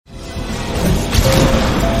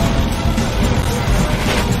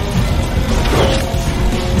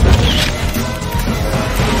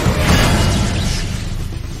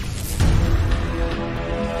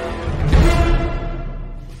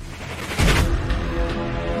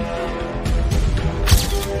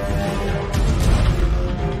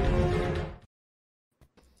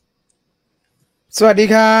สวัสดี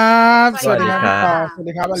ครับสวัสดีครับพี่ต่อ สวัส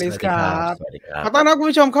ดีครับอลิสครับสวัสดีครับ ขอต้อนรับคุณ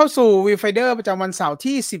ผู้ชมเข้าสู่ Viewfinder ประจำวันเสาร์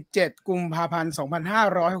ที่17กุมภาพันธ์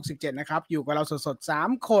2567นะครับอยู่กับเราสดๆ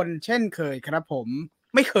3คนเช่นเคยครับผม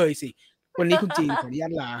ไม่เคยสิวันนี้คุณจีนขออนุญา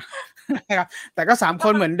ตลานะครับแต่ก็3ค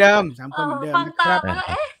นเหมือนเดิม3คนเหมือนเดิมนะครับ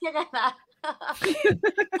ยังไงนะ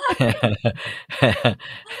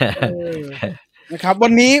นะครับวั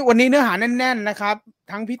นนี้เนื้อหาแน่นๆนะครับ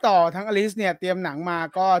ทั้งพี่ต่อทั้งอลิสเนี่ยเตรียมหนังมา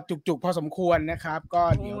ก็จุกๆพอสมควรนะครับก็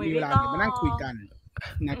เดี๋ยวมีเวลาเดี๋ยวมานั่งคุยกัน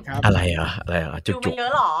นะครับอะไรจุกเยอ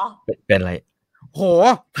ะหรอเป็นอะไรโห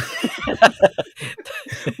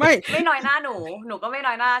ไม่น้อยหน้าหนูก็ไม่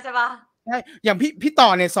น้อยหน้าใช่ปะใช่อย่างพี่ต่อ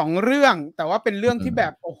เนี่ย2เรื่องแต่ว่าเป็นเรื่องที่แบ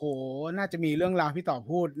บโอ้โหน่าจะมีเรื่องราวพี่ต่อ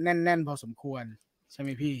พูดแน่นๆพอสมควรใช่ไหม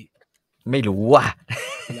พี่ไม่รู้ว่ะ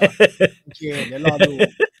โอเคเดี๋ยวรอดู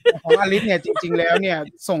ของอลิสเนี่ยจริงๆแล้วเนี่ย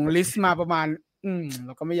ส่งลิสต์มาประมาณเร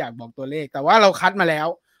าก็ไม่อยากบอกตัวเลขแต่ว่าเราคัดมาแล้ว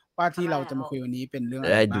ว่าที่เราจะมาคุยวันนี้เป็นเรื่องอะไร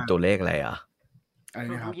บ้างดูตัวเลขอะไรอ่ะอะไร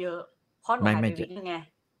นะครับเยอะเพราะหนูหายไปวิ่งไง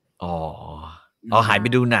หายไป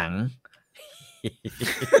ดูหนัง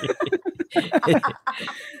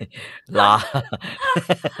เหรอ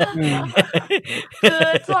คือ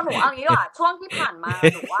ช่วงหนูเอางี้ดีกว่าช่วงที่ผ่านมา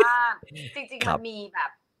หนูว่าจริงๆมันมีแบ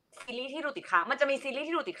บซีรีส์ที่ดูติดค้างมันจะมีซีรีส์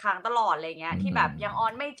ที่ดูติดค้างตลอดอะไรเงี้ยที่แบบยังออ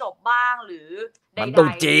นไม่จบบ้างหรือใดๆมันตุด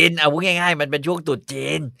จีนเอาง่ายๆมันเป็นช่วงตุดจี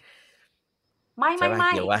นไม่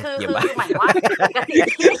คือหมายว่า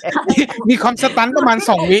มีคอมสตันประมาณ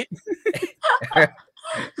2 วิ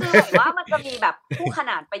คือแบบว่ามันจะมีแบบคู่ข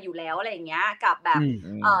นานไปอยู่แล้วอะไรอย่างเงี้ยกับแบบ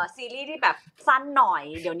ซีรีส์ที่แบบสั้นหน่อย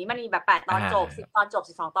เดี๋ยวนี้มันมีแบบ8 ตอนจบ10 ตอนจบ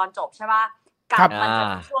12 ตอนจบใช่ป่ะกับมันจะ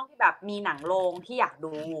มีช่วงที่แบบมีหนังโรงที่อยาก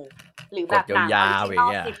ดูหรือแบบหนังออริจินอ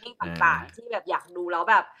ลซีรีส์ต่างๆที่แบบอยากดูแล้ว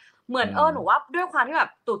แบบเหมือนหนูว่าด้วยความที่แบ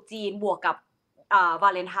บตุ๊จีนบวกกับวา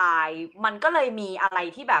เลนไทน์มันก็เลยมีอะไร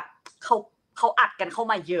ที่แบบเขาอัดกันเข้า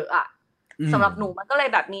มาเยอะอะสำหรับหนูมันก็เลย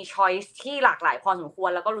แบบมีช้อยส์ที่หลากหลายพอสมควร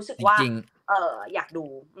แล้วก็รู้สึกว่าอยากดู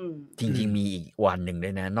จริงๆมีอีกวันหนึ่งด้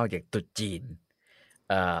วยนะนอกจากตรุษจีน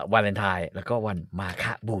วาเลนไทน์แล้วก็วันมาฆ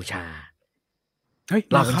บูชาเฮ้ย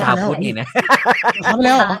เราเป็นชาวพุทธนี่นะทำแ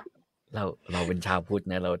ล้วเหรอเราเป็นชาวพุทธ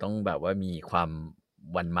นะเราต้องแบบว่ามีความ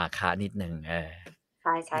วันมาฆนิดนึงใ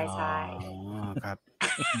ช่ครับ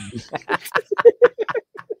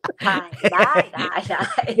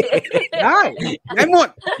ได้หมด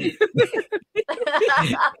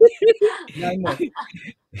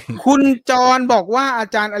คุณจรบอกว่าอา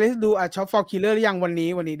จารย์อลิสดูช็อปฟอร์คิลเลอร์หรือยังวัน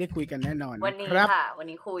นี้ได้คุยกันแน่นอนวันนี้ค่ะวัน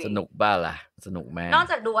นี้คุยสนุกบ้าล่ะสนุกไหมนอก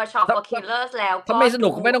จากดูช็อปฟอร์คิลเลอร์แล้วถ้าไม่สนุ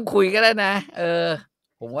กไม่ต้องคุยก็ได้นะ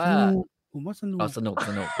ผมว่าสนุกสนุก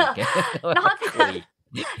นอกจาก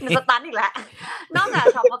หนูสตันอีกแล้วนอกจาก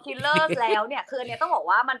ช็อปฟอร์คิลเลอร์แล้วเนี่ยคืออันนี้ต้องบอก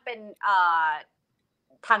ว่ามันเป็น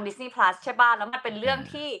ทาง Disney Plus ใช่ป่ะแล้วมันเป็นเรื่อง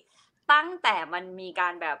ที่ตั้งแต่มันมีกา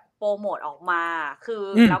รแบบโปรโมทออกมาคือ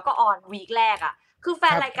แล้วก็ออนวีคแรกอ่ะคือแฟ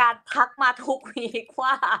นรายการทักมาทุกวีค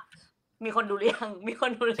ว่ามีคนดูเรื่อง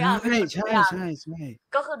ใช่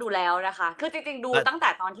ก็คือดูแล้วนะคะคือจริงๆดูตั้งแต่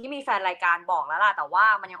ตอนที่มีแฟนรายการบอกแล้วล่ะแต่ว่า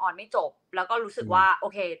มันยังออนไม่จบแล้วก็รู้สึกว่าโอ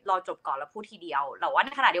เครอจบก่อนแล้วพูดทีเดียวแต่ว่าใน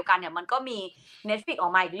ขณะเดียวกันเนี่ยมันก็มี Netflix ออ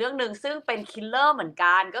กมาอีกเรื่องนึงซึ่งเป็นคิลเลอร์เหมือน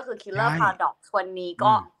กันก็คือ Killer Paradox วันนี้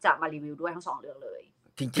ก็จะมารีวิวด้วยทั้ง2เรื่องเลย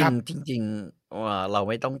จริงเรา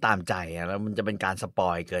ไม่ต้องตามใจแล้วมันจะเป็นการสปอ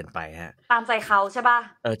ยเกินไปฮะตามใจเขาใช่ป่ะ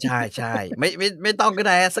ใช่ไม่ต้องก็ไ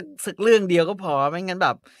ด้สักเรื่องเดียวก็พอไม่งั้นแบ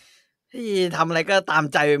บที่ทำอะไรก็ตาม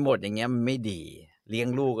ใจไปหมดอย่างเงี้ยมันไม่ดีเลี้ยง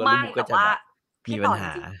ลูกก็จะแบบมีปัญห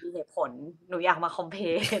ามีเหตุผลหนูอยากมาคอมเพล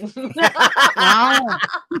น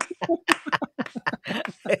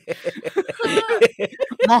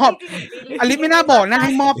มอบอลิสไม่น่าบอกนะใ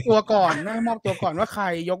ห้มอบตัวก่อนว่าใคร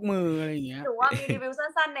ยกมืออะไรอย่างเงี้ยหนูว่ามีรีวิว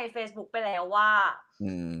สั้นๆใน Facebook ไปแล้วว่า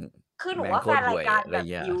คือหนูว่าแฟนรายการแบบ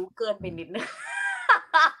ยิ้วเกินไปนิดนึง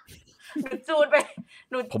หนูจูนไป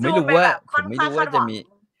ผมไม่รู้ว่า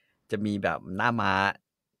จะมีแบบหน้าม้า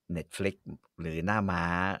Netflix หรือหน้าม้า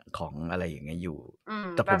ของอะไรอย่างเงี้ยอยู่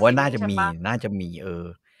แต่ผมว่าน่าจะมี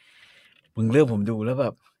มึงเรื่องผมดูแล้วแบ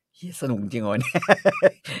บสนุกจริงๆเนี่ย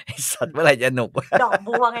ไอ้สัตว์เมื่อไหร่จะหนุกดอก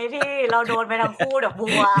บัวไงพี่เราโดนไปทั้งคู่ดอกบั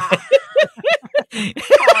ว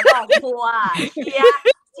ดอกบัวเ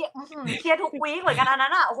ชียร์ทุกวีคเหมือนกันอันนั้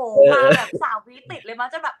นอ่ะโอ้โหมาแบบ3 วีคติดเลยมา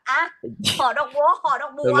จนแบบขอดอกบัว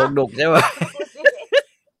ลงดุกใช่ไหม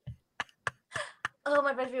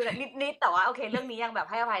มันเป็นฟีลนิดแต่ว่าโอเคเรื่องนี้ยังแบบ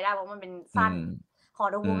ให้อภัยได้เพราะมันเป็นสั้นขอ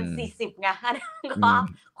ดอกบัวเป็น40ไงอันนั้นก็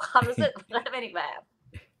ความรู้สึกมันเป็นอีกแบบ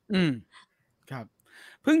ครับ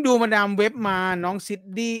เพิ่งดูมาดามเว็บมาน้องซิด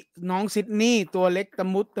นี่ตัวเล็กตะ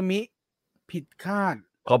มุตะมิผิดคาด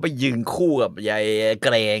เขาไปยืนคู่กับยายเก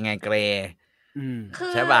รไงเกร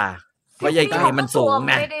ใช่ป่ะเพราะยายเกรมันสูง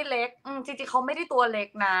นะไม่ได้เล็กจริงๆเขาไม่ได้ตัวเล็ก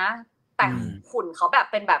นะแ แต่หุ่นเขาแบบ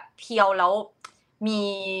เป็นแบบเพียวแล้วมี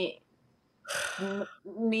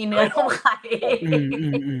เนื้อนุ่มไข่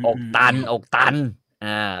อกตันล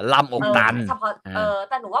ำอกตันเฉพาะ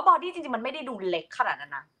แต่หนูว่าบอดี้จริงๆมันไม่ได้ดูเล็กขนาดนั้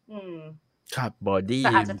นนะครับ บอดี้แ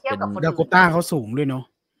ต่อาจจะเทียบกับคนอื่น ดาโกต้าเขาสูงด้วยเนาะ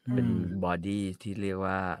เป็นบอดี้ที่เรียก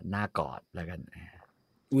ว่าหน้ากอดแล้วกัน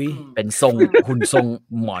อุ้ยเป็นทรงหุ่นทรง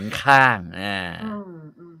หมอนข้าง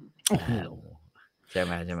โอ้โหใช่ไ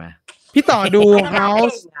หมพี่ต่อดู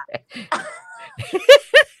House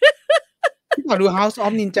พี่ต่อดู House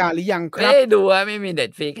of Ninja หรือยังครับไม่ดูไม่มี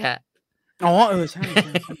Netflix ฮะอ๋อใช่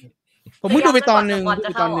ผมเพิ่งดูไปตอนนึง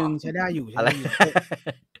ใช้ได้อยู่อะไร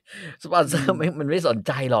สปอนเซอร์มันไม่สนใ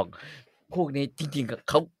จหรอกพวกนี้จริงๆ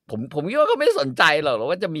เขาผมคิดว่าเขาไม่สนใจหรอก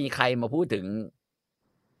ว่าจะมีใครมาพูดถึง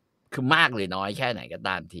คือมากหรือน้อยแค่ไหนก็ต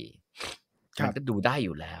ามทีมันก็ดูได้อ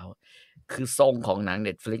ยู่แล้วคือทรงของหนัง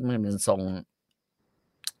Netflix มันเป็นทร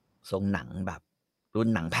งหนังแบบรุ่น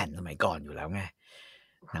หนังแผ่นสมัยก่อนอยู่แล้วไง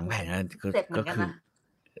หนังแผ่นนั้นก็คือ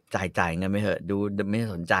จ่ายเงินไม่เหอะดูไม่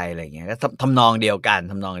สนใจอะไรอย่างเงี้ยก็ทำนองเดียวกัน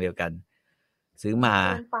ซื้อมา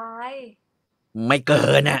ไม่เกิ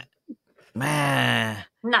นแม่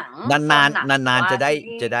หนังนานจะ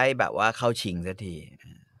ได้แบบว่าเข้าชิงสักที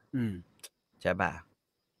ใช่ป่ะ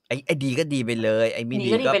ไอ้ดีก็ดีไปเลยไอ้ไม่ดี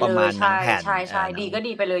ก็ประมาณหนังแผ่นใช่ดีก็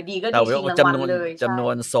ดีไปเลยดีก็ดีชิงรางวัลเลยจำนว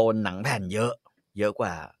นโซนหนังแผ่นเยอะก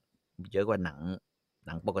ว่าห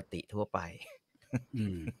นังปกติทั่วไป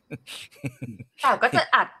แต่ก็จะ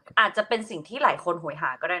อาจจะเป็นสิ่งที่หลายคนโหยหา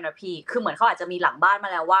ก็ได้นะพี่คือเหมือนเขาอาจจะมีหลังบ้านมา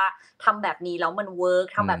แล้วว่าทำแบบนี้แล้วมันเวิร์ก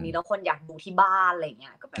ทำแบบนี้แล้วคนอยากดูที่บ้านอะไรเงี้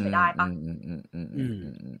ยก็เป็นไปได้ปะ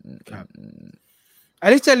ครับอ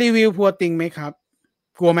ลิซจะรีวิวพัวติงไหมครับ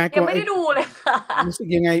กลัวไหมยังไม่ได้ดูเลยค่ะรู้สึก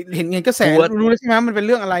ยังไงเห็นกระแสรู้แล้วใช่ไหมมันเป็นเ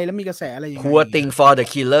รื่องอะไรแล้วมีกระแสอะไรยังไง Poor Thing for the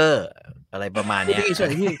Killer อะไรประมาณนี้เฉ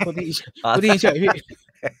ยพี่คนที่เฉยพี่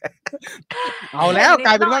เอาแล้วก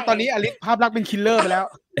ลายเป็นว่าตอนนี้อลิซภาพลักษณ์เป็นคิลเลอร์ไปแล้ว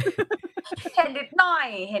เห็นนิดห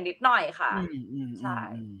น่อยค่ะ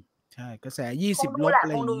ใช่กระแส20 ลบอะไ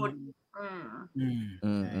รอย่างนี้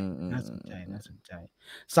น่าสนใจ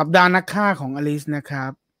สัปดาห์นักฆ่าของอลิซนะครั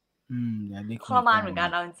บทรมานเหมือนกัน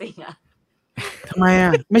เอาจริงทำไม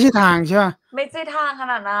ไม่ใช่ทางใช่ป่ะไม่ใช่ทางข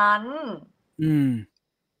นาดนั้น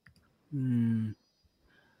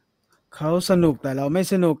เขาสนุกแต่เราไม่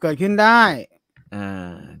สนุกเกิดขึ้นได้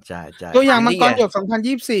ใช่ตัวอย่างมังกรหยก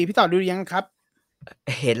2024พี่ต่อดูยังครับ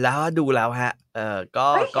เห็นแล้วดูแล้วฮะก็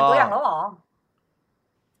ตัวอย่างแล้วหรอ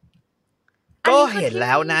ก็เห็นแ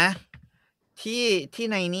ล้วนะที่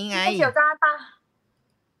ในนี้ไงเขียวจ้าปะ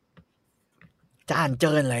จานเ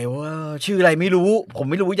จินอะไรวะชื่ออะไรไม่รู้ผม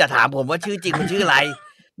ไม่รู้อย่าถามผมว่าชื่อจริงมันชื่ออะไร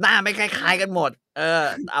หน้าไม่คล้ายๆกันหมด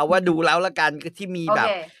เอาว่าดูแล้วละกันที่มีแบบ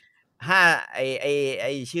ไอ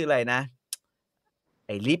ชื่ออะไรนะไ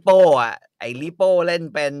อลิโป้ไอลิโป้เล่น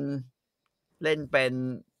เป็น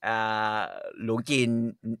หลวง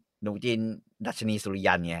จีนดัชนีสุริ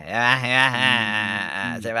ยันไง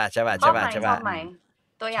ใช่ป่ะชอบไหม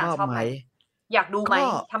ตัวอย่างชอบไหมอยากดูไหม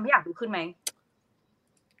ทำให้อยากดูขึ้นไหม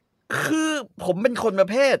คือผมเป็นคนประ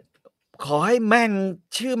เภทขอให้แม่ง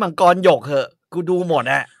ชื่อมังกรหยกเหอะกูดูหมด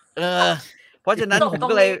เพราะฉะนั้นผม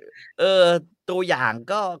ก็เลยตัวอย่าง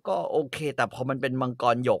ก็โอเคแต่พอมันเป็นมังก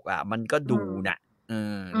รหยกมันก็ดูน่ะ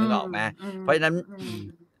นึกออกไหมเพราะฉะนั้น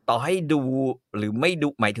ต่อให้ดูหรือไม่ดู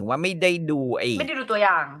หมายถึงว่าไม่ได้ดูไม่ได้ดูตัวอ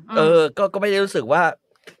ย่างก็ไม่ได้รู้สึกว่า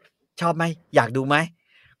ชอบไหมอยากดูไหม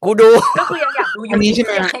กูดูก็คือยังอยากดูอยู่นี้ใช่ไ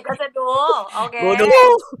หมก็จะดูโอเคกูดู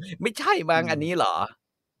ไม่ใช่บางอันนี้เหรอ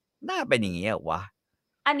น่าเป็นอย่างงี้วะ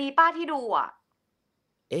อันนี้ป้าที่ดู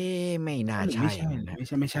ไม่น่าใช่ไม่ใช่นะไม่ใ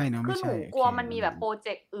ช่คือหนูกลัวมันมีแบบโปรเจ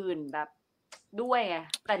กต์อื่นแบบด้วยไง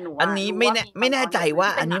แต่หนูอันนี้ไม่แน่ใจว่า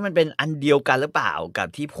อันนี้มันเป็นอันเดียวกันหรือเปล่ากับ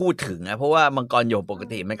ที่พูดถึงเพราะว่ามังกรหยกปก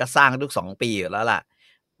ติมันก็สร้างทุก2 ปีอยู่แล้วล่ะ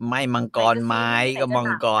ไม่มังกรไม้ก็มัง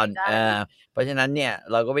กรเพราะฉะนั้นเนี่ย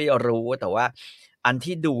เราก็ไม่รู้แต่ว่าอัน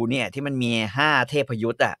ที่ดูเนี่ยที่มันมี5เทพยุ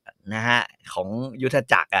ทธ์นะฮะของยุทธ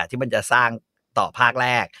จักรที่มันจะสร้างต่อภาคแร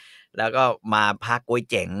กแล้วก็มาภาคกุ้ย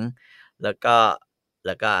เจ๋งแล้ว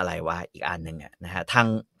ก็อะไรวะอีกอันนึงนะฮะทาง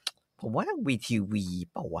ผมว่าทาง VTV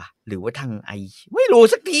เปล่าวะหรือว่าทางไม่รู้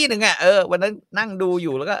สักที่นึงวันนั้นนั่งดูอ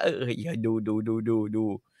ยู่แล้วก็ดู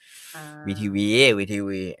VTV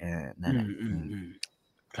นั่นแหละ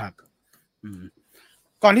ครับ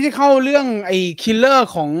ก่อนที่จะเข้าเรื่องคิลเลอร์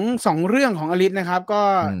ของ2เรื่องของอลิซนะครับก็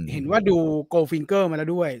เห็นว่าดู Goldfinger มาแล้ว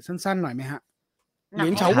ด้วยสั้นๆหน่อยไหมฮะเหมื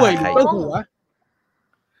อนเฉาเว่ยหรือหัว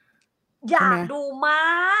อยากดูม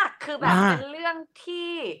ากคือแบบเป็นเรื่องที่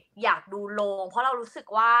อยากดูโรงเพราะเรารู้สึก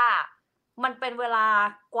ว่ามันเป็นเวลา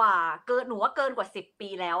กว่าหนูว่าเกินกว่า10 ปี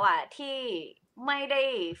แล้วที่ ไม่ได้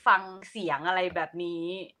ฟังเสียงอะไรแบบนี้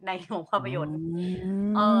ในโรงภาพยนตร์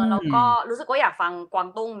แล้วก็รู้สึกว่าอยากฟังกวาง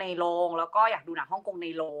ตุ้งในโรงแล้วก็อยากดูหนังฮ่องกงใน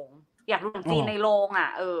โรงอยากดูหนังจีนในโรงอ่ะ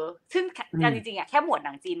ซึ่งจริงๆอ่ะแค่หมวดห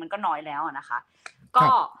นังจีนมันก็น้อยแล้วนะคะก็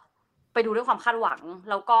ไปดูด้วยความคาดหวัง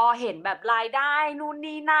แล้วก็เห็นแบบรายได้นู่น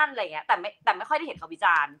นี่นั่นอะไรเงี้ยแต่ไม่ค่อยได้เห็นเขาวิจ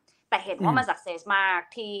ารณ์แต่เห็นว่ามันสักเซสมาก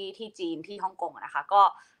ที่จีนที่ฮ่องกงนะคะก็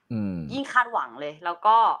ยิ่งคาดหวังเลยแล้ว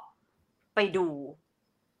ก็ไปดู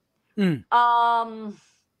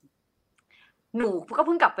หนูก็เ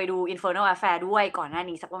พิ่งกลับไปดู Infernal Affair ด้วยก่อนหน้า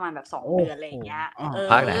นี้สักประมาณแบบ2 เดือนอะไรอย่างเงี้ย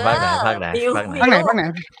ภาคไหนภาค1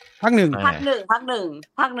ภ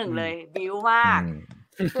าค1เลยบิวมาก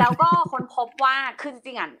แล้วก็คนพบว่าคือจ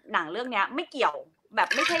ริงๆอ่ะหนังเรื่องเนี้ยไม่เกี่ยวแบบ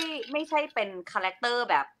ไม่ใช่เป็นคาแรคเตอร์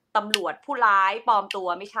แบบตำรวจผู้ร้ายปลอมตัว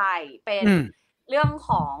ไม่ใช่เป็นเรื่อง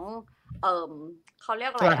ของเขาเรีย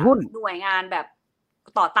กอะไรหน่วยงานแบบ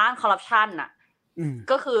ต่อต้านคอร์รัปชันน่ะ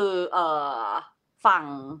ก็คือฝั่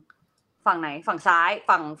งไหนฝั่งซ้าย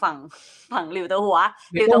ฝั่งหลิวเตอหัว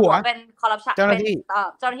เป็นคอร์รัปชันเป็น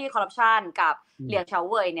เจ้าหน้าที่คอร์รัปชันกับเหลียงเฉา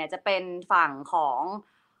เว่ยเนี่ยจะเป็นฝั่งของ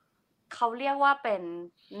เขาเรียกว่าเป็น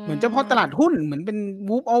เหมือนเจ้าพ่อตลาดหุ้นเหมือนเป็น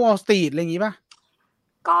Wolf of Wall Street อะไรอย่างงี้ป่ะ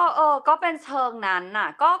ก็เป็นเชิงนั้นน่ะ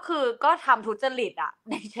ก็ทำทุจริตอ่ะ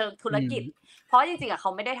ในเชิงธุรกิจเพราะจริงๆอ่ะเข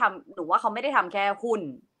าไม่ได้ทำหนูว่าเขาไม่ได้ทำแค่หุ้น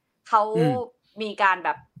เขามีการแบ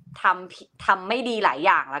บทำไม่ดีหลายอ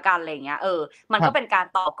ย่างละกันอะไรเงี้ยมันก็เป็นการ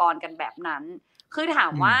ต่อกรกันแบบนั้นคือถา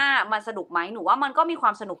มว่ามันสนุกไหมหนูว่ามันก็มีคว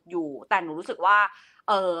ามสนุกอยู่แต่หนูรู้สึกว่า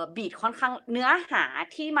บีทค่อนข้างเนื้อหา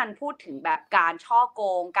ที่มันพูดถึงแบบการช่อโก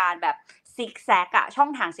งการแบบซิกแซกอะช่อง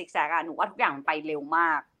ทางซิกแซกอะหนูว่าทุกอย่างมันไปเร็วม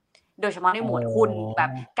ากโดยเฉพาะในหมวดหุ้นแบบ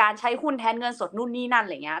การใช้หุ้นแทนเงินสดนู่นนี่นั่นอะ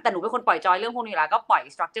ไรเงี้ยแต่หนูเป็นคนปล่อยจอยเรื่องพวกนี้แล้วก็ปล่อย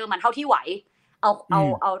สตรัคเจอร์มันเท่าที่ไหวเอา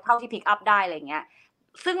เท่าที่พิกอัพได้อะไรเงี้ย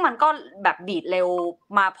ซึ่งมันก็แบบบีทเร็ว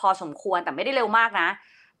มาพอสมควรแต่ไม่ได้เร็วมากนะ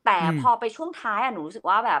แต่พอไปช่วงท้ายอ่ะหนูรู้สึก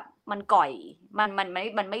ว่าแบบมันก่อยมัน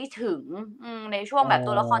ไม่ถึงในช่วงแบบ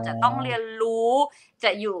ตัวละครจะต้องเรียนรู้จ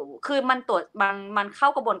ะอยู่คือมันเข้า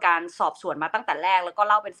กระบวนการสอบสวนมาตั้งแต่แรกแล้วก็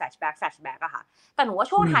เล่าเป็นแฟลชแบ็กอะค่ะแต่หนูว่า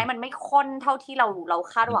ช่วงท้ายมันไม่ข้นเท่าที่เรา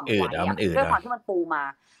คาดหวังไว้ด้วยความที่มันปูมา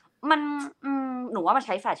มันหนูว่ามันใ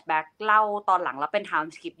ช้แฟลชแบ็กเล่าตอนหลังแล้วเป็นไท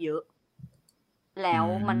ม์สคิปเยอะแล้ว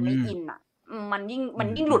มันไม่อินอะมันยิ่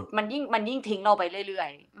งหลุดมันยิ่งทิ้งเราไปเรื่อย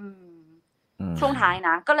ๆช่วงท้ายน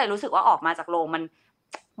ะก็เลยรู้สึกว่าออกมาจากโรง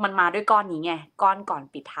มันมาด้วยก้อนนี้ไงก้อนก่อน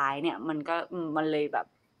ปิดท้ายเนี่ยมันก็มันเลยแบบ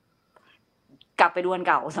กลับไปดูอัน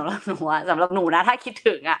เก่าสำหรับหนูนะถ้าคิด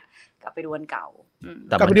ถึงอ่ะกลับไปดูอันเก่าแ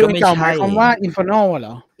ต่มันก็ไม่ใช่หมายความว่า Infernal เหร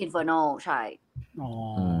อ Infernal ใช่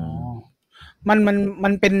มั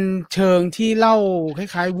นเป็นเชิงที่เล่าค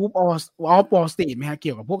ล้ายๆ Wolf of Wall Street ไหมฮะเ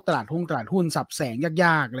กี่ยวกับพวกตลาดหุ้นสับแสงย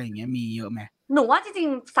ากๆอะไรอย่างเงี้ยมีเยอะไหมหนูว่าจริง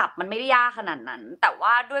ๆสับมันไม่ได้ยากขนาดนั้นแต่ว่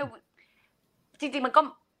าด้วยจริงๆมัน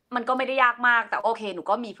ก็ไม่ได้ยากมากแต่โอเคหนู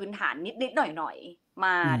ก็มีพื้นฐานนิดๆหน่อยๆม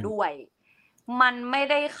าด้วยมันไม่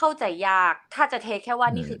ได้เข้าใจยากถ้าจะเทแค่ว่า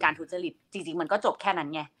นี่คือการทุจริตจริงๆมันก็จบแค่นั้น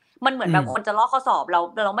ไงมันเหมือนแบบคนจะลอกข้อสอบเ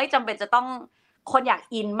ราไม่จำเป็นจะต้องคนอยาก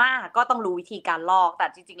อินมากก็ต้องรู้วิธีการลอกแต่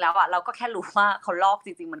จริงๆแล้วอ่ะเราก็แค่รู้ว่าเขาลอกจ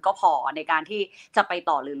ริงๆมันก็พอในการที่จะไป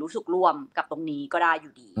ต่อหรือรู้สึกร่วมกับตรงนี้ก็ได้อ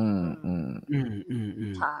ยู่ดี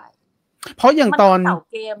ใช่เพราะอย่างตอนเก่า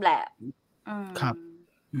เกมแหละครับ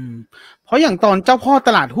เพราะอย่างตอนเจ้าพ่อต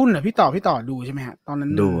ลาดหุ้นน่ะพี่ต่อดูใช่ไหมฮะตอนนั้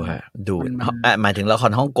นดูฮะดูหมายถึงละค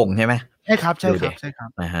รฮ่องกงใช่ไหมใช่ครับ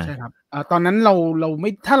ตอนนั้นเราไ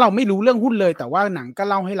ม่ถ้าเราไม่รู้เรื่องหุ้นเลยแต่ว่าหนังก็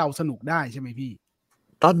เล่าให้เราสนุกได้ใช่ไหมพี่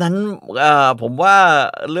ตอนนั้นผมว่า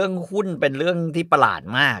เรื่องหุ้นเป็นเรื่องที่ประหลาด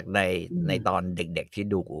มากในตอนเด็กๆที่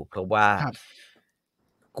ดูเพราะว่า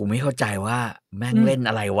กูไม่เข้าใจว่าแม่งเล่น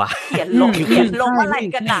อะไรวะเขียนลงอะไร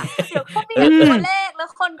กันอ่ะเดี๋ยวเขามีตัวเลขแล้ว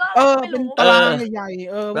คนก็ไม่รู้ตารางใหญ่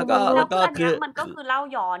แล้วก็อันนี้มันก็คือเล่า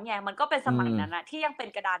ย้อนไงมันก็เป็นสมัยนั้นนะที่ยังเป็น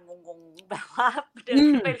กระดานงงๆแบบว่าเดิน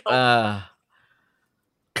ไปลง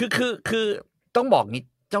คือต้องบอกนี้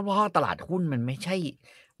เจ้าพ่อตลาดหุ้นมันไม่ใ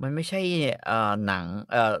ช่หนัง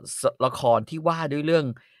ละครที่ว่าด้วยเรื่อง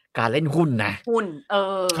การเล่นหุ้นนะหุ้น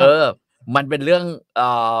มันเป็นเรื่อง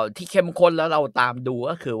ที่เข้มข้นแล้วเราตามดู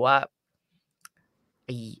ก็คือว่าไ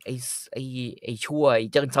อ้ชั่วไอ้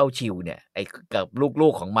เจิ้งเซาชิวเนี่ยไอ้กับลู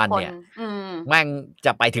กๆของมันเนี่ยแม่งจ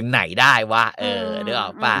ะไปถึงไหนได้วะเดี๋ยว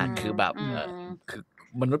ป่ะคือแบบคือ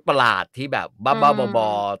มนุษย์ประหลาดที่แบบบ้าๆบอ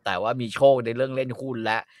ๆแต่ว่ามีโชคในเรื่องเล่นหุ้นแ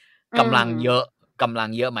ละกำลังเยอ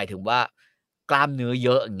ะหมายถึงว่ากล้ามเนื้อเย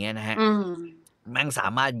อะอย่างเงี้ยนะฮะแม่งสา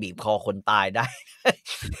มารถบีบคอคนตายได้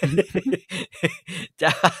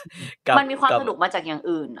มันมีความสนุกมาจากอย่าง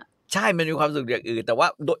อื่นอ่ะใช่มันมีความสนุกอย่างอื่นแต่ว่า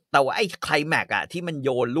ไอ้ไคลแม็กซ์อะที่มันโย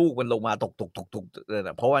นลูกมันลงมาตก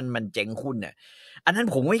เพราะมันเจ๊งหุ้นเนี่ยอันนั้น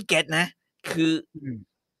ผมไม่เก็ตนะ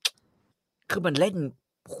คือมันเล่น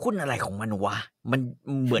หุ้นอะไรของมันวะมัน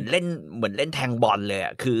เหมือนเล่นแทงบอลเลยอ่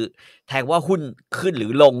ะคือแทงว่าหุ้นขึ้นหรื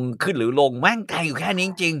อลงแม่งแทงอยู่แค่นี้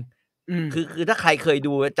จริงๆคือถ้าใครเคย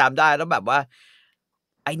ดูจำได้แล้วแบบว่า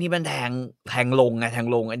ไอ้นี่มันแทงลงไงแทง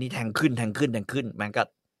ลงไอ้นี่แทงขึ้นมันก็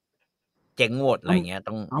เจ๊งหมดอะไรเงี้ย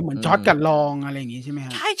ต้องเหมือนช็อตกับลองอะไรอย่างงี้ใช่ไหมฮ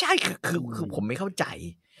ะใช่คือผมไม่เข้าใจ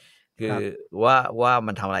คือว่า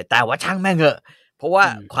มันทำอะไรแต่ว่าช่างแม่งเหอะเพราะว่า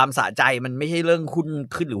ความสะใจมันไม่ใช่เรื่องหุ้น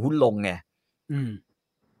ขึ้นหรือหุ้นลงไง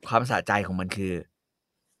ความสะใจของมันคือ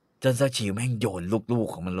เจิ้นเซาชิวแม่งโยนลูก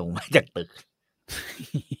ของมันลงมาจากตึก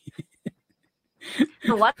ห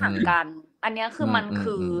นูว่าต่างกันอันนี้คือมัน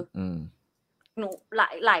คือหนู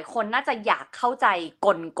หลายคนน่าจะอยากเข้าใจก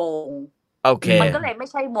ลโกงโอเคมันก็เลยไม่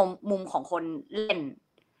ใช่มุมของคนเล่น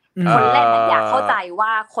คนเล่นอยากเข้าใจว่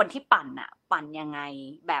าคนที่ปั่นยังไง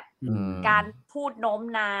แบบการพูดโน้ม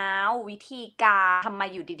น้าววิธีการทำไม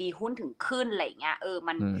อยู่ดีๆหุ้นถึงขึ้นอะไรเงี้ย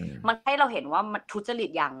มันให้เราเห็นว่ามันทุจริต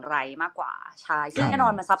อย่างไรมากกว่าใช่ซึ่งแน่นอ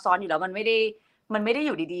นมันซับซ้อนอยู่แล้วมันไม่ได้อ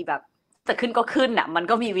ยู่ดีๆแบบจะขึ้นก็ขึ้นมัน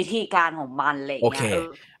ก็มีวิธีการของมันอะไรเงี้ย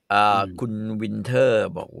คุณวินเทอร์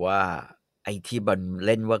บอกว่าไอ้ที่มันเ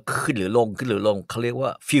ล่นว่าขึ้นหรือลงเขาเรียกว่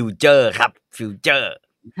าฟิวเจอร์ครับฟิวเจอร์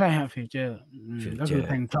ใช่ฮะฟิวเจอร์ก็คือแ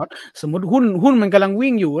ทงช็อตสมมติหุ้นมันกำลัง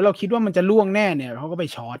วิ่งอยู่เราคิดว่ามันจะล่วงแน่เนี่ยเขาก็ไป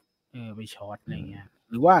ช็อตไปช็อตอะไรเงี้ย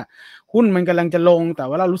หรือว่าหุ้นมันกำลังจะลงแต่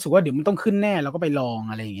ว่าเรารู้สึกว่าเดี๋ยวมันต้องขึ้นแน่เราก็ไปลอง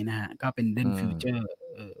อะไรอย่างเงี้ยนะฮะก็เป็นเล่นฟิวเจอร์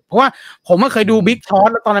เพราะว่าผมเคยดูบิ๊กช็อต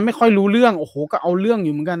แล้วตอนนั้นไม่ค่อยรู้เรื่องโอ้โหก็เอาเรื่องอ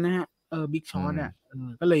ยู่เหมือนกันนะฮะบิ๊กช็อต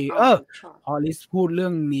ก็เลยพอลิสพูดเรื่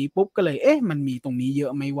องนี้ปุ๊บก็เลยมันมีตรงนี้เยอ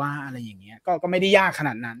ะไหมว่าอะไรอย่างเงี้ยก็ไม่ได้ยากขน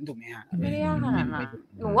าดนั้นถูกไหมฮะไม่ได้ยากขนาดนั้น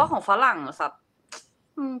หนูว่าของฝรั่งสับ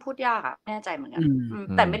พูดยากแน่ใจเหมือนกัน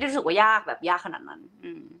แต่ไม่ได้รู้สึกว่ายากแบบยากขนาดนั้น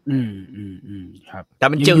ครับแต่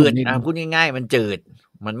มันจืดพูดง่ายๆมันจืด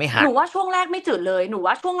มันไม่หักหนูว่าช่วงแรกไม่จืดเลยหนู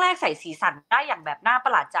ว่าช่วงแรกใส่สีสันได้อย่างแบบน่าปร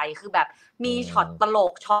ะหลาดใจคือแบบมีช็อตตล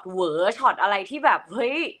กช็อตเหวอช็อตอะไรที่แบบเฮ้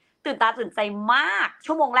ยตื่นตาตื่นใจมาก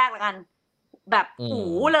ชั่วโมงแรกละกันแบบหู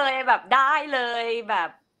เลยแบบได้เลยแบบ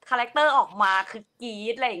คาแรคเตอร์ออกมาคือกรี๊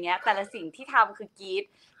ดอะไรอย่างเงี้ยแต่ละสิ่งที่ทำคือกรี๊ด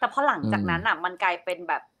แต่พอหลังจากนั้นมันกลายเป็น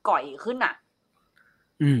แบบก่อยขึ้น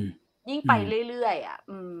ยิ่งไปเรื่อย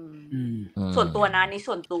ๆส่วนตัวนะนี่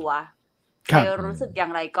ส่วนตัวใครรู้สึกอย่า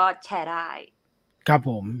งไรก็แชร์ได้ครับผ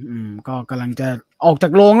มก็กำลังจะออกจา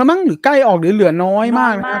กโรงแล้วมั้งหรือใกล้ออกหรือเหลือน้อยมา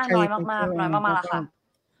กนะน้อยมากแล้วค่ะ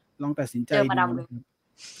ลองตัดสินใจดู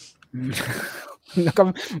แล้วก็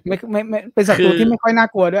ไม่เป็นศัตรูที่ไม่ค่อยน่า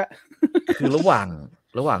กลัวด้วยคือระห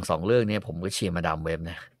ว่างสองเรื่องนี้ผมก็เชียร์มาดามเว็บ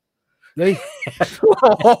นะเฮ้ย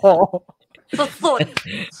สุด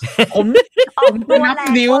ๆผมจะนับ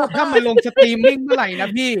นิ้วถ้ามาลงสตรีมมิ่งเมื่อไหร่นะ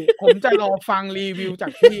พี่ผมจะรอฟังรีวิวจา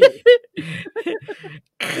กพี่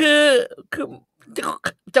คือ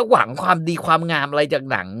จะหวังความดีความงามอะไรจาก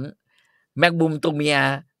หนังแมกบุมตัวเมีย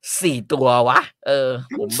4 ตัววะ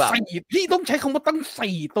ผมแบบพี่ต้องใช้คำว่าตั้ง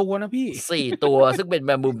4 ตัวนะพี่4 ตัวซึ่งเป็นแม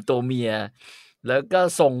กบุมตัวเมียแล้วก็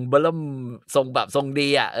ทรงเบิ่มทรงแบบทรงดี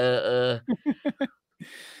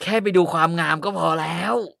แค่ไปดูความงามก็พอแล้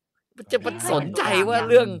วจะไปสนใจว่า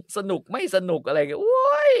เรื่องสนุกไม่สนุกอะไรกันโ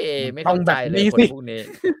อ้ยไม่เข้าใจเลยคนพวกนี้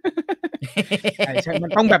ใช่มั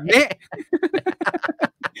นต้องแบบนี้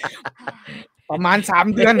ประมาณ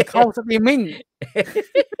3 เดือนเข้าสตรีมมิ่ง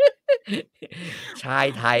ชาย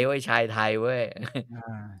ไทยเว้ย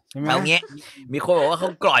เอางี้มีคนบอกว่าเขา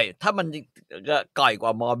กร่อยถ้ามันก่อยกว่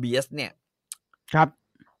ามอร์เบียสเนี่ยครับ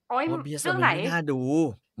มอร์เบียสมันไม่น่าดู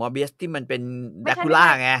มอร์เบียสที่มันเป็นแดคูล่า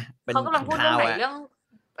ไงเขากำลังพูดเรื่องไหนเรื่อง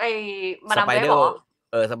ไอ้มาดามเว็บ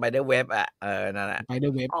สไปเดอร์เว็บนั่นแหละสไปเดอ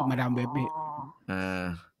ร์เว็บมาดามเว็บพี่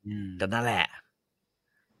แต่นั่นแหละ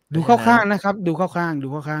ดูเข้าข้างนะครับดูเข้าข้างอ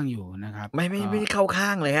ยู่นะครับไม่ได้เข้าข้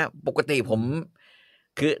างเลยครับปกติผม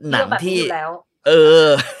คือหนังที่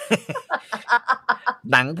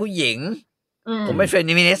หนังผู้หญิงผมเป็นเฟ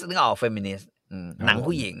มินิสต์นึกออกเฟมินิสต์หนัง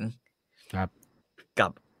ผู้หญิงครับ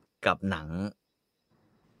กับหนั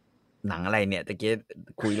งอะไรเนี่ยตะกี้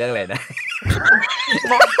คุยเรื่องอะไรนะ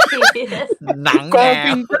หนังโก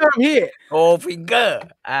ฟิงเกอร์พี่โกฟิงเกอร์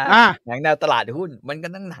หนังแนวตลาดหุ้นมันก็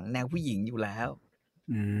ต้องหนังแนวผู้หญิงอยู่แล้ว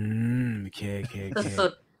โอเคสุ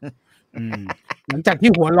ดหลังจากที่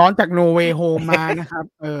หัวร้อนจากโนเวย์โฮมมานะครับ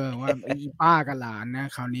ว่าอีป้ากับหลานนะ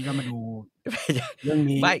คราวนี้ก็มาดูเรื่อง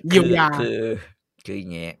นี้เยียวยาคืออย่า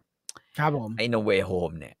งเงี้ยครับผมไอ้โนเวย์โฮ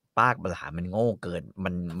มเนี่ยป้ากับหลานมันโง่เกินมั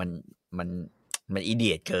นอีเดี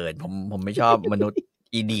ยตเกินผมไม่ชอบมนุษย์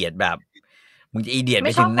อีเดียตแบบมึงจะอีเดียตไป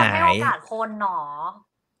ถึงไหนไม่ชอบให้โอกาสคนหนอ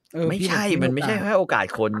ไม่ใช่มันไม่ใช่ให้โอกาส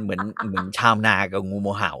คนเหมือนชาวนากับงูโม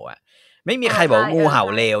เห่าอ่ะไม่มีใครบอกงูเห่า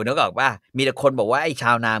เลวนึกออกป่ะมีแต่คนบอกว่าไอ้ช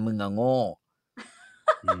าวนามึงอะโง่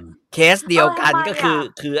เคสเดียวกันก็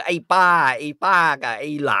คือไอ้ป้ากับไอ้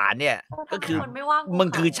หลานเนี่ยก็คือมัน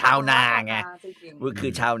คือชาวนาไงมันคื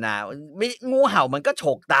อชาวนาไม่งูเห่ามันก็ฉ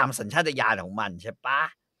กตามสัญชาตญาณของมันใช่ปะ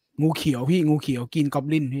งูเขียวพี่งูเขียวกินกอบ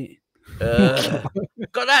ลินพี่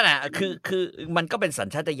ก็ได้น่ะคือมันก็เป็นสัญ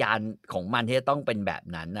ชาตญาณของมันที่จะต้องเป็นแบบ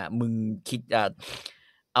นั้นน่ะมึงคิด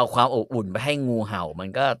เอาความอบอุ่นไปให้งูเห่ามัน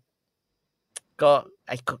ก็ไ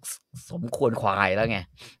อ้สมควรควายแล้วไง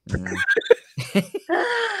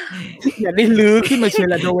อย่าได้ลื้อขึ้นมาเช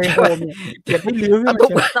ลโดเวโฮมเนี่ยอย่าได้ลื้อขึ้นมา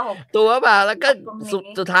ตัวมาแล้วก็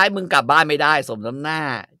สุดท้ายมึงกลับบ้านไม่ได้สมน้ำหน้า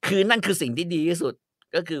คือนั่นคือสิ่งที่ดีที่สุด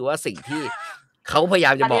ก็คือว่าสิ่งที่เขาพยายา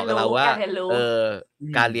มจะบอกกับเราว่า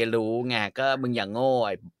การเรียนรู้ไงก็มึงอย่างโง่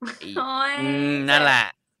นั่นแหละ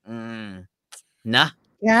นะ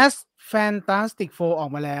Yes Fantastic Four ออ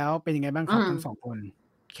กมาแล้วเป็นยังไงบ้างครับทั้ง2คน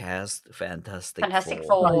Cast Fantastic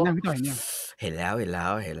Four เห็นแล้ว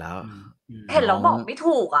บอกไม่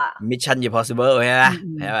ถูกอ่ะ Mission Impossible ใช่ไหม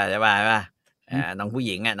ใช่ป่ะน้องผู้ห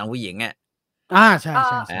ญิงอ่ะใช่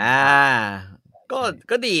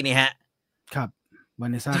ก็ดีนี่ฮะครับวา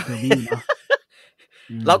นิสซา เคอร์บี้เนาะ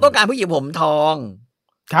เราต้องการผู้หญิงผมทอง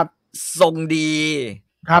ครับทรงดี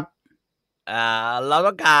ครับเรา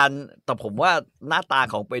ต้องการแต่ผมว่าหน้าตา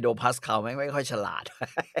ของเปโดร พาสคาลไม่ค่อยฉลาด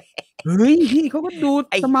เฮ้ยพี่เขาก็ดู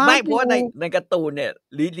สมาร์ทไม่เพราะว่าในการ์ตูนเนี่ย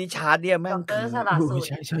ริชาร์ดเนี่ยแม่งคือ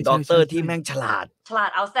ด็อกเตอร์ที่แม่งฉลาด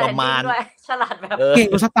เอาแซนดิ้งด้วยฉลาดแบบเก่ง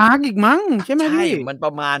กว่าสตาร์กอีกมั้งใช่ไหมพี่มันป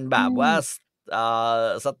ระมาณแบบว่า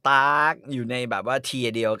สตาร์กอยู่ในแบบว่าเทีย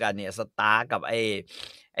เดียวกันเนี่ยสตาร์กกับไอ้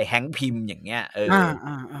แฮงค์พิมพ์อย่างเงี้ย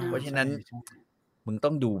เพราะฉะนั้นมึงต้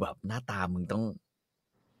องดูแบบหน้าตามึงต้อง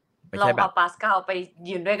ไม่ใช่แบบปาสคาลไป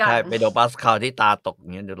ยืนด้วยกันใช่ไปดูปาสคาลที่ตาตกอย่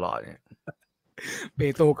างเงี้ยตลอดเนี่ยเป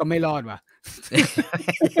โตรก็ไม่รอดว่ะ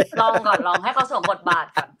ลองให้เขาสวมบทบาท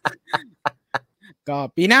ก่อนก็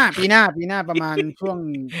ปีหน้าประมาณช่วง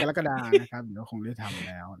กรกฎาคมนะครับเดี๋ยวคงได้ทำ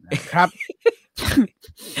แล้วนะครับ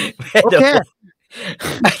โอเค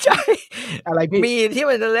ไม่ใช่อะไรพี่มีที่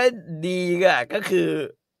มันจะเล่นดีก็คือ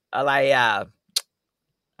อะไร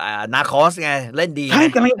นาคอสไงเล่นดีใช่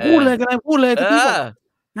กำลังพูดเลยที่พี่บอก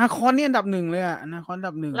นาคอนนี่อันดับ1เลยนาคอนอัน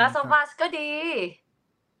ดับ1แล้วซอฟัสก็ดี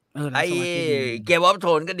ไอ้เกมวอฟโท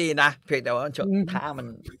นก็ดีนะเพียงแต่ว่าท่ามัน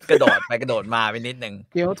กระโดดไปกระโดดมาไปนิดนึง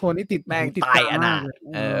เกมวอฟโทนนี่ติดแม่งตายนะ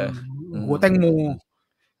หัวแตงโม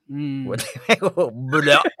หัวแตงโมเบล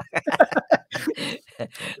อ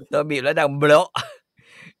ตัวบีบแล้วดังเบลอ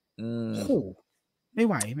ไม่ไ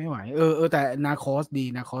หวแต่นาคอส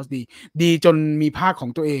ดีจนมีภาคขอ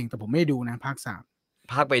งตัวเองแต่ผมไม่ดูนะภาค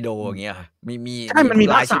3ภาคเปโดอย่างเงี้ยมีใช่มันมี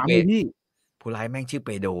ภาค3เลยพี่ผู้ร้ายแม่งชื่อเป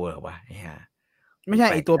โดเหรอวะไม่ใช่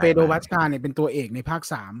ไอตัวเปโดวัสกาเนี่ยเป็นตัวเอกในภาค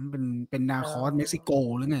3เป็นนาคอสเม็กซิโก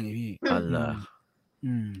หรือไงพี่เหรอ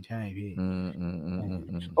ใช่พี่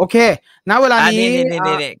โอเคณเวลานี้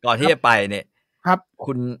นี่ก่อนที่จะไปเนี่ยครับ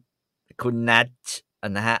คุณนัท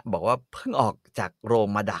นะฮะบอกว่าเพิ่งออกจากโรง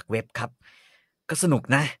มาดักเว็บครับก็สนุก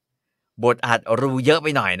นะบทอาจรู้เยอะไป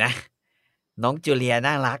หน่อยนะน้องจูเลีย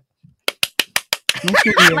น่ารักมั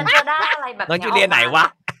นจะได้อะไรแบบน้องจูเลียไหนวะ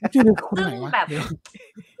จูเลียคนไหนวะแบบ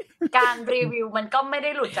การรีวิวมันก็ไม่ได้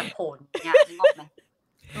หลุดจากผลเนี่ยนึกออกไหม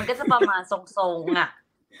มันก็จะประมาณทรงๆ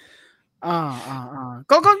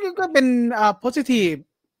ก็เป็นpositive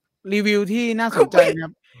review ที่น่าสนใจนะครั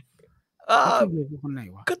บจูเลียคนไหน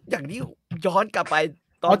วะก็อย่างนี้ย้อนกลับไป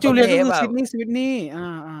ตอนจูเลียก็คือซิดนีย์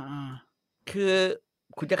คือ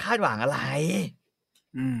คุณจะคาดหวังอะไร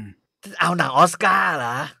เอาหนังออสการ์เหร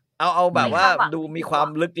อเอาแบบว่าดูมีความ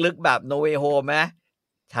ลึกๆแบบโนเวโฮมไหม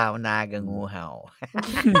ชาวนากับงูเห่า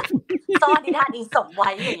ซ่อนนิทานอีสมไว้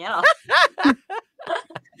อย่างเงี้ยเหรอ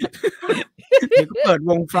เดี๋ยวก็เปิด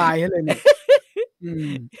วงไฟล์ให้เลยเนี่ย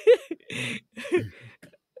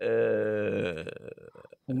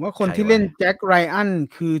ผมว่าคนที่เล่นแจ็คไรอัน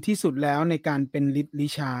คือที่สุดแล้วในการเป็นริ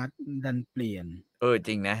ชาร์ดดันเปลี่ยนจ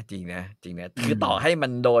ริงนะคือต่อให้มั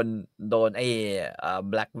นโดนไอ้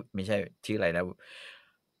แบล็คไม่ใช่ชื่ออะไรนะ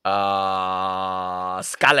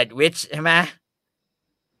สการ์เล็ตวิชใช่ไหม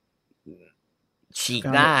ฉีก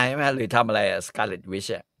หน้าใช่ไหมหรือทำอะไรสการ์เล็ตวิช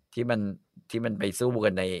ที่มันไปสู้กั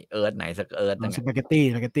นในเอิร์ธไหนสักเอิร์ธนึงสปาเกตตี้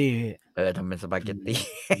ทำเป็นสปาเกตตี้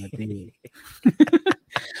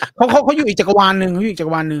เขาอยู่อีกจักรวาลหนึ่งเ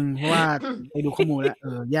พราะว่าไปดูข้อมูลแล้ว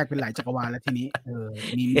แยกเป็นหลายจักรวาลแล้วทีนี้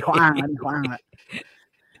มีข้ออ้างแล้ว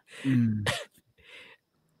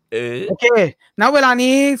โอเคณเวลา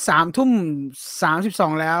นี้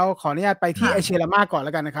 3:32 แล้วขออนุญาตไปที่ไอเชลาม่าก่อนแ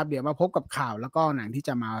ล้วกันนะครับเดี๋ยวมาพบกับข่าวแล้วก็หนังที่จ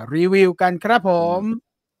ะมารีวิวกันครับผม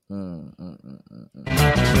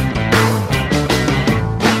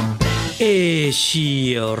เอเชี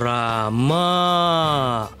ยราม่า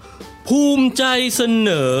ภูมิใจเสน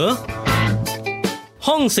อ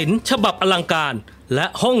ห้องศิลป์ฉบับอลังการและ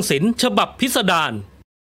ห้องศิลป์ฉบับพิสดาร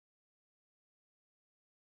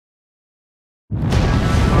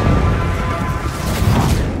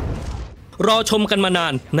รอชมกันมานา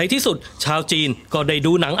นในที่สุดชาวจีนก็ได้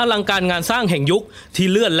ดูหนังอลังการงานสร้างแห่งยุคที่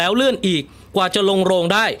เลื่อนแล้วเลื่อนอีกกว่าจะลงโรง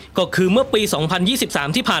ได้ก็คือเมื่อปี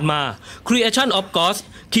 2023 ที่ผ่านมา Creation of Gods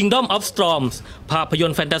Kingdom of Storms ภาพย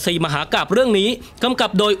นตร์แฟนตาซีมหากาพย์เรื่องนี้กำกั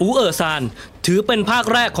บโดยอู๋เอ๋อซานถือเป็นภาค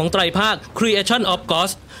แรกของไตรภาค Creation of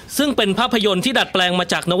Gods ซึ่งเป็นภาพยนตร์ที่ดัดแปลงมา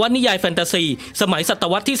จากนวนิยายแฟนตาซีสมัยศต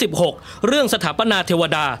วรรษที่ 16 เรื่องสถาปนาเทว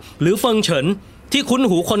ดาหรือเฟิงเฉินที่คุ้น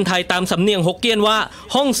หูคนไทยตามสำเนียงฮกเกี้ยนว่า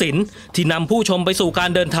ห้องศิลป์ที่นำผู้ชมไปสู่การ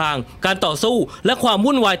เดินทางการต่อสู้และความ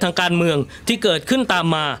วุ่นวายทางการเมืองที่เกิดขึ้นตาม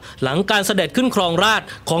มาหลังการเสด็จขึ้นครองราชย์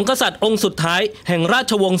ของกษัตริย์องค์สุดท้ายแห่งรา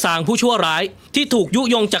ชวงศ์ซางผู้ชั่วร้ายที่ถูกยุ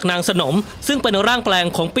ยงจากนางสนมซึ่งเป็นร่างแปลง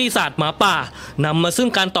ของปีศาจหมาป่านำมาซึ่ง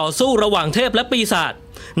การต่อสู้ระหว่างเทพและปีศาจ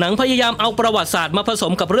หนังพยายามเอาประวัติศาสตร์มาผส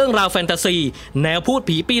มกับเรื่องราวแฟนตาซีแนวพูด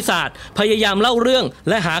ผีปีศาจพยายามเล่าเรื่อง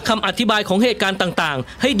และหาคำอธิบายของเหตุการณ์ต่าง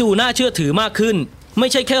ๆให้ดูน่าเชื่อถือมากขึ้นไม่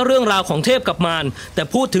ใช่แค่เรื่องราวของเทพกับมารแต่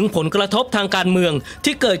พูดถึงผลกระทบทางการเมือง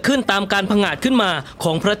ที่เกิดขึ้นตามการผงาดขึ้นมาข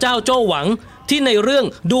องพระเจ้าโจ้หวังที่ในเรื่อง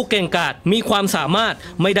ดูเก่งกาจมีความสามารถ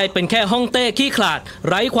ไม่ได้เป็นแค่ฮ่องเต้ขี้ขลาด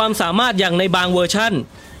ไร้ความสามารถอย่างในบางเวอร์ชัน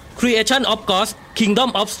Creation of Gods Kingdom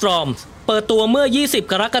of Storms เปิดตัวเมื่อ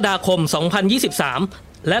 20 กรกฎาคม 2023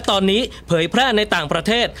 และตอนนี้เผยแพร่ในต่างประเ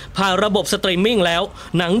ทศผ่านระบบสตรีมมิ่งแล้ว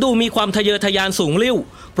หนังดูมีความทะเยอทะยานสูงลิ่ว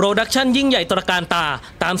โปรดักชันยิ่งใหญ่ตระการตา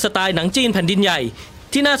ตามสไตล์หนังจีนแผ่นดินใหญ่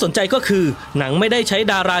ที่น่าสนใจก็คือหนังไม่ได้ใช้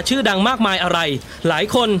ดาราชื่อดังมากมายอะไรหลาย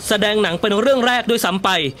คนแสดงหนังเป็นเรื่องแรกด้วยซ้ำไป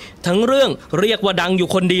ทั้งเรื่องเรียกว่าดังอยู่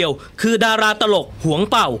คนเดียวคือดาราตลกหวง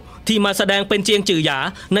เป่าที่มาแสดงเป็นเจียงจือหยา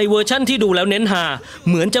ในเวอร์ชั่นที่ดูแล้วเน้นหา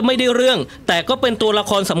เหมือนจะไม่ได้เรื่องแต่ก็เป็นตัวละ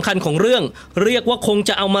ครสำคัญของเรื่องเรียกว่าคงจ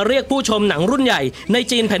ะเอามาเรียกผู้ชมหนังรุ่นใหญ่ใน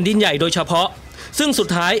จีนแผ่นดินใหญ่โดยเฉพาะซึ่งสุด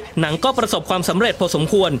ท้ายหนังก็ประสบความสำเร็จพอสม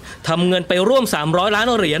ควรทำเงินไปร่วม300 ล้าน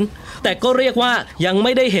เหรียญแต่ก็เรียกว่ายังไ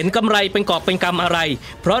ม่ได้เห็นกำไรเป็นกอบเป็นกำอะไร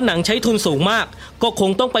เพราะหนังใช้ทุนสูงมากก็ค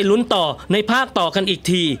งต้องไปลุ้นต่อในภาคต่อกันอีก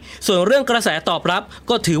ทีส่วนเรื่องกระแสตอบรับ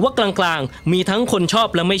ก็ถือว่ากลางๆมีทั้งคนชอบ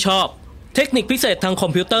และไม่ชอบเทคนิคพิเศษทางคอ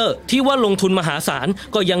มพิวเตอร์ที่ว่าลงทุนมหาศาล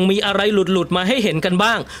ก็ยังมีอะไรหลุดมาให้เห็นกัน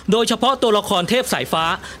บ้างโดยเฉพาะตัวละครเทพสายฟ้า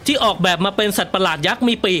ที่ออกแบบมาเป็นสัตว์ประหลาดยักษ์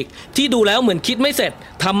มีปีกที่ดูแล้วเหมือนคิดไม่เสร็จ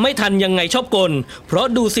ทำไม่ทันยังไงชอบกลเพราะ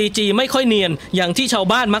ดู CG ไม่ค่อยเนียนอย่างที่ชาว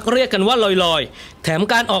บ้านมักเรียกกันว่าลอยๆแถม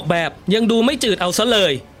การออกแบบยังดูไม่จืดเอาซะเล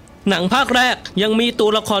ยหนังภาคแรกยังมีตัว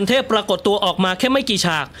ละครเทพปรากฏตัวออกมาแค่ไม่กี่ฉ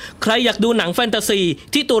ากใครอยากดูหนังแฟนตาซี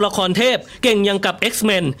ที่ตัวละครเทพเก่งอย่างกับ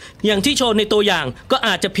X-Men อย่างที่โชว์ในตัวอย่างก็อ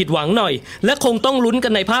าจจะผิดหวังหน่อยและคงต้องลุ้นกั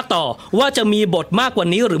นในภาคต่อว่าจะมีบทมากกว่า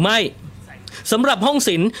นี้หรือไม่สำหรับห้อง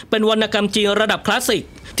ศิลป์เป็นวรรณกรรมจีนระดับคลาสสิก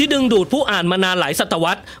ที่ดึงดูดผู้อ่านมานานหลายศตว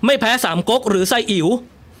รรษไม่แพ้สามก๊กหรือไซอิ๋ว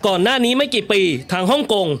ก่อนหน้านี้ไม่กี่ปีทางฮ่อง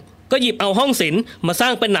กงก็หยิบเอาห้องศิลป์มาสร้า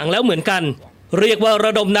งเป็นหนังแล้วเหมือนกันเรียกว่าร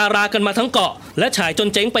ะดมดารากันมาทั้งเกาะและฉายจน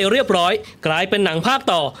เจ๊งไปเรียบร้อยกลายเป็นหนังภาค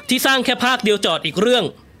ต่อที่สร้างแค่ภาคเดียวจอดอีกเรื่อง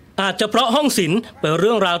อาจจะเพราะห้องศิลป์เป็นเ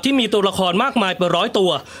รื่องราวที่มีตัวละครมากมายเป็น100ตั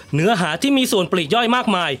วเนื้อหาที่มีส่วนปลีกย่อยมาก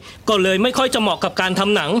มายก็เลยไม่ค่อยจะเหมาะกับการท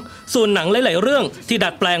ำหนังส่วนหนังหลายๆเรื่องที่ดั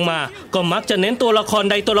ดแปลงมาก็มักจะเน้นตัวละคร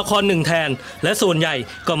ใดตัวละครหนึ่งแทนและส่วนใหญ่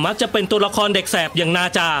ก็มักจะเป็นตัวละครเด็กแสบอย่างนา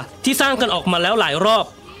จาที่สร้างกันออกมาแล้วหลายรอบ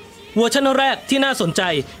เวอร์ชันแรกที่น่าสนใจ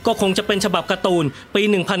ก็คงจะเป็นฉบับการ์ตูนปี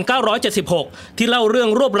 1976 ที่เล่าเรื่อง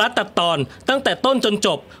รวบรัดตัดตอนตั้งแต่ต้นจนจ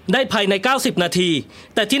บได้ภายใน 90 นาที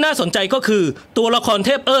แต่ที่น่าสนใจก็คือตัวละครเท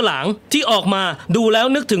พหลางที่ออกมาดูแล้ว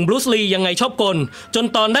นึกถึงบรูซลียังไงชอบกลจน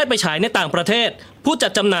ตอนได้ไปฉายในต่างประเทศผู้จั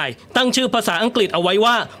ดจำหน่ายตั้งชื่อภาษาอังกฤษเอาไว้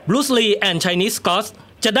ว่า Bruce Lee and Chinese Gods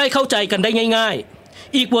จะได้เข้าใจกันได้ง่าย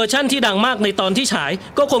ๆอีกเวอร์ชั่นที่ดังมากในตอนที่ฉาย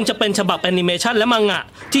ก็คงจะเป็นฉบับแอนิเมชันและมังงะ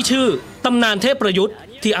ที่ชื่อตำนานเทพประยุทธ์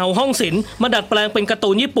ที่เอาห้องศิลป์มาดัดแปลงเป็นการ์ตู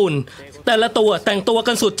นญี่ปุ่นแต่ละตัวแต่งตัว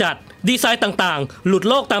กันสุดจัดดีไซน์ต่างๆหลุด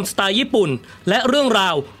โลกตามสไตล์ญี่ปุ่นและเรื่องรา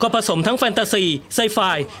วก็ผสมทั้งแฟนตาซีไซไฟ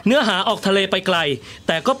เนื้อหาออกทะเลไปไกลแ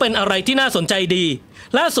ต่ก็เป็นอะไรที่น่าสนใจดี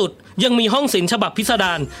ล่าสุดยังมีห้องศิลป์ฉบับพิสด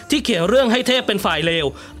ารที่เขียนเรื่องให้เทพเป็นฝ่ายเลว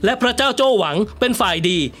และพระเจ้าโจ้หวังเป็นฝ่าย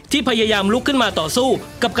ดีที่พยายามลุกขึ้นมาต่อสู้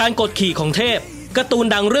กับการกดขี่ของเทพการ์ตูน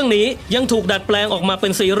ดังเรื่องนี้ยังถูกดัดแปลงออกมาเป็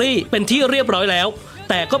นซีรีส์เป็นที่เรียบร้อยแล้ว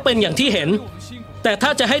แต่ก็เป็นอย่างที่เห็นแต่ถ้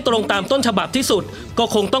าจะให้ตรงตามต้นฉบับที่สุดก็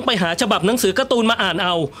คงต้องไปหาฉบับหนังสือการ์ตูนมาอ่านเอ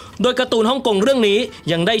าโดยการ์ตูนฮ่องกงเรื่องนี้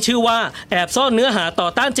ยังได้ชื่อว่าแอบซ่อนเนื้อหาต่อ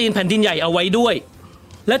ต้านจีนแผ่นดินใหญ่เอาไว้ด้วย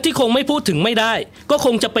และที่คงไม่พูดถึงไม่ได้ก็ค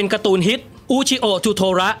งจะเป็นการ์ตูนฮิตอูชิโอจูโท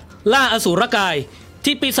ระล่าอสูรกาย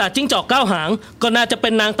ที่ปีศาจจิ้งจอก9หางก็น่าจะเป็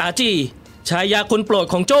นนางตาจีฉายาคนโปรด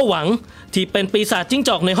ของโจ้หวังที่เป็นปีศาจจิ้งจ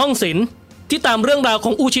อกในห้องศิลป์ที่ตามเรื่องราวข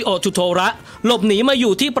องอูชิโอจูโทระหลบหนีมาอ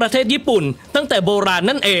ยู่ที่ประเทศญี่ปุ่นตั้งแต่โบราณ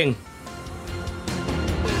นั่นเอง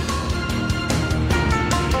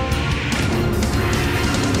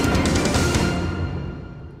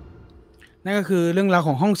นั่นก็คือเรื่องราวข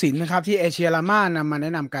องห้องศิลป์นะครับที่เอเชียราม่านำมาแน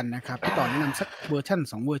ะนำกันนะครับพี่ต่อแนะนำสักเวอร์ชั่น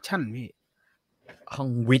2เวอร์ชั่นพี่ห้อง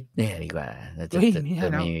วิทย์เนี่ยดีกว่าจะ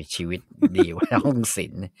มีชีวิตดีกว่าห้องศิ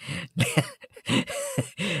ลป์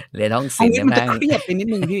เรียนห้องศิลป์มันจะเครียดไปนิด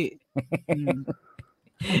นึงพี่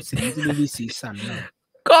ห้องศิลป์จะดูมีสีสัน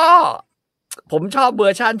ก็ผมชอบเวอ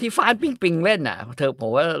ร์ชันที่ฟ้านปิงเล่นน่ะเธอผ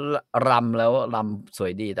มว่ารำแล้วรำสว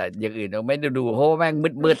ยดีแต่อย่างอื่นเราไม่ได้ดูเพราะว่าแม่ง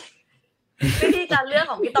มืดวิธีการเลือก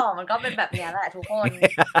ของพี่ต่อมันก็เป็นแบบนี้แหละทุกคน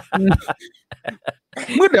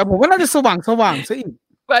มืดเดี๋ยวผมว่าน่าจะสว่างซะอีก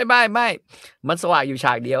ไม่มันสว่างอยู่ฉ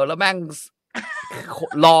ากเดียวแล้วแม่ง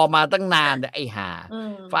รอมาตั้งนานไอ้ห่า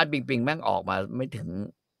ฟ้านปิงแม่งออกมาไม่ถึง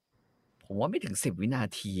ผมว่าไม่ถึง10 วินา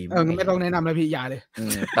ทีไม่ต้องแนะนำเลยพี่ยาเลย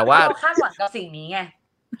แต่ว่าคาดหวังกับสิ่งนี้ไง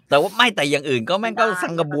แต่ว่าไม่แต่อย่างอื่นก็แม่งก็สั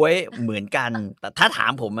งกะบวยเหมือนกันแต่ถ้าถา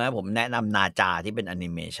มผมนะผมแนะนำนาจาที่เป็นแอนิ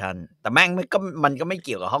เมชันแต่แม่งมันก็ไม่เ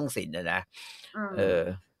กี่ยวกับห้องศิลป์นะ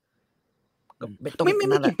ไม่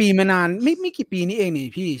กี่ปีมานานไม่กี่ปีนี้เองนี่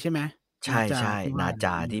พี่ใช่ไหมใช่นาจ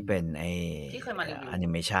าที่เป็นไอแอนิ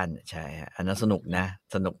เมชันใช่อันนั้นสนุกนะ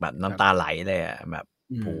สนุกแบบน้ำตาไหลเลยอ่ะแบบ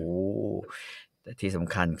โอ้แต่ที่ส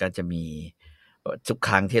ำคัญก็จะมีทุกค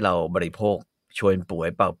รั้งที่เราบริโภคชวนป่วย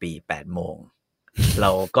เป่าปี8 โมงเร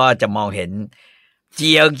าก็จะมองเห็นเ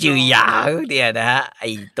จียงจือหยางเนี่ยนะฮะไอ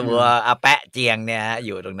ตัวอาแปะเจียงเนี่ยอ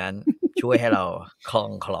ยู่ตรงนั้นช่วยให้เราคล่อ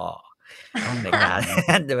งคลอในการ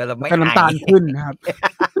จะเราไม่น้ำตาลขึ้นนะครับ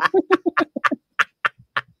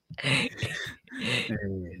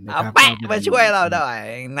อาแปะมาช่วยเราหน่อย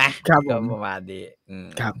นะครับประมาณนี้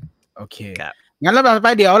ครับโอเคงั้นแล้วต่อไป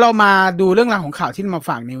เดี๋ยวเรามาดูเรื่องราวของข่าวที่มา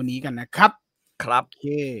ฝากในวันนี้กันนะครับครับโอเค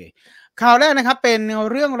ข่าวแรกนะครับเป็น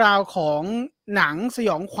เรื่องราวของหนังสย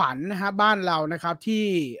องขวัญนะฮะบ้านเรานะครับที่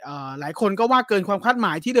หลายคนก็ว่าเกินความคาดหม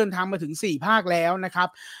ายที่เดินทางมาถึง4 ภาคแล้วนะครับ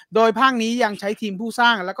โดยภาคนี้ยังใช้ทีมผู้สร้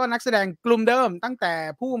างแล้วก็นักแสดงกลุ่มเดิมตั้งแต่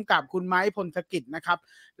ผู้กำกับคุณไม้พลธกิจนะครับ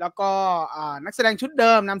แล้วก็นักแสดงชุดเ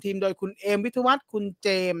ดิมนำทีมโดยคุณเอมวิทวัฒน์คุณเจ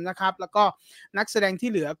มส์นะครับแล้วก็นักแสดงที่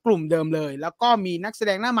เหลือกลุ่มเดิมเลยแล้วก็มีนักแส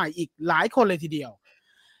ดงหน้าใหม่อีกหลายคนเลยทีเดียว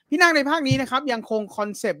พี่นาคในภาคนี้นะครับยังคงคอน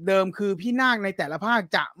เซปต์เดิมคือพี่นาคในแต่ละภาค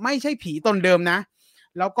จะไม่ใช่ผีตนเดิมนะ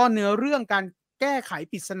แล้วก็เนื้อเรื่องการแก้ไข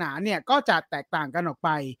ปริศนาเนี่ยก็จะแตกต่างกันออกไป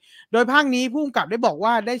โดยภาคนี้ผู้กำกับได้บอก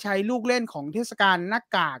ว่าได้ใช้ลูกเล่นของเทศกาลหน้า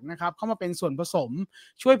กากนะครับเข้ามาเป็นส่วนผสม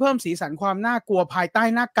ช่วยเพิ่มสีสันความน่ากลัวภายใต้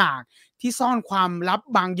หน้ากากที่ซ่อนความลับ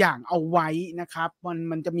บางอย่างเอาไว้นะครับ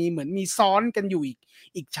มันจะมีเหมือนมีซ้อนกันอยู่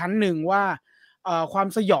อีกชั้นหนึ่งว่าความ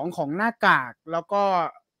สยองของหน้ากากแล้วก็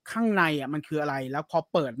ข้างในมันคืออะไรแล้วพอ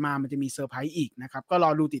เปิดมามันจะมีเซอร์ไพรส์อีกนะครับก็รอ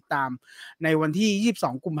ดูติดตามในวันที่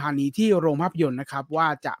22 กุมภาพันธ์นี้ที่โรงภาพยนตร์นะครับว่า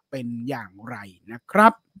จะเป็นอย่างไรนะครั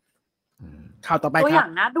บข่าวต่อไปครับตัวอย่า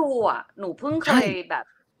งน่าดูหนูเพิ่งเคยแบบ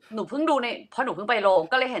หนูเพิ่งดูเพราะหนูเพิ่งไปโรง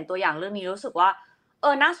ก็เลยเห็นตัวอย่างเรื่องนี้รู้สึกว่า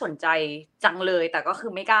น่าสนใจจังเลยแต่ก็คื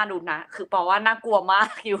อไม่กล้าดูนะคือเพราะว่าน่ากลัวมาก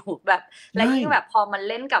อยู่แบบและยิ่งแบบพอมัน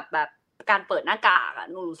เล่นกับแบบการเปิดหน้ากาก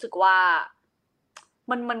หนูรู้สึกว่า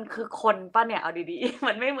มันคือคนป่ะเนี่ยเอาดีๆ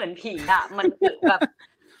มันไม่เหมือนผีมันคือแบบ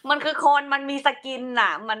มันคือคนมันมีสกิน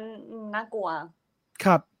มันน่ากลัวค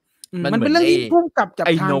รับมันเป็นเรื่องที่พุ่งกับจับท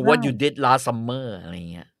าง I know what you did last summer อะไร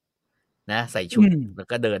เงี้ยนะใส่ชุดแล้ว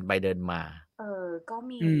ก็เดินไปเดินมาก็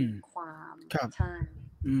มีความใช่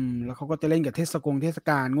แล้วเขาก็จะเล่นกับเทศก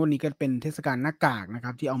าลงวดนี้ก็เป็นเทศกาลหน้ากากนะค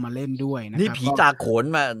รับที่เอามาเล่นด้วยนะครับนี่ผีตาโขน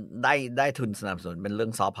มาได้ทุนสนับสนุนเป็นเรื่อ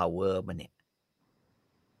งซอฟต์พาวเวอร์มันเนี่ย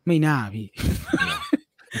ไม่น่าพี่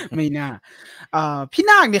ไม่น่าพี่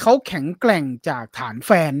นาคเนี่ยเขาแข็งแกร่งจากฐานแ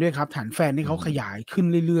ฟนด้วยครับฐานแฟนที่เขาขยายขึ้น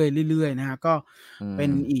เรื่อยๆนะฮะก็เป็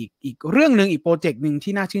นอีกเรื่องนึงอีกโปรเจกต์นึง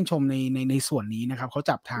ที่น่าชื่นชมในส่วนนี้นะครับเขา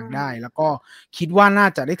จับทางได้แล้วก็คิดว่าน่า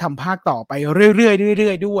จะได้ทำภาคต่อไปเรื่อย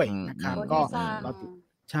ๆด้วยนะครับก็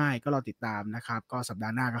ใช่ก็รอติดตามนะครับก็สัปดา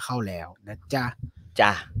ห์หน้าก็เข้าแล้วนะจ๊ะ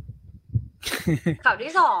ข่าว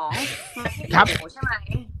ที่2ครับใช่ไหม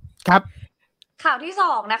ครับข่าวที่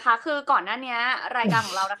2นะคะคือก่อนหน้านี้รายการข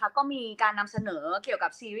องเรานะคะก็มีการนำเสนอเกี่ยวกั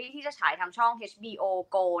บซีรีส์ที่จะฉายทางช่อง HBO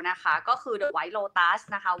Go นะคะก็คือ The White Lotus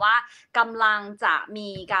นะคะว่ากำลังจะมี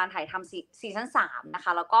การถ่ายทำซีซั่น3นะค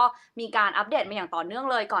ะแล้วก็มีการอัปเดตมาอย่างต่อเนื่อง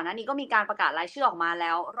เลยก่อนหน้านี้ก็มีการประกาศรายชื่อออกมาแ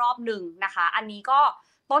ล้วรอบหนึ่งนะคะอันนี้ก็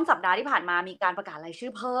ต้นสัปดาห์ที่ผ่านมามีการประกาศรายชื่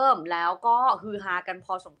อเพิ่มแล้วก็ฮือฮากันพ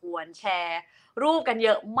อสมควรแชร์รูปกันเย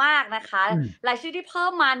อะมากนะคะรายชื่อที่เพิ่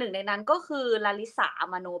มมาหนึ่งในนั้นก็คือลาลิสา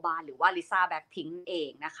มโนบาลหรือว่าลิซ่าแบ็คพิงค์เอ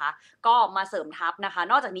งนะคะก็มาเสริมทัพนะคะ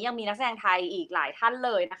นอกจากนี้ยังมีนักแสดงไทยอีกหลายท่านเ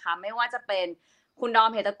ลยนะคะไม่ว่าจะเป็นคุณดอม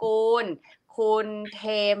เหตกูลคุณเท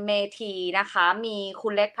มเมธีนะคะมีคุ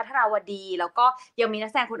ณเล็กภัทรวดีแล้วก็ยังมีนัก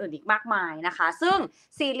แสดงคนอื่นอีกมากมายนะคะซึ่ง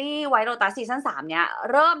ซีรีส์ไวท์โลตัสซีซั่น3เนี้ย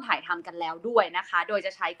เริ่มถ่ายทำกันแล้วด้วยนะคะโดยจ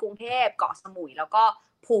ะใช้กรุงเทพเกาะสมุยแล้วก็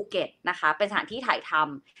ภูเก็ตนะคะเป็นสถานที่ถ่ายท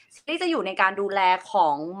ำซีรีส์จะอยู่ในการดูแลขอ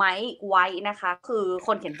งไมค์ไว้นะคะคือค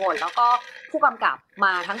นเขียนบทแล้วก็ผู้กำกับม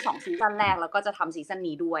าทั้ง2ซีซั่นแรกแล้วก็จะทำซีซั่น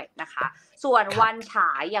นี้ด้วยนะคะส่วนวันฉ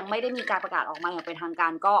ายยังไม่ได้มีการประกาศออกมาอย่างเป็นทางกา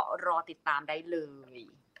รก็รอติดตามได้เลย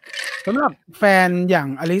สำหรับแฟนอย่าง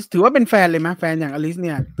อลิซถือว่าเป็นแฟนเลยไหมแฟนอย่างอลิซเ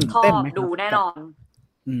นี่ยตื่นเต้นไหมดูแน่นอน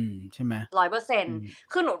ใช่ไหม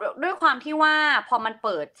100%คือหนูด้วยความที่ว่าพอมันเ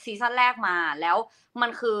ปิดซีซั่นแรกมาแล้วมัน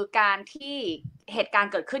คือการที่เหตุการ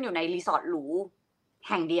ณ์เกิดขึ้นอยู่ในรีสอร์ทหรู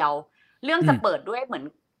แห่งเดียวเรื่องจะเปิดด้วยเหมือน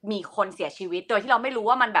มีคนเสียชีวิตโดยที่เราไม่รู้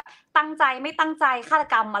ว่ามันแบบตั้งใจไม่ตั้งใจฆาต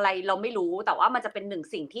กรรมอะไรเราไม่รู้แต่ว่ามันจะเป็นหนึ่ง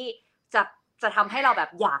สิ่งที่จะทำให้เราแบ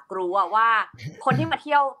บอยากรู้ว่าคนที่มาเ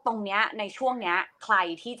ที่ยวตรงเนี้ยในช่วงเนี้ยใคร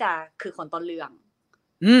ที่จะคือคนต้นเรื่อง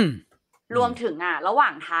รวมถึงระหว่า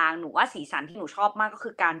งทางหนูว่าสีสันที่หนูชอบมากก็คื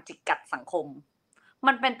อการจิกกัดสังคม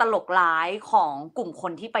มันเป็นตลกร้ายของกลุ่มค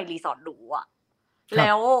นที่ไปรีสอร์ทหรูแ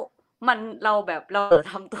ล้วเรา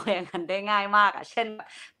ทำตัวอย่างนั้นได้ง่ายมากเช่น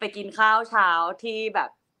ไปกินข้าวเช้าที่แบบ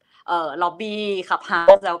ล็อบบี้ขับเฮา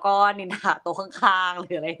ส์แล้วก็นินทาโต๊ะข้างๆห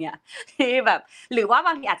รืออะไรเงี้ยที่แบบหรือว่าบ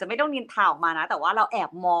างทีอาจจะไม่ต้องนินทาออกมานะแต่ว่าเราแอ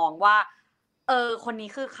บมองว่าคนนี้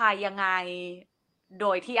คือใครยังไงโด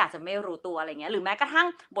ยที่อาจจะไม่รู้ตัวอะไรเงี้ยหรือแม้กระทั่ง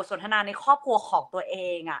บทสนทนาในครอบครัวของตัวเอ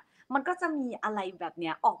งมันก็จะมีอะไรแบบเ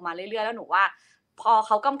นี้ยออกมาเรื่อยๆแล้วหนูว่าพอเ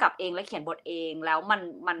ขากำกับเองและเขียนบทเองแล้ว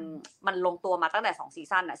มันลงตัวมาตั้งแต่2ซี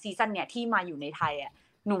ซั่นซีซั่นเนี่ยที่มาอยู่ในไทย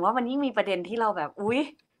หนูว่ามันยิ่งมีประเด็นที่เราแบบอุ๊ย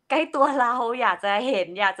ใกล้ตัวเราอยากจะเห็น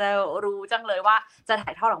อยากจะรู้จังเลยว่าจะถ่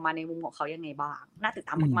ายทอดออกมาในมุมของเขายังไงบ้างน่าติดต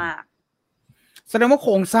ามมากๆแสดงว่าโค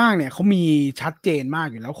รงสร้างเนี่ยเขามีชัดเจนมาก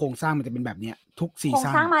อยู่แล้วโครงสร้างมันจะเป็นแบบเนี้ยทุกซีซั่นโค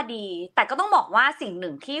รงสร้างมาดีแต่ก็ต้องบอกว่าสิ่งห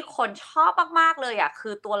นึ่งที่คนชอบมากๆเลยคื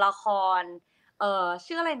อตัวละคร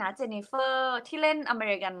ชื่ออะไรนะเจนนิเฟอร์ที่เล่นอเม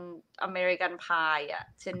ริกันพาย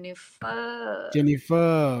เจนนิเฟอ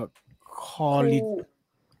ร์คอลิด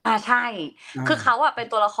ใช่คือเขาเป็น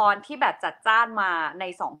ตัวละครที่แบบจัดจ้านมาใน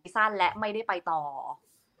2ซีซั่นและไม่ได้ไปต่อ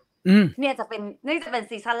นี่จะเป็น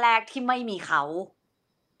ซีซั่นแรกที่ไม่มีเขา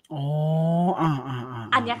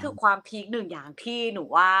อันนี้คือความพีคหนึ่งอย่างที่หนู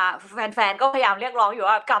ว่าแฟนๆก็พยายามเรียกร้องอยู่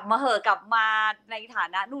ว่ากลับมาเหอะกลับมาในฐา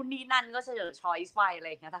นะนู่นนี่นั่นก็เสนอช้อยส์ไปอะไร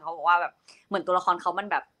อย่างเงี้ยแต่เขาบอกว่าแบบเหมือนตัวละครเขามัน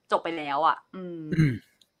แบบจบไปแล้ว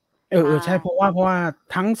ใช่เพราะว่า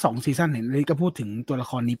ทั้ง2ซีซั่นเห็นเลยก็พูดถึงตัวละ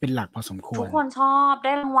ครนี้เป็นหลักพอสมควรทุกคนชอบไ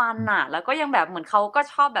ด้รางวัลแล้วก็ยังแบบเหมือนเขาก็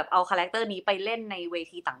ชอบแบบเอาคาแรคเตอร์นี้ไปเล่นในเว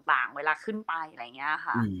ทีต่างๆเวลาขึ้นไปอะไรเงี้ย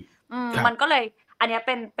ค่ะมันก็เลยอันนี้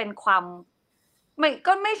เป็นความ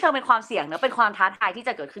ก็ไม่เชิงเป็นความเสี่ยงนะเป็นความท้าทายที่จ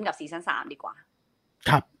ะเกิดขึ้นกับซีซั่น3ดีกว่า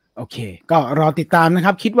ครับโอเคก็รอติดตามนะค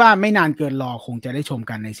รับคิดว่าไม่นานเกินรอคงจะได้ชม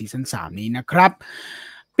กันในซีซั่น3นี้นะครับ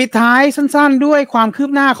ปิดท้ายสั้นๆด้วยความคื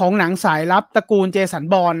บหน้าของหนังสายลับตระกูลเจสัน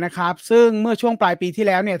บอนด์นะครับซึ่งเมื่อช่วงปลายปีที่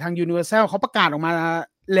แล้วเนี่ยทาง Universal เขาประกาศออกมา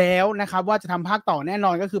แล้วนะครับว่าจะทำภาคต่อแน่น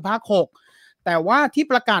อนก็คือภาค6แต่ว่าที่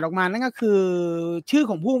ประกาศออกมานั่นก็คือชื่อ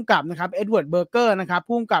ของผู้กำกับนะครับเอ็ดเวิร์ดเบอร์เกอร์นะครับ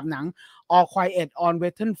ผู้กำกับหนัง All Quiet on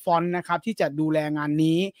Western Front นะครับที่จะดูแลงาน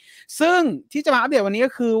นี้ซึ่งที่จะมาอัปเดตวันนี้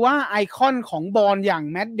ก็คือว่าไอคอนของบอนด์อย่าง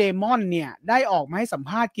แมทเดมอนเนี่ยได้ออกมาให้สัม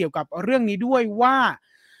ภาษณ์เกี่ยวกับเรื่องนี้ด้วยว่า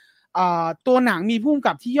ตัวหนังมีผู้กำ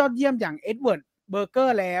กับที่ยอดเยี่ยมอย่างเอ็ดเวิร์ดเบอร์เกอ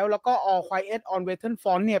ร์แล้วก็ All Quiet on Western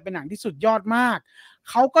Front เนี่ยเป็นหนังที่สุดยอดมาก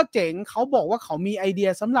เขาก็เจ๋งเขาบอกว่าเขามีไอเดีย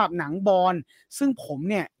สำหรับหนังบอนด์ซึ่งผม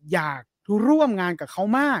เนี่ยอยากร่วมงานกับเขา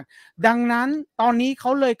มากดังนั้นตอนนี้เข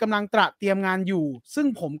าเลยกำลังเตรียมงานอยู่ซึ่ง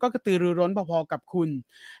ผมก็กระตือรือร้นพอๆกับคุณ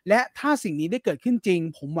และถ้าสิ่งนี้ได้เกิดขึ้นจริง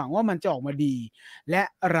ผมหวังว่ามันจะออกมาดีและ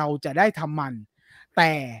เราจะได้ทำมันแ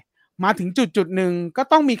ต่มาถึงจุดหนึ่งก็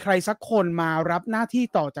ต้องมีใครสักคนมารับหน้าที่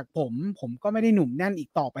ต่อจากผมก็ไม่ได้หนุ่มแน่นอีก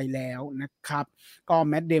ต่อไปแล้วนะครับก็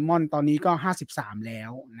แมทเดมอนตอนนี้ก็53แล้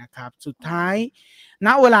วนะครับสุดท้ายณ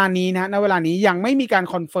เวลานี้ยังไม่มีการ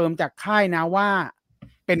คอนเฟิร์มจากค่ายนะว่า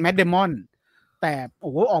เป็นแมทเดมอนแต่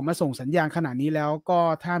ออกมาส่งสัญญาณขนาดนี้แล้วก็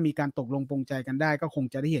ถ้ามีการตกลงปรงใจกันได้ก็คง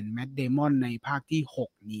จะได้เห็นแมทเดมอนในภาคที่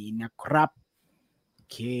6นี้นะครับโอ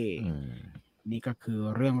เคนี่ก็คือ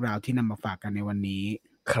เรื่องราวที่นำมาฝากกันในวันนี้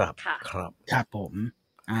ครับผม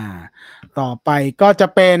ต่อไปก็จะ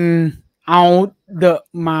เป็นเอา The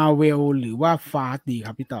Marvel หรือว่า Fast ดีค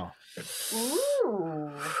รับพี่ต่อ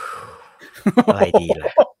อะไรดีล่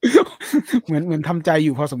ะ เหมือนทำใจอ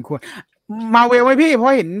ยู่พอสมควร Marvel ไหมพี่เพรา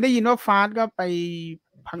ะเห็นได้ยินว่า Fast ก็ไป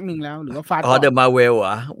พักหนึ่งแล้วหรือว่า Fast The Marvel เหร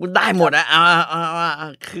อได้หมด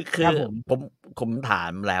คือผมถา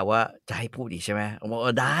มแล้วว่าจะให้พูดอีกใช่ไหมผมบอก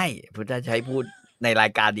ได้ผมจะให้พูดในรา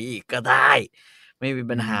ยการนี้อีกก็ได้ไม่มี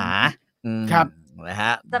ปัญหาครับนะฮ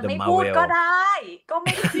ะจะไม่พูดก็ได้ก็ไ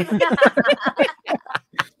ม่ได้มีปัญหา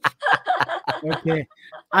โอเค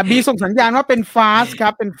บีส่งสัญญาณว่าเป็น Fast ครั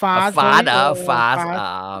บเป็น Fast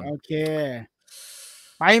โอเค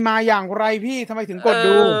ไปมาอย่างไรพี่ทำไมถึงกด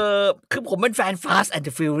ดูคือผมเป็นแฟน Fast and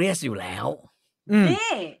the Furious อยู่แล้ว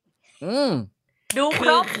นี่ดูค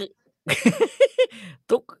รบ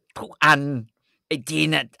ทุกอันไอจีน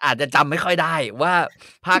เนี่ยอาจจะจำไม่ค่อยได้ว่า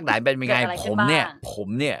ภาคไหนเป็นยังไงผมเนี่ย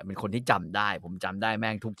เป็นคนที่จำได้ผมจำได้แ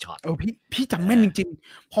ม่งทุกช็อตพี่จำแม่นจริง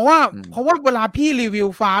ๆเพราะว่าเวลาพี่รีวิว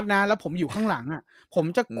ฟาสนะแล้วผมอยู่ข้างหลังอ่ะผม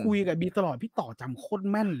จะคุยกับบีตลอดพี่ต่อจำโคตร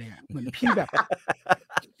แม่นเลยเหมือนพี่แบบ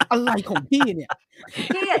อะไรของพี่เนี่ย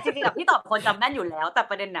พี่จริงๆกับพี่ต่อคนจำแม่นอยู่แล้วแต่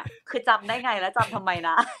ประเด็นน่ะคือจำได้ไงแล้วจำทำไมน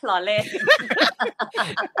ะล้อเล่น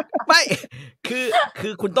ไม่คื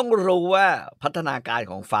อคุณต้องรู้ว่าพัฒนาการ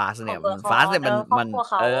ของฟาสเนี่ยฟาสเนี่ย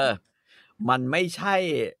มันไม่ใ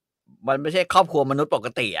ช่ครอบครัวมนุษย์ปก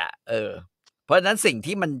ติอ่ะเพราะฉะนั้นสิ่ง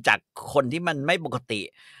ที่มันจากคนที่มันไม่ปกติ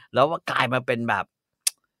แล้วว่ากลายมาเป็นแบบ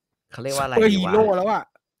เขาเรียกว่าอะไรฮีโร่แล้วอ่ะ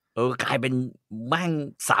กลายเป็นแม่ง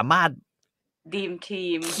สามารถดีมที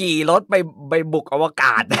มขี่รถไปบุกอวก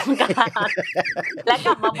าศและก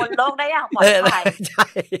ลับมาบนโลกได้อย่างปลอดภัยใช่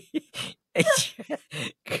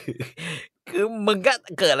คือมึงก็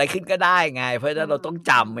เกิดอะไรขึ้นก็ได้ไงเพราะฉะนั้นเราต้อง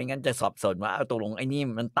จำไม่งั้นจะสับสนว่าตกลงไอ้นี่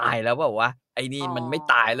มันตายแล้วเปล่าวะไอ้นี่มันไม่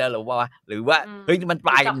ตายแล้วหรือว่าเฮ้ยมัน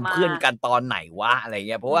ตายกันเพื่อนกันตอนไหนวะอะไร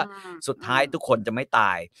เงี้ยเพราะว่าสุดท้ายทุกคนจะไม่ต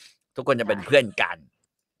ายทุกคนจะเป็นเพื่อนกัน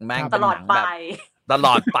แม่งตลอดไปตล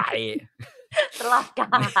อดไปตลอดกา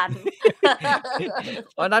ล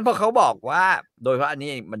เพราะนั้นพอเขาบอกว่าโดยเพราะอัน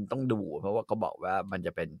นี้มันต้องดูเพราะว่าเขาบอกว่ามันจ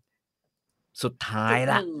ะเป็นสุดท้าย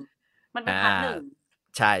ละมันเป็นพาร์ทหนึ่ง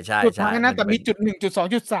ใช่ใช่จุดท้ายนะแต่มีจุด1 จุด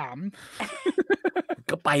 2 จุด 3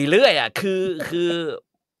ก็ไปเรื่อยอ่ะ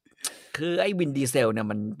คือไอ้วินดีเซลเนี่ย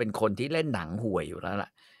มันเป็นคนที่เล่นหนังห่วยอยู่แล้วล่ะ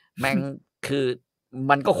แม่งคือ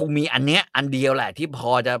มันก็คงมีอันเนี้ยอันเดียวแหละที่พ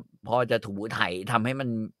อจะถูไถทำให้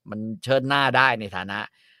มันเชิดหน้าได้ในฐานะ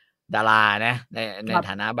ดารานะในฐ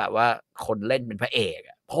านะแบบว่าคนเล่นเป็นพระเอก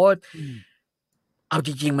อ่ะเพราะเอาจ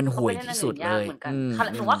ริงๆมันห่วยที่สุดเลย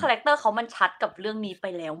หนูว่าคาแรคเตอร์เขามันชัดกับเรื่องนี้ไป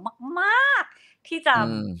แล้วมากๆที่จะ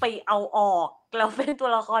ไปเอาออกแล้วเป็นตัว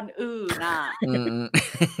ละครอื่นน่ะ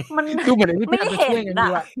มันดูเหมือนไม่เห็นน่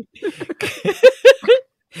ะ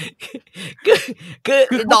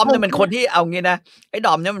คือดอมเนี่ยเป็นคนที่เอางี้นะไอ้ด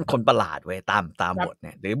อมเนี่ยมันคนประหลาดเว้ยตามบทเ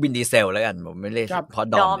นี่ยหรือวินดีเซลแล้วกันผมไม่เรียกเพราะ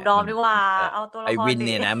ดอมดีกว่าเอาตัวละครไอ้วินเ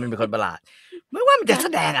นี่ยนะมันเป็นคนประหลาดไม่ว่ามันจะแส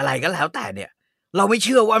ดงอะไรก็แล้วแต่เนี่ยเราไม่เ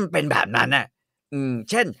ชื่อว่ามันเป็นแบบนั้นน่ะ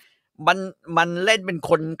เช่นมันเล่นเป็น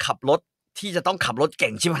คนขับรถที่จะต้องขับรถเก่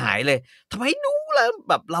งชิบหายเลยทำไมดูแล้ว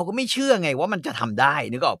แบบเราก็ไม่เชื่อไงว่ามันจะทำได้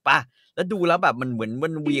นึกออกป่ะแล้วดูแล้วแบบมันเหมือนมั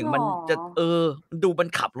นเวียงมันจะดูมัน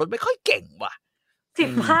ขับรถไม่ค่อยเก่งว่ะ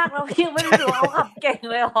10 ภาคแล้วพี่ยังไม่รู้ว่าเขาขับเก่ง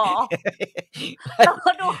เลยหรอเรา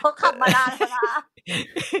ก็ดูเขาขับมานานแล้วนะ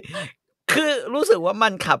คือรู้สึกว่ามั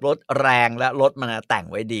นขับรถแรงและรถมันแต่ง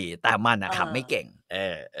ไว้ดีแต่มันขับไม่เก่ง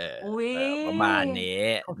ประมาณนี้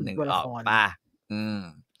นึกออกป่ะ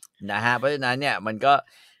นะฮะเพราะฉะนั้นเนี่ยมันก็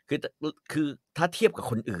คือถ้าเทียบกับ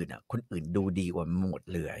คนอื่นคนอื่นดูดีกว่ามันหมด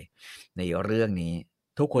เลยในเรื่องนี้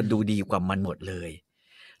ทุกคนดูดีกว่ามันหมดเลย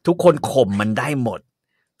ทุกคนข่มมันได้หมด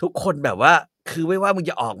ทุกคนแบบว่าคือไม่ว่ามึง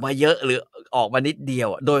จะออกมาเยอะหรือออกมานิดเดียว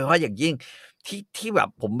โดยเฉพาะอย่างยิ่งที่แบบ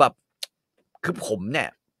ผมแบบคือผมเนี่ย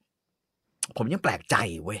ผมยังแปลกใจ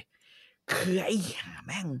เว้ยคือไอ้ห่าแ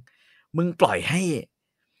ม่งมึงปล่อยให้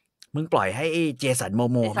เจสันโม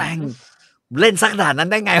โมแม่งเล่นสักขนาดนั้น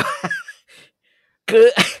ได้ไงวะคือ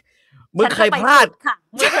มึงเคยพลาด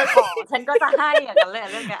เมื่อเธอขอฉันก็จะให้อย่างนั้นเลย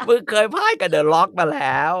เรื่องเนี้ยมึงเคยพลาดกับเดอะล็อกมาแ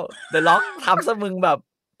ล้วเดอะล็อกทำซะมึงแบบ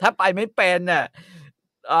ถ้าไปไม่เป็นน่ะ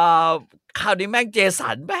คราวนี้แม่งเจสั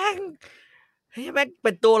นแม่งเ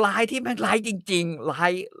ป็นตัวร้ายที่แม่งร้ายจริงๆ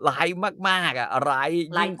ร้ายมากๆอ่ะร้าย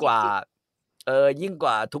ยิ่งก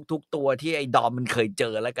ว่าทุกตัวที่ไอ้ดอมมันเคยเจ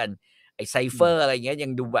อแล้วกันไอ้ไซเฟอร์อะไรเงี้ยยั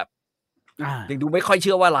งดูแบบยังดูไม่ค่อยเ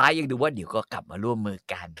ชื่อว่าร้ายยังดูว่าเดี๋ยวก็กลับมาร่วมมือ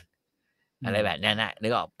กันอะไรแบบนั้นน่ะนึ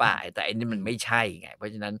กออกป่ะแต่อันนี้มันไม่ใช่ไงเพรา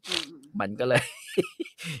ะฉะนั้นมันก็เ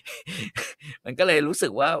ลยรู้สึ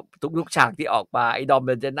กว่าทุกฉากที่ออกมาไอ้ดอม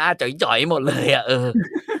มันจะหน้าจ่อยๆหมดเลยอ่ะ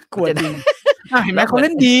กลัวจริงเห็นไหมเขาเ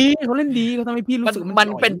ล่นดีเขาทำให้พี่รู้สึกมัน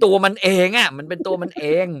เป็นตัวมันเองอ่ะมันเป็นตัวมันเอ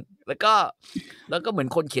งแล้วก็เหมือน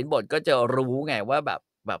คนเขียนบทก็จะรู้ไงว่าแบบ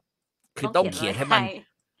คือต้องเขียนให้มัน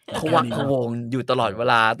พวักพวงอยู่ตลอดเว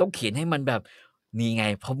ลาต้องเขียนให้มันแบบนี่ไง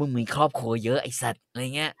เพราะมึงมีครอบครัวเยอะไอ้สัตว์อะไร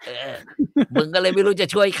เงี้ยมึงก็เลยไม่รู้จะ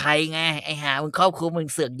ช่วยใครไงไอ้ห่ามึงครอบครัวมึง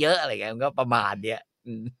เสือกเยอะอะไรเงี้ยมันก็ประมาณเนี้ย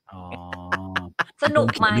สนุก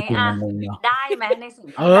ไหมได้ไหมในสิ่ง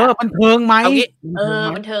บันเทิงไหม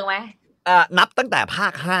บันเทิงไหมนับตั้งแต่ภา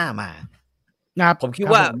ค5มาผมคิด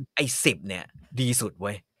ว่าไอ้10เนี่ยดีสุดเ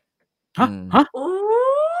ว้ย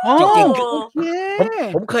จริง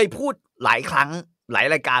ๆผมเคยพูดหลายครั้งหลาย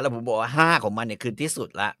รายการแล้วผมบอกว่า5ของมันเนี่ยคือที่สุด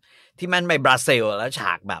ละที่มันไปบราซิลแล้วฉ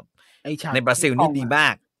ากแบบ ในบราซิลนี่ดีมา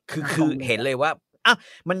กคือเห็นเลยว่าอ้าว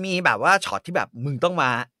มันมีแบบว่าช็อตที่แบบมึงต้องมา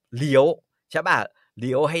เลี้ยวใช่ป่ะเ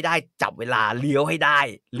ลี้ยวให้ได้จับเวลาเลี้ยวให้ได้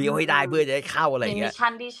เพื่อจะได้เข้าอะไรอย่างเงี้ยมีมิชชั่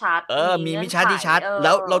นที่ชัดมีมิชชั่นที่ชัดแ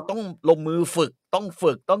ล้วเราต้องลงมือฝึกต้อง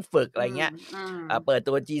ฝึกอะไรเงี้ยเปิด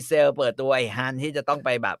ตัวจีเซลเปิดตัวไอ้ฮันที่จะต้องไป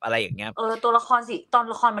แบบอะไรอย่างเงี้ยตัวละครสิตอน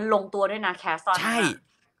ละครมันลงตัวด้วยนะแคสตอนใช่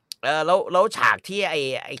แล้วฉากที่ไ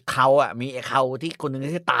อ้เขาอ่ะมีไอ้เขาที่คนนึง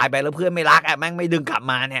ที่ตายไปแล้วเพื่อนไม่รักอ่ะแม่งไม่ดึงกลับ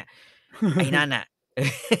มาเนี่ยไอ้นั่นอ่ะ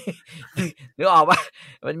นึกออกป่ะ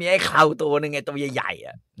มันมีไอ้เขาตัวนึงไอ้ตัวใหญ่ๆ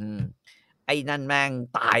อ่ะไอ้นั่นแม่ง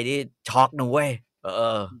ตายนี่ช็อกนะเว้ย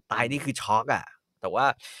ตายนี่คือช็อกอ่ะแต่ว่า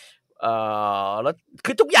แล้ว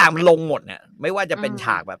คือทุกอย่างมันลงหมดเนี่ยไม่ว่าจะเป็นฉ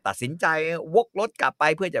ากแบบตัดสินใจวกรถกลับไป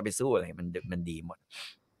เพื่อจะไปสู้อะไรมันดีหมด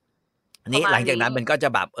อันนี้หลังจากนั้นมันก็จะ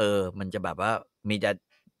แบบมันจะแบบว่ามีจะ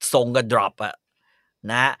ทรงกับ drop อะ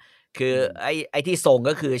นะคือไอ้ที่ทรง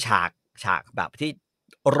ก็คือฉากแบบที่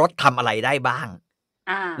รถทำอะไรได้บ้าง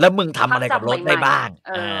แล้วมึงทำอะไรกับรถได้บ้าง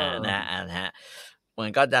นะฮะมัน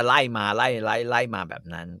ก็จะไล่มาแบบ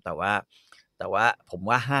นั้นแต่ว่าผม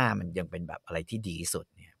ว่า5มันยังเป็นแบบอะไรที่ดีที่สุด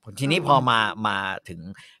เนี่ยทีนี้พอมาถึง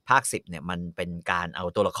ภาค10เนี่ยมันเป็นการเอา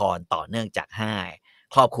ตัวละครต่อเนื่องจาก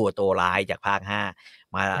5ครอบครัวตัวร้ายจากภาค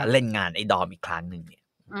5มาเล่นงานไอ้ดอมอีกครั้งนึงเนี่ย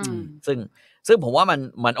ซึ่งผมว่า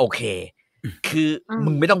มันโอเคคือ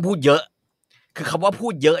มึงไม่ต้องพูดเยอะคือคำว่าพู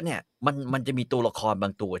ดเยอะเนี่ยมันจะมีตัวละครบา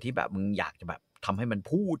งตัวที่แบบมึงอยากจะแบบทำให้มัน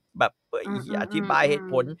พูดแบบอธิบายเหตุ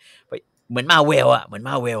ผลเหมือนมาเวลอ่ะ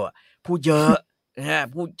พูดเยอะนะ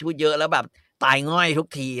พูดเยอะแล้วแบบตายง่อยทุก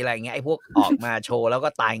ทีอะไรเงี้ยไอ้พวกออกมาโชว์แล้วก็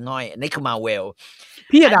ตายง่อยนี่คือมาเวล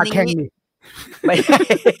พี่ด่าแข่งดิไม่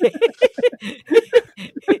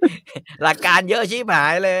หลักการเยอะชิบหา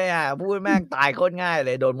ยเลยอ่ะพูดแม่งตายโคตรง่ายเ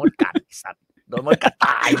ลยโดนมดกัดสัตว์โดนมดกัดต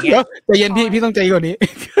ายเงี้ยใจเย็นพี่ต้องใจกว่านี้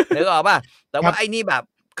นึกออกป่ะแต่ว่าไอ้นี่แบบ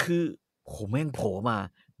คือโหแม่งโผล่มา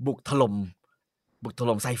บุกถ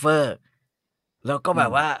ล่มไซเฟอร์แล้วก็แบ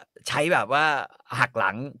บว่าใช้แบบว่าหักหลั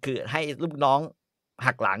งคือให้ลูกน้อง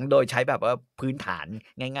หักหลังโดยใช้แบบว่าพื้นฐาน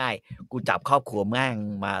ง่ายๆกูจับครอบครัวแม่ง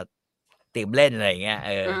มาเตรียมเล่นอะไรเงี้ย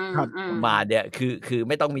มาเนี่ยคือ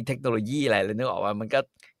ไม่ต้องมีเทคโนโลยีอะไรเลยนึกออกว่ามันก็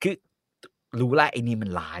คือรู้ละไอ้นี่มั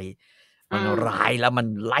นร้ายแล้วมัน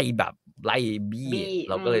ไล่แบบไล่บี้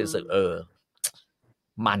เราก็เลยรู้สึก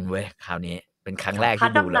มันเว้ยคราวนี้เป็นครั้งแรก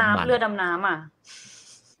ที่ดูแล้วมันเรือดำน้ำอ่ะ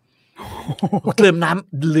เรือ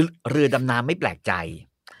ดำน้ำไม่แปลกใจ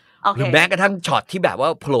หรือแม้กระทั่งช็อตที่แบบว่า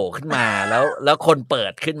โผล่ขึ้นมาแล้วคนเปิ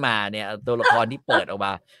ดขึ้นมาเนี่ยตัวละครที่เปิดออกม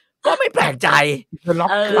าก็ไม่แปลกใจเดิน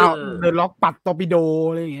ล็อกปัดตอร์ปิโด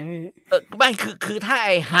อะไรอย่างเงี้ยไม่คือถ้าไ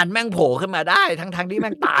อ้ฮันแม่งโผล่ขึ้นมาได้ทั้งที่แ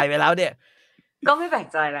ม่งตายไปแล้วเนี่ยก็ไม่แปลก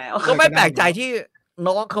ใจแล้วก็ไม่แปลกใจที่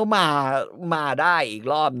น้องเขามาได้อีก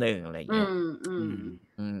รอบหนึ่งอะไรอย่างเงี้ย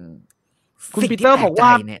คุณปีเตอร์บอกว่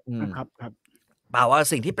าเนี่ยครับเปล่าว่า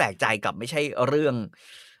สิ่งที่แปลกใจกับไม่ใช่เรื่อ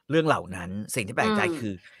งเหล่านั้นสิ่งที่แปลกใจคื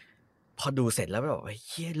อพอดูเสร็จแล้วแบบเฮ้ย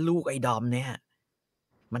ลูกไอ้ดอมเนี่ย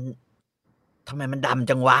มันทำไมมันดำ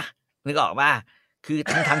จังวะนึกออกป่ะคือ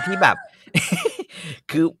ทั้งที่แบบ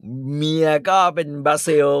คือเมียก็เป็นบรา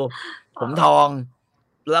ซิลผมทอง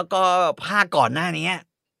แล้วก็ภาคก่อนหน้านี้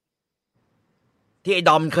ที่ไอ้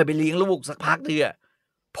ดอมเคยไปเลี้ยงลูกสักพักนึง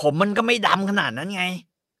ผมมันก็ไม่ดำขนาดนั้นไง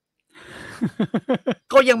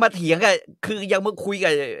ก็ยังมาเถียงกันคือยังมาคุยกั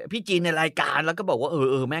บพี่จีนในรายการแล้วก็บอกว่า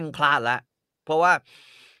แม่งพลาดละเพราะว่า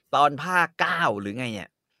ตอนภาค9หรือไงเนี่ย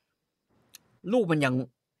ลูก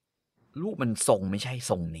มันทรงไม่ใช่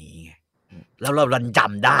ทรงนี้ไงแล้วเราดันจ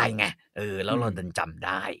ำได้ไงแล้วเราดันจำไ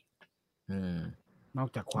ด้นอก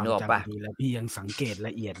จากความจำดีแล้วพี่ยังสังเกตล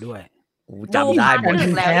ะเอียดด้วยจำได้หมด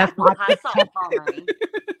แล้วพาร์ท2ต่อไหม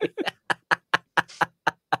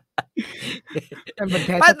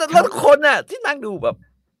ไม่แล้วคนอ่ะที่นั่งดูแบบ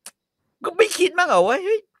ก็ไม่คิดมั้งเหรอว่าเ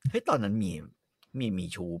ฮ้ยตอนนั้นมี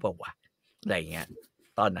ชู้เปล่าวะอะไรเงี้ย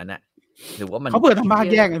ตอนนั้นอ่ะหรือว่ามันเขาเปิดทำภาค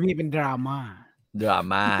แยกไงพี่เป็นดราม่า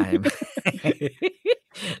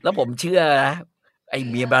แล้วผมเชื่อนะไอ้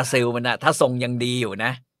เมียบราซิลมันอ่ะถ้าทรงยังดีอยู่น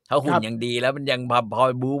ะถ้าหุ่นยังดีแล้วมันยังพอ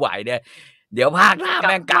บู๊ไหวเนี่ยเดี๋ยวภาคหน้าแ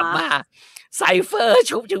ม่งกลับมาไซเฟอร์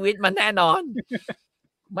ชุบชีวิตมันแน่นอน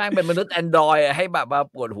แม่งเป็นมนุษย์ Android ให้แบบมา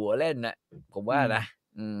ปวดหัวเล่นนะผมว่านะ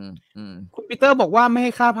คุณปีเตอร์บอกว่าไม่ใ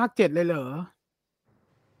ห้ค่าภาค7เลยเหรอ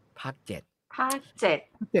ภาค7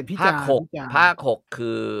พี่ภาค6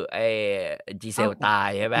คือไอ้จีเซลตาย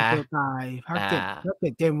ใช่ไหมจีเซลตายภาค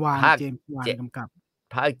7เจมส์วานกำกับ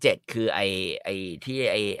ภาค7คือไอ้ที่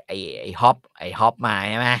ไอ้ฮอปมา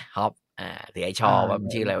ใช่ไหมฮอปหรือไอ้ชอว่ามัน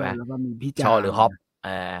ชื่ออะไรวะชอหรือฮอป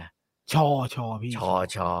ชอพี่ชอ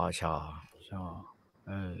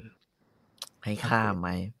ให้ค่าไหม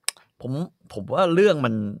ผมว่าเรื่องมั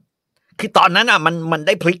นคือตอนนั้นอ่ะมันไ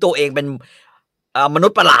ด้พลิกตัวเองเป็น มนุ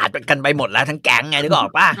ษย์ประหลาดกันไปหมดแล้วทั้งแก๊งไงนึกออ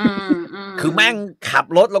กป่ะคือแม่งขับ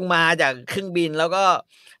รถลงมาจากเครื่องบินแล้วก็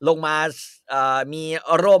ลงมามี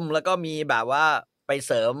ร่มแล้วก็มีแบบว่าไปเ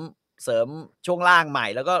สริมช่วงล่างใหม่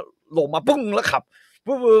แล้วก็ลงมาปุ้งแล้วขับ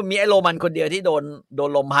มีไอ้โรมันคนเดียวที่โดน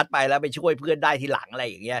ลมพัดไปแล้วไปช่วยเพื่อนได้ทีหลังอะไร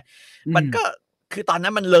อย่างเงี้ยมันก็คือตอนนั้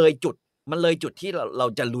นมันเลยจุดที่เรา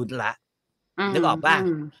จะลุ้นละนึกออกป่ะ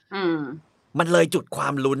มันเลยจุดควา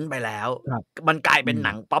มลุ้นไปแล้วมันกลายเป็นห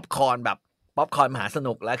นังป๊อปคอร์นแบบป๊อปคอร์นมหาส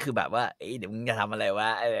นุกแล้วคือแบบว่าเดี๋ยวมึงจะทำอะไรวะ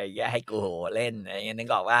อะไรอย่างเงี้ยให้กูเล่นอะไรอย่างเงี้ยนึก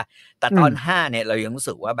ออกว่าแต่ตอน5เนี่ยเรายังรู้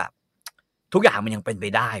สึกว่าแบบทุกอย่างมันยังเป็นไป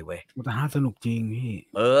ได้เว้ยแต่5สนุกจริงพี่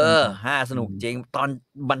5สนุกจริงตอน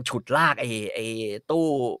มันฉุดลากไอ้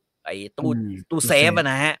ตู้เซฟ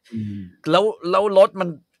นะฮะแล้วรถมัน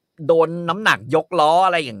โดนน้ำหนักยกล้ออ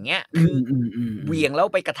ะไรอย่างเงี้ยคือเหวี่ยงแล้ว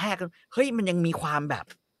ไปกระแทกเฮ้ยมันยังมีความแบบ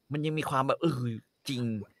จริง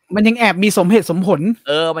มันยังแอบมีสมเหตุสมผล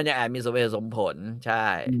มันยังแอบมีสมเหตุสมผลใช่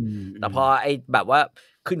แต่พอไอ้แบบว่า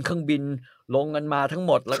ขึ้นเครื่องบินลงกันมาทั้งห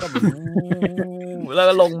มดแล้วก็ แล้ว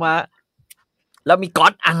ก็ลงมาแล้วมีก๊อ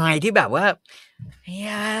ตอายที่แบบว่าเ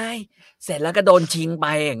ฮ้ยเสร็จแล้วก็โดนชิงไป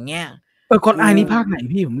อย่างเงี้ยก๊อตอายนี่ภาคไหน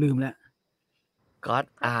พี่ผมลืมแล้วก๊อต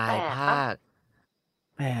อายภาค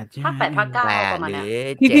8ใช่ไหมภาค8ภาค9ประมาณนี้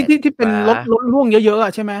ที่เป็นรถล่วงเยอะๆอ่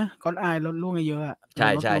ะใช่ไหมก๊อตอายรถล่วงเยอะๆอ่ะใช่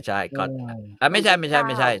ก๊อตไม่ใ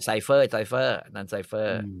ช่ไซเฟอร์นั่นไซเฟอ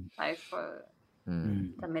ร์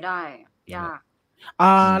จำไม่ได้ยาก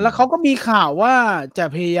แล้วเขาก็มีข่าวว่าจะ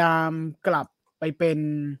พยายามกลับไปเป็น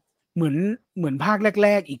เหมือนภาคแร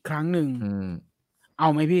กๆอีกครั้งหนึ่งเอา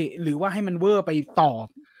ไหมพี่หรือว่าให้มันเวอร์ไปต่อ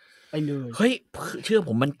ไปเลยเฮ้ยเชื่อผ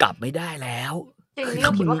มมันกลับไม่ได้แล้วจริงนี่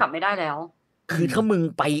คิดว่ากลับไม่ได้แล้วคือถ้ามึง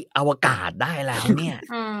ไปอวกาศได้แล้วเนี่ย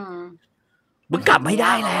มึงกลับไม่ไ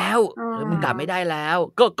ด้แล้วมึงกลับไม่ได้แล้ว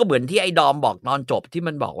ก็เหมือนที่ไอ้ดอมบอกตอนจบที่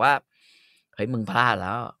มันบอกว่าเฮ้ยมึงพลาดแ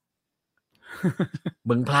ล้ว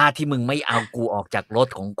มึงพลาดที่มึงไม่เอากูออกจากรถ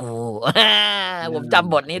ของกูผมจ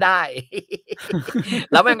ำบทนี้ได้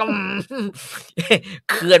แล้วแม่งก็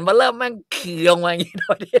เขื่อนมาเริ่มแม่งเขื่อนมาอย่างนี้โด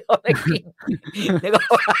ยที่เราไม่กินนี่ก็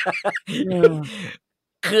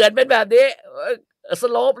เขื่อนเป็นแบบนี้ส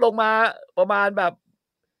โลปลงมาประมาณแบบ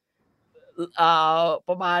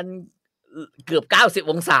ประมาณเกือบ90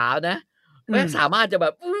 องศานะแม่งสามารถจะแบ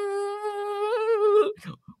บ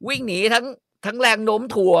วิ่งหนีทั้งแรงโน้ม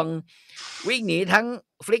ถ่วงวิ่งหนีทั้ง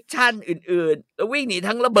ฟริกชันอื่นๆแล้ววิ่งหนี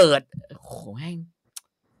ทั้งระเบิดโอ้โหแม่ง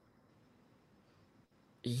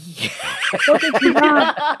ก็คือบ้า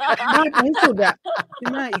ให้สุดอ่ะที่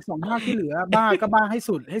หน้าอีก2ภาคที่เหลือบ้าก็บ้าให้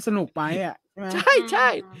สุดให้สนุกไปอ่ะใช่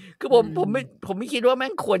คือผมไม่คิดว่าแม่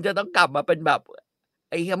งควรจะต้องกลับมาเป็นแบบ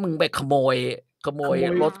ไอ้เหี้ยมึงไปขโมย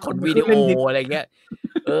รถขนวิดีโออะไรเงี้ย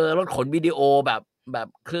รถขนวิดีโอแบบ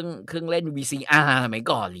เครื่องเล่น VCR สมัย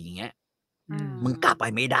ก่อนอะไรอย่างเงี้ยมึงกลับไป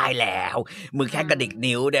ไม่ได้แล้วมึงแค่กระดิก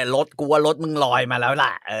นิ้วเนี่ยรถกูว่ารถมึงลอยมาแล้ว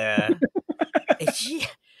ล่ะไอ้เชี่ย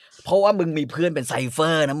เพราะว่ามึงมีเพื่อนเป็นไซเฟอ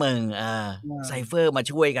ร์นะมึงไซเฟอร์มา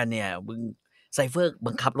ช่วยกันเนี่ยมึงไซเฟอร์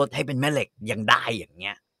บังคับรถให้เป็นแม่เหล็กยังได้อย่างเ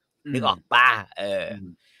งี้ยนึกออกป่ะ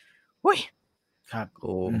หุ้ยครับโ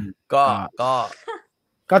อ้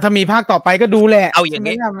ก็ถ้ามีภาคต่อไปก็ดูแหละเอาอย่าง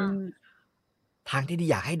งี้ทางที่ดี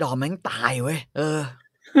อยากให้ดอมแม่งตายเว้ย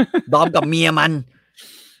ดอมกับเมียมัน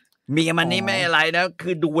นี่ไม่อะไรนะคื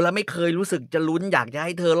อดูแล้วไม่เคยรู้สึกจะลุ้นอยากจะใ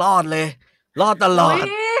ห้เธอรอดเลยรอดตลอด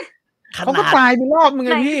เขาก็ตายไปรอบมึงไ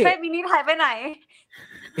งพี่เฟซมินิถ่ายไปไหน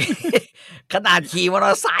ขนาดขี่มอเต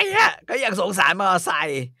อร์ไซค์อ่ะก็ยังสงสารมอเตอร์ไซ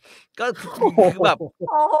ค์ก็คือแบบ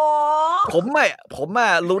ผม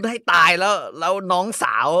ลุ้นให้ตายแล้วน้องส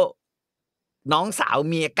าว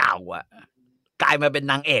เมียเก่าอ่ะกลายมาเป็น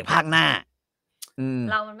นางเอกภาคหน้า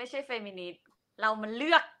เรามันไม่ใช่เฟมินิสต์เรามันเ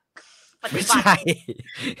ลือกไม่ใช่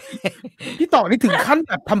พี่ต่อนี่ถึงขั้นแ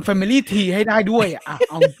บบทำ Family Tree ให้ได้ด้วยอ่ะ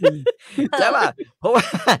เอาจริงใช่ป่ะเพราะว่า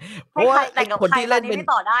คนที่เล่นเป็น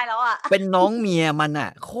ต่อได้แล้วอ่ะเป็นน้องเมียมันอ่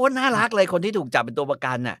ะโคตรน่ารักเลยคนที่ถูกจับเป็นตัวประ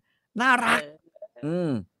กันอ่ะน่ารัก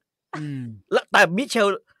แล้วแต่มิ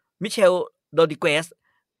เชลโดดิเกส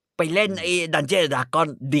ไปเล่นไอ้ดันเจี้ยนดากอน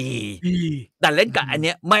ดีแต่เล่นกับอันเ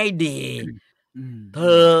นี้ยไม่ดีเธ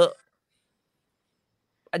อ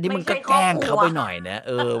อันนี้มึงก็แกล้งเขาไปหน่อยนะ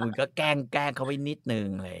มึงก็แกล้งเขาไปนิดนึง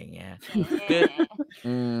อะไรอย่างเงี้ย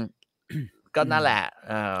ก็นั่นแหละ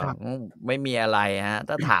ไม่มีอะไรฮะ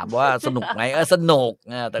ถ้าถามว่าสนุกไหมสนุก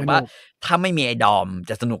แต่ว่าถ้าไม่มีไอ้ดอม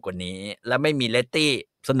จะสนุกกว่านี้แล้วไม่มีเลตตี้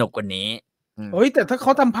สนุกกว่านี้เฮ้ยแต่ถ้าเข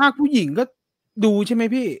าทำภาคผู้หญิงก็ดูใช่ไหม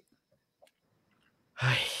พี่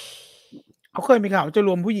เขาเคยมีข่าวจะร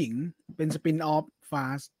วมผู้หญิงเป็นสปินออฟฟา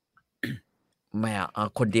สไม่เอา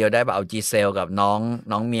คนเดียวได้ป่ะเอาจีเซลกับน้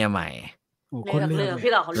องเมียใหม่ คนเลือก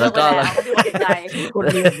พี่ต่อเขาเลือกไปแล้วเขาดูติดใจคน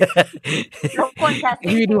เลือกรบกวนแคส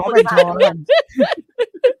ติ้งดูเขาเป็นทองกัน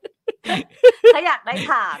ถ้าอยากได้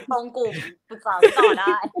ถามตรงกลุ่มปรึกษาพี่ต่อไ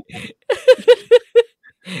ด้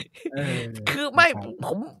คือไม่ผ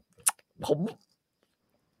ม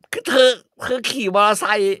คือเธอขี่มอเตอร์ไซ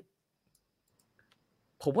ค์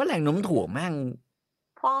ผมว่าแรงโน้มถ่วงแม่ง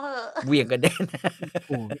พ่อเหวี่ยงกันเด่น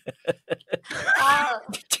พ่อ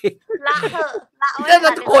ละเถอะละไว้แล้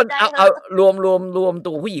วทุกคนเอารวม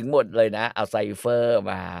ตัวผู้หญิงหมดเลยนะเอาไซเฟอร์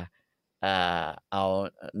มาเอา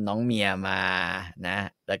น้องเมียมานะ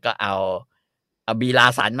แล้วก็เอาบีลา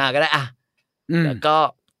สันมาก็ได้อ่ะแล้วก็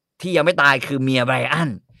ที่ยังไม่ตายคือเมียไบรอัน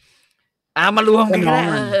มารวมกันได้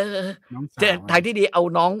ทางที่ดีเอา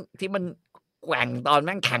น้องที่มันแกว่งตอนแ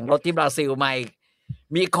ม่งแข่งรถที่บราซิลมา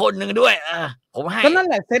มีคนหนึ่งด้วยผมให้ก็นั่น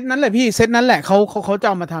แหละเซตนั้นแหละพี่เซตนั้นแหละเขาจะ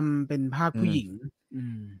เอามาทำเป็นภาคผู้หญิง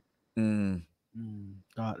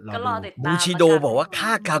ก็รอติดตามบูชิโดบอกว่าค่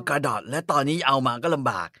ากากระดอดและตอนนี้เอามาก็ลำ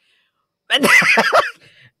บาก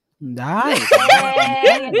ได้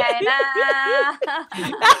ยังไงนะ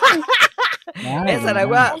แสดง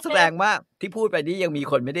ว่าที่พูดไปนี้ยังมี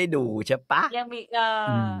คนไม่ได้ดูใช่ปะยังมี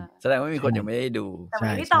แสดงว่ามีคนยังไม่ได้ดูแต่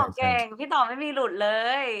พี่ต่อเก่งพี่ต่อไม่มีหลุดเล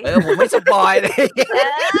ยผมไม่สปอยเลย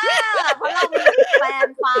เพราะเรามีแฟน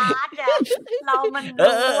ฟาสต์เรามัน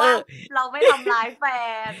รู้ว่าเราไม่ทำร้ายแฟ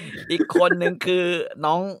นอีกคนหนึ่งคือ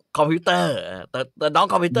น้องคอมพิวเตอร์แต่น้อง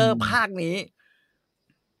คอมพิวเตอร์ภาคนี้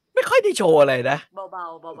ไม่ค่อยได้โชว์อะไรนะเบา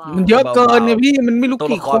มันเยอะเกินเนี่ยพี่มันไม่รู้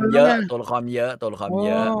กี่คนเยอะตัวละครเยอะ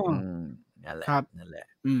นั่นแหละ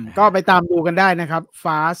ก็ไปตามดูกันได้นะครับ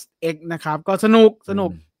Fast X นะครับก็สนุ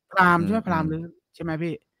กพรามใช่ไหมพรามหรือใช่ไหม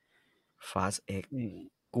พี่ Fast X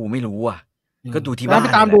กูไม่รู้อ่ะก็ดูที่บ้านไป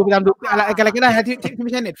ตามดูอะไรก็ได้ฮะที่ไ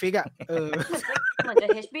ม่ใช่ Netflix อ่ะเหมือนจะ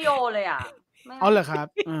HBO เลยอ่ะอ๋อเหรอครับ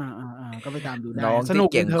ก็ไปตามดูได้สนุก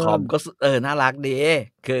เก่งคอมก็น่ารักดี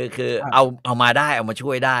คือเอามาได้เอามา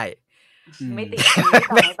ช่วยได้ไม่ติด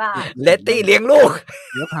บ้าเลตตี้เลี้ยงลูก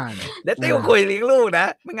เดี๋ยวผ่านเลตตี้ก็คุยเลี้ยงลูกนะ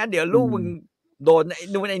ไม่งั้นเดี๋ยวลูกมึงโดนไอ้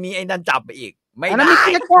นู่นไอ้นี้ไอ้นั่นจับไปอีกไม่ได้มีเก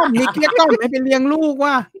ลี้ยกล่อมไม่เป็นเลี้ยงลูก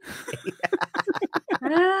ว่ะ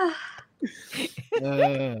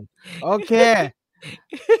โอเค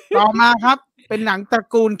ต่อมาครับเป็นหนังตระ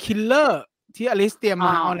กูลคิลเลอร์ที่อลิสเตรียมม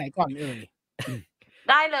าเอาไหนก่อน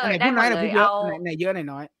ได้เลยได้หมดเลยเอาไหนเยอะไหน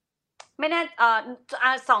น้อยไม่แน่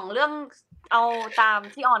2 เรื่องเอาตาม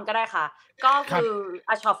ที่ออนก็ได้ค่ะก็คือ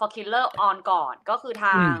A Shot for Killer ออนก่อนก็คือท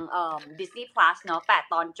างDisney Plus เนาะ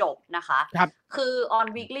8 ตอนจบนะคะคือออน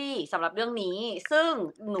weekly สำหรับเรื่องนี้ซึ่ง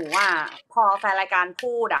หนูพอแฟนรายการ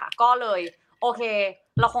พูดก็เลยโอเค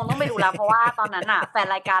เราคงต้องไปดูแล้วเพราะว่าตอนนั้นแฟน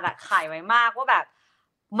รายการขายไว้มากว่าแบบ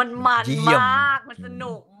มันมากมันส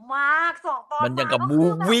นุกมาก2 ตอนมันยังกับบู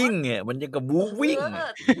วิ่งมันยังกับบูวิ่ง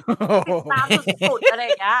ตามสุดๆอะไรอ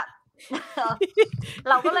ย่างเงี้ย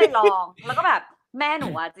เราก็เลยลองแล้วก็แบบแม่หนู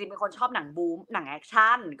จริงเป็นคนชอบหนังบู๊หนังแอค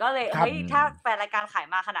ชั่นก็เลยเฮ้ยถ้าแฟนรายการขาย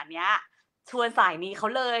มาขนาดเนี้ยชวนสายนี้เขา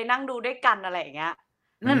เลยนั่งดูด้วยกันอะไรอย่างเงี้ย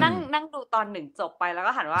แล้วนั่งดูตอน1จบไปแล้ว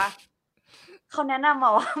ก็หันว่าเขาแนะนำม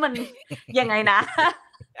าว่ามันยังไงนะ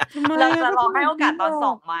เราจะลองให้โอกาสตอน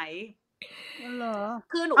2ไหม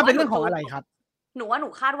คือหนูเป็นเรื่องของอะไรครับหนูว่าหนู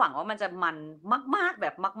คาดหวังว่ามันจะมันมากๆแบ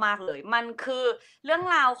บมากๆเลยมันคือเรื่อง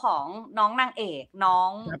ราวของน้องนางเอกน้อง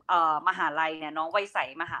มหาลัยเนี่ยน้องวัยใส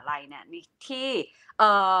มหาลัยเนี่ยที่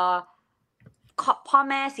พ่อ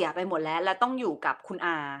แม่เสียไปหมดแล้วต้องอยู่กับคุณอ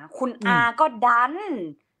าก็ดัน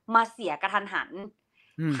มาเสียกระทันหัน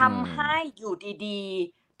ทำให้อยู่ดี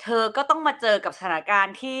ๆเธอก็ต้องมาเจอกับสถานการ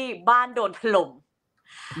ณ์ที่บ้านโดนถล่ม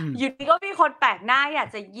อยู่ดีก็มีคนแปลกหน้าอยาก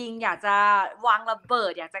จะยิงอยากจะวางระเบิ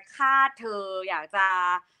ดอยากจะฆ่าเธออยากจะ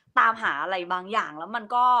ตามหาอะไรบางอย่างแล้วมัน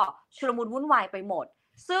ก็ชุลมุนวุ่นวายไปหมด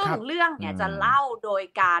ซึ่งเรื่องเนี่ยจะเล่าโดย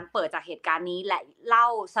การเปิดจากเหตุการณ์นี้และเล่า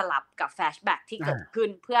สลับกับแฟลชแบ็กที่เกิดขึ้น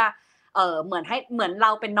เพื่อเหมือนเร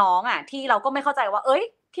าเป็นน้องที่เราก็ไม่เข้าใจว่าเอ้ย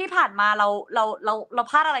ที่ผ่านมาเรา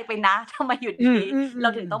พลาดอะไรไปนะทำไมอยู่ดีเรา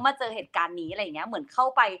ถึงต้องมาเจอเหตุการณ์นี้อะไรอย่างเงี้ยเหมือนเข้า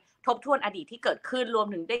ไปทบทวนอดีตที่เกิดขึ้นรวม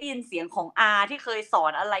ถึงได้ยินเสียงของที่เคยสอ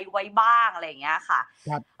นอะไรไว้บ้างอะไรอย่างเงี้ยค่ะ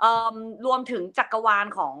รวมถึงจักรวาล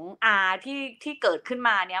ของที่เกิดขึ้นม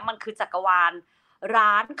าเนี้ยมันคือจักรวาล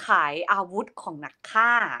ร้านขายอาวุธของนักฆ่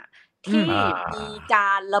าที่มีก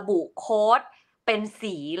ารระบุโค้ดเป็น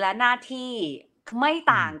สีและหน้าที่ไม่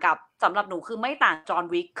ต่างกับสำหรับหนูคือไม่ต่างจอห์น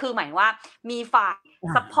วิกคือหมายว่ามีฝ่าย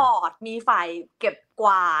ซัพพอร์ตมีฝ่ายเก็บก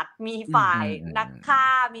วาดมีฝ่ายนักฆ่า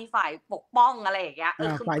มีฝ่ายปกป้องอะไรอย่างเงี้ย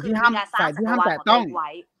คือฝ่ายที่ห้ามแต่ต้องไว้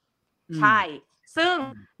ใช่ซึ่ง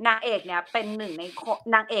นางเอกเนี่ยเป็นหนึ่งใน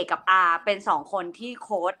นางเอกกับเป็น2 คนที่โ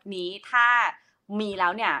ค้ดนี้ถ้ามีแล้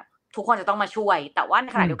วเนี่ยทุกคนจะต้องมาช่วยแต่ว่าใน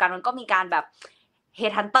ขณะเดียวกันมันก็มีการแบบ เฮ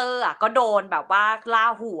ดฮันเตอร์อ่ะก็โดนแบบว่าล่า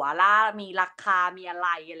หัวล่ามีราคามีอะไร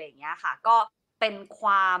อะไรอย่างเงี้ยค่ะก็เป็นคว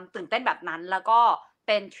ามตื่นเต้นแบบนั้นแล้วก็เ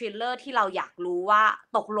ป็นทริลเลอร์ที่เราอยากรู้ว่า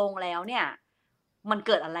ตกลงแล้วเนี่ยมันเ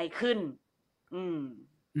กิดอะไรขึ้น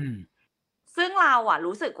ซึ่งเราอ่ะ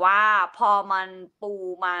รู้สึกว่าพอมันปู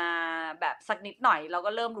มาแบบสักนิดหน่อยเราก็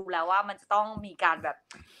เริ่มรู้แล้วว่ามันจะต้องมีการแบบ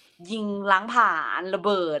ยิงล้างผ่านระเ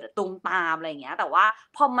บิดตุมตามอะไรอย่างเงี้ยแต่ว่า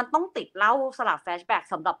พอมันต้องติดเล่าสลับแฟลชแบ็ก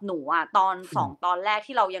สำหรับหนูอ่ะตอน2ตอนแรก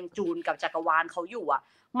ที่เรายังจูนกับจักรวาลเขาอยู่อ่ะ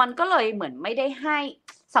มันก็เลยเหมือนไม่ได้ให้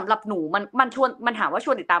สำหรับหนูมันชวนมันถามว่าช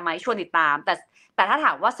วนติดตามไหมชวนติดตามแต่ถ้าถ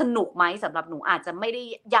ามว่าสนุกไหมสำหรับหนูอาจจะ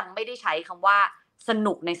ยังไม่ได้ใช้คำว่าส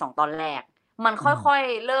นุกใน2ตอนแรกมันค่อย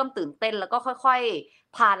ๆเริ่มตื่นเต้นแล้วก็ค่อย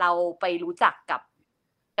ๆพาเราไปรู้จักกับ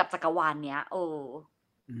จักรวาลเนี้ย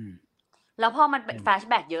แล้วพอมันเป็นแฟลช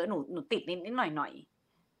แบ็กเยอะหนูติดนิดหน่อย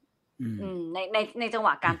ในจังหว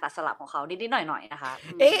ะการตัดสลับของเขานิดหน่อยนะคะ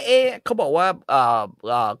เขาบอกว่า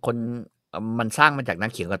คนมันสร้างมาจากนั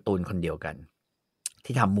กเขียนการ์ตูนคนเดียวกัน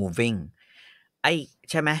ที่ทำ moving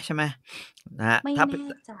ใช่ไหมนะฮะไม่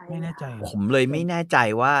แน่ใจผมเลยไม่แน่ใจ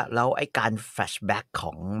ว่าแล้วไอ้การแฟลชแบ็กข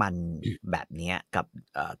องมันแบบนี้กับ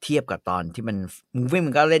เทียบกับตอนที่มัน moving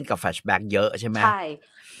มันก็เล่นกับแฟลชแบ็กเยอะใช่ไหมใช่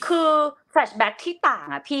คือแฟลชแบ็กที่ต่าง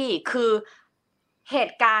อ่ะพี่คือเห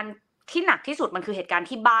ตุการณ์ที่หนักที่สุดมันคือเหตุการณ์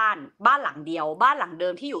ที่บ้านหลังเดียวบ้านหลังเดิ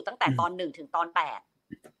มที่อยู่ตั้งแต่ตอน1ถึงตอน8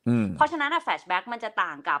เพราะฉะนั้นแฟลชแบ็กมันจะต่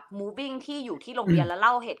างกับ moving ที่อยู่ที่โรงเรียนแล้วเ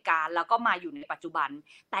ล่าเหตุการณ์แล้วก็มาอยู่ในปัจจุบัน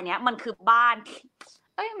แต่เนี้ยมันคือบ้าน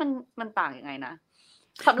มันต่างยังไงนะ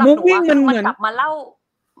สำหรับหนูว่ามันกลับมาเ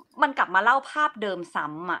ล่าภาพเดิมซ้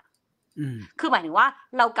ำอ่ะคือหมายถึงว่า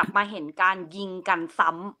เรากลับมาเห็นการยิงกันซ้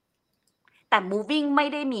ำแต่ moving ไม่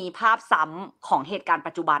ได้มีภาพซ้ำของเหตุการณ์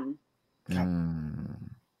ปัจจุบัน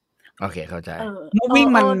โอเคเข้าใจ moving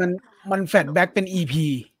มันแฟลชแบ็กเป็น EP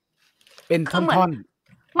เป็นท่อน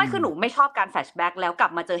ไม่คือหนูไม่ชอบการแฟลชแบ็กแล้วกลั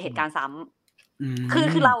บมาเจอเหตุการณ์ซ้ำคือ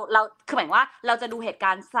เราคือหมายว่าเราจะดูเหตุก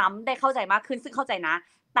ารณ์ซ้ำได้เข้าใจมากขึ้นซึ่งเข้าใจนะ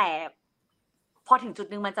แต่พอถึงจุด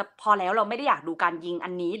นึงมันจะพอแล้วเราไม่ได้อยากดูการยิงอั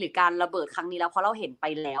นนี้หรือการระเบิดครั้งนี้แล้วเพราะเราเห็นไป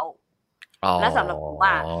แล้วและสำหรับผม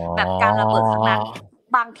ว่าแบบการระเบิดครั้งนั้น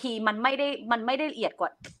บางทีมันไม่ได้ละเอียดกว่า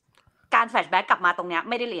การแฟลชแบ็กกลับมาตรงเนี้ย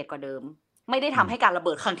ไม่ได้ละเอียดกว่าเดิมไม่ได้ทำให้การระเ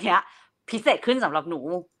บิดครั้งเนี้ยพิเศษขึ้นสำหรับหนู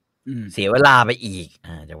เสียเวลาไปอีก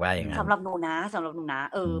จะว่าอย่างนั้นสำหรับหนูนะ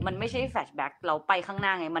มันไม่ใช่แฟลชแบ็กเราไปข้างหน้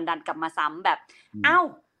าไงมันดันกลับมาซ้ำแบบอ้าว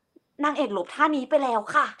นางเอกหลบท่านี้ไปแล้ว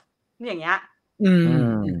ค่ะอย่างเงี้ย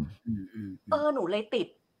หนูเลยติด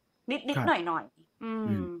นิดหน่อย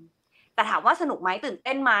แต่ถามว่าสนุกไหมตื่นเ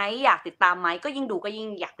ต้นไหมอยากติดตามไหมก็ยิ่งดูก็ยิ่ง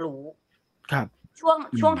อยากรู้ครับ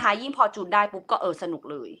ช่วงท้ายยิ่งพอจูนได้ปุ๊บก็สนุก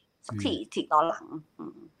เลยสักทีตอนหลัง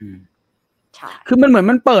ใช่คือมันเหมือน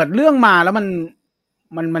มันเปิดเรื่องมาแล้ว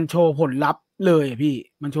มันโชว์ผลลัพธ์เลยพี่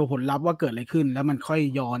มันโชว์ผลลัพธ์ว่าเกิดอะไรขึ้นแล้วมันค่อย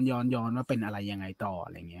ย้อนว่าเป็นอะไรยังไงต่ออ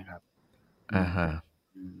ะไรเงี้ยครับ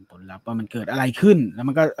ผลลัพธ์ว่ามันเกิดอะไรขึ้นแล้ว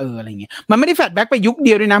มันก็อะไรเงี้ยมันไม่ได้แฟลชแบ็กไปยุคเ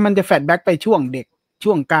ดียวด้วยนะมันจะแฟลชแบ็กไปช่วงเด็ก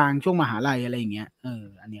ช่วงกลางช่วงมหาลัยอะไรอย่างเงี้ย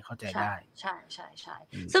อันนี้เข้าใจได้ใช่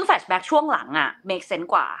ซึ่งแฟลชแบ็กช่วงหลังอ่ะ make sense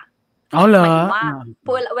กว่าเหรอหมายถึงว่า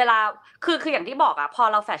เวลาคืออย่างที่บอกอ่ะพอ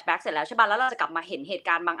เราแฟลชแบ็กเสร็จแล้วใช่ป่ะแล้วเราจะกลับมาเห็นเหตุก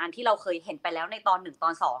ารณ์บางอันที่เราเคยเห็นไปแล้วในตอน1ตอ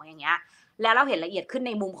น2อย่างเงี้ยแล้วเราเห็นละเอียดขึ้นใ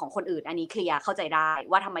นมุมของคนอื่นอันนี้เคลียร์เข้าใจได้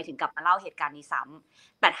ว่าทำไมถึงกลับมาเล่าเหตุการณ์นี้ซ้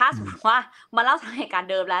ำแต่ถ้าสมมติว่ามาเล่าเหตุการณ์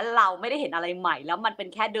เดิมแล้วเราไม่ได้เห็นอะไรใหม่แล้วมันเป็น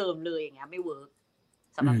แค่เดิมเลยอย่างเงี้ยไม่เวิร์ก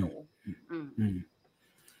สำหรับหนู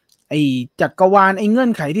ไอจักรวาลไอเงื่อ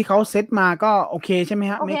นไขที่เขาเซตมาก็โอเคใช่ไหม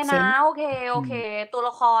ฮะโอเคนะโอเคตัวล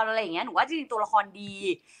ะครอะไรอย่างเงี้ยหนูว่าจริงๆตัวละครดี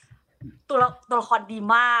ตัวละครดี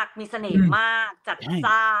มากมีเสน่ห์มากจัด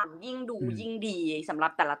จ้านยิ่งดูยิ่งดีสำหรั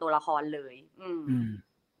บแต่ละตัวละครเลย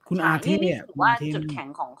คุณอาเทพเนี่ยถือว่าจุดแข็ง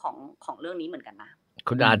ของเรื่องนี้เหมือนกันนะ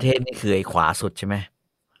คุณอาเทพนี่คือไอ้ขวาสุดใช่ไหม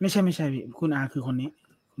ไม่ใช่พี่คุณอาคือคนนี้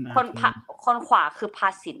คนขวาคือภา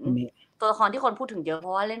สินตัวละครที่คนพูดถึงเยอะเพร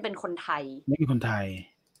าะว่าเล่นเป็นคนไทยเป็นคนไทย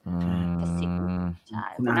ภาสินใช่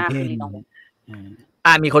คุณอาคือ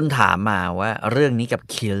มีคนถามมาว่าเรื่องนี้กับ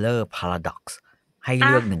Killer Paradox ให้เ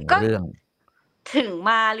ลือก1เรื่องถึงม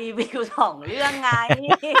ารีวิว2เรื่องไง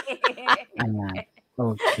โอ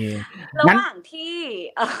เคระหว่างที่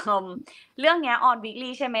เรื่องนี้ on weekly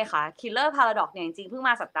ใช่ไหมคะ Killer Paradox เนี่ยจริงๆเพิ่ง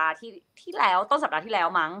มาสัปดาห์ที่แล้วต้นสัปดาห์ที่แล้ว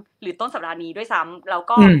มั้งหรือต้นสัปดาห์นี้ด้วยซ้ำแล้ว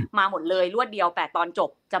ก็มาหมดเลยรวดเดียว8ตอนจบ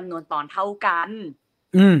จำนวนตอนเท่ากัน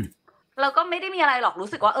แล้วก็ไม่ได้มีอะไรหรอกรู้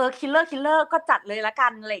สึกว่าKiller ก็จัดเลยละกั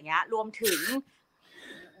นอะไรอย่างเงี้ยรวมถึง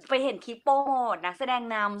ไปเห็นคลิปโปรโมทนักแสดง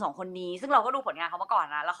นำ2คนนี้ซึ่งเราก็ดูผลงานเขามาก่อน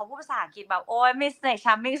นะแล้วเขาพูดภาษาอังกฤษแบบโอ้ยมิสเน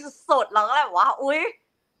ชัมมิ่งสุดๆเราก็เลยแบบว่าอุ๊ย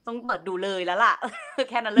ต้องเปิดดูเลยแล้วล่ะ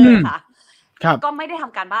แค่นั้นเลยค่ะก็ไม่ได้ท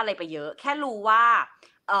ำการบ้านอะไรไปเยอะแค่รู้ว่า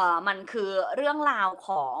มันคือเรื่องราวข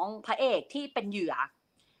องพระเอกที่เป็นเหยื่อ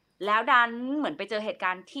แล้วดันเหมือนไปเจอเหตุก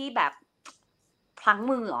ารณ์ที่แบบพลั้ง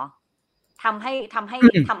มือเหรอทำใ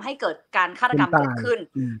ห้เกิดการฆาตกรรมเกิดขึ้น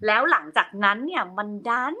แล้วหลังจากนั้นเนี่ยมัน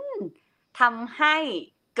ดันทำให้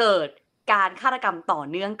เกิดการฆาตกรรมต่อ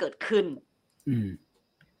เนื่องเกิดขึ้น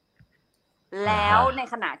แล้วใน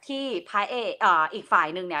ขณะที่พายอีกฝ่าย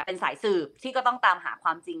หนึ่งเนี่ยเป็นสายสืบที่ก็ต้องตามหาคว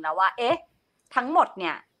ามจริงแล้วว่าเอ๊ะทั้งหมดเ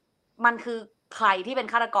นี่ยมันคือใครที่เป็น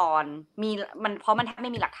ฆาตกรเพราะมันแทบไ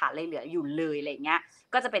ม่มีหลักฐานอะไรเหลืออยู่เลยอะไรเงี้ย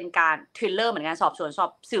ก็จะเป็นการทริลเลอร์เหมือนกัน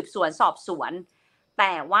สืบสวนแ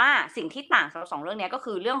ต่ว่าสิ่งที่ต่างสำหรับ2เรื่องนี้ก็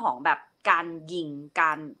คือเรื่องของแบบการยิงก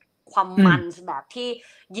ารความมันแบบที่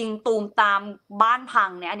ยิงตูมตามบ้านพัง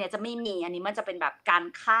เนี่ยอันเนี้ยจะไม่มีอันนี้มันจะเป็นแบบการ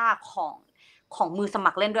ฆ่าของมือส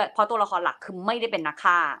มัครเล่นด้วยเพราะตัวละครหลักคือไม่ได้เป็นนัก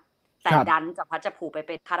ฆ่าแต่ดันจะพัดจะผูไปเ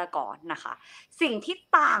ป็นฆาตกรนะคะสิ่งที่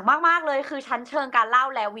ต่างมากๆเลยคือชั้นเชิงการเล่า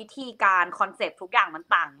และวิธีการคอนเซปต์ทุกอย่างมัน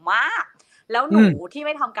ต่างมากแล้วหนูที่ไ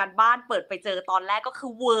ม่ทำการบ้านเปิดไปเจอตอนแรกก็คื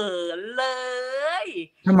อเวอร์เลย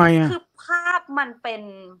ทำไมอ่ะคือภาพมั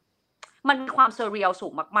นมีความเซอร์เรียลสู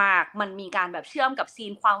งมากๆมันมีการแบบเชื่อมกับซี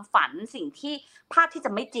นความฝันสิ่งที่ภาพที่จ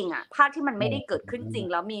ะไม่จริงอ่ะภาพที่มันไม่ได้เกิดขึ้นจริง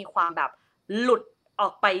แล้วมีความแบบหลุดออ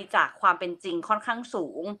กไปจากความเป็นจริงค่อนข้างสู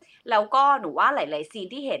งแล้วก็หนูว่าหลายๆซีน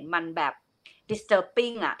ที่เห็นมันแบบ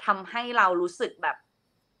disturbing อ่ะทำให้เรารู้สึกแบบ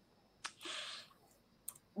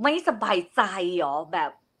ไม่สบายใจหรอแบ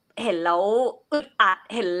บเห็นแล้วอึดอัด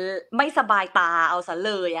เห็นไม่สบายตาเอาซะเ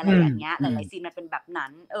ลยอะไรอย่างเงี้ยหลายๆซีนมันเป็นแบบนั้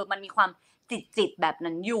นมันมีความจิตแบบ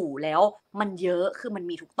นั้นอยู่แล้วมันเยอะคือมัน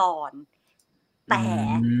มีทุกตอนแต่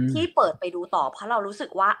ที่เปิดไปดูต่อเพราะเรารู้สึก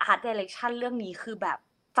ว่า Art Direction เรื่องนี้คือแบบ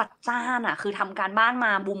จัดจ้านอ่ะคือทำการบ้านม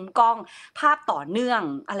ามุมกล้องภาพต่อเนื่อง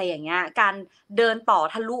อะไรอย่างเงี้ยการเดินต่อ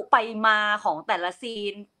ทะลุไปมาของแต่ละซี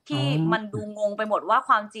นที่มันดูงงไปหมดว่าค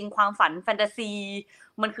วามจริงความฝันแฟนตาซี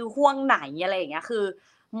มันคือห่วงไหนอะไรอย่างเงี้ยคือ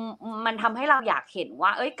มันทำให้เราอยากเห็นว่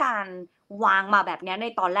าการวางมาแบบนี้ใน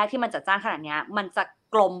ตอนแรกที่มันจัดจ้านขนาดนี้มันจะ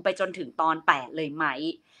กลมไปจนถึงตอน8เลยไหม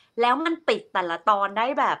แล้วมันปิดแต่ละตอนได้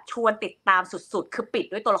แบบชวนติดตามสุดๆคือปิด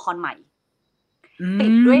ด้วยตัวละครใหม่ปิ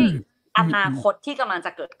ดด้วยอนาคตที่กำลังจ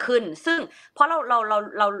ะเกิดขึ้นซึ่งเพราะเ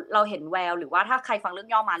ราเห็นแววหรือว่าถ้าใครฟังเรื่อง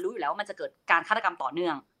ย่อมารู้อยู่แล้วว่ามันจะเกิดการฆาตกรรมต่อเนื่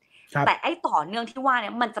องแต่ไอ้ต่อเนื่องที่ว่าเนี่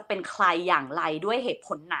ยมันจะเป็นใครอย่างไรด้วยเหตุผ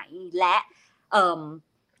ลไหนและ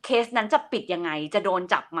เคสนั้นจะปิดยังไงจะโดน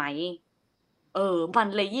จับไหมมัน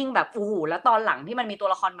เลยยิ่งแบบแล้วตอนหลังที่มันมีตัว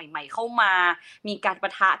ละครใหม่ๆเข้ามามีการป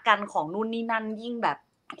ะทะกันของนู่นนี่นั่นยิ่งแบบ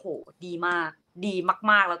ดีมากดี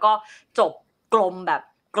มากๆแล้วก็จบกลมแบบ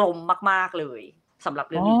กลมมากๆเลยสำหรับ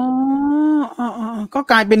เรื่องนี้ก็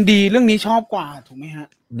กลายเป็นดีเรื่องนี้ชอบกว่าถูกไหมฮะ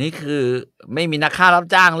นี่คือไม่มีนักฆ่ารับ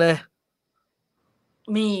จ้างเลย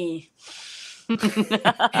มี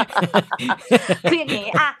คืออย่างนี้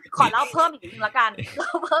ขอเล่าเพิ่มอีกนิดนึงละกัน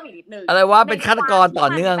อะไรว่าเป็นฆาตกรต่อ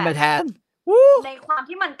เนื่องไปแทนในความ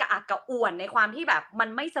ที่มันกระอักกระอ่วนในความที่แบบมัน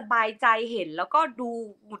ไม่สบายใจเห็นแล้วก็ดู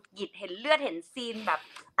หงุดหงิดเห็นเลือดเห็นซีนแบบ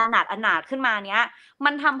อนาถขึ้นมาเนี้ยมั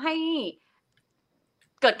นทำให้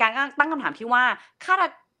เกิดการตั้งคำถามที่ว่า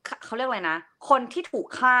เขาเรียกอะไรนะคนที่ถูก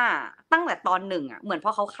ฆ่าตั้งแต่ตอน1เหมือนพ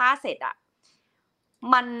อเขาฆ่าเสร็จ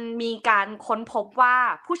มันมีการค้นพบว่า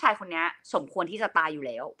ผู้ชายคนนี้สมควรที่จะตายอยู่แ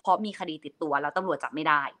ล้วเพราะมีคดีติดตัวแล้วตำรวจจับไม่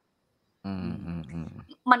ได้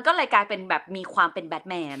มันก็เลยกลายเป็นแบบมีความเป็นแบท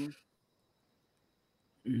แมน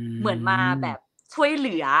เหมือนมาแบบช่วยเห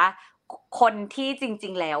ลือคนที่จริ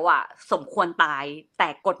งๆแล้วสมควรตายแต่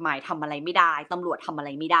กฎหมายทำอะไรไม่ได้ตำรวจทำอะไร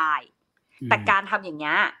ไม่ได้แต่การทำอย่างเ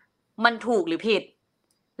งี้ยมันถูกหรือผิด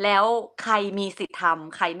แล้วใครมีสิทธิ์ท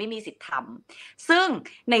ำใครไม่มีสิทธิ์ทำซึ่ง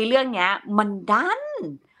ในเรื่องเนี้ยมันดัน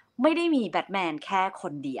ไม่ได้มีแบทแมนแค่ค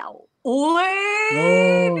นเดียว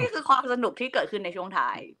นี่คือความสนุกที่เกิดขึ้นในช่วงท้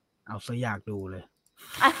ายเอาซะอยากดูเลย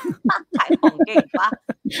ขายของเก่งปะ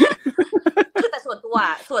คือแต่ส่วน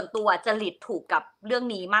ตัวจริตถูกกับเรื่อง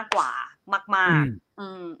นี้มากกว่ามาก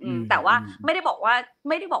ๆแต่ว่าไม่ได้บอก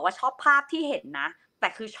ว่าชอบภาพที่เห็นนะแ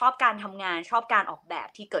ต่คือชอบการทำงานชอบการออกแบบ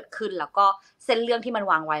ที่เกิดขึ้นแล้วก็เส้นเรื่องที่มัน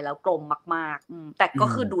วางไว้แล้วกลมมากๆแต่ก็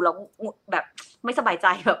คือดูแล้วแบบไม่สบายใจ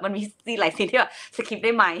แบบมันมีซีนหลายซีนที่แบบสคิปไ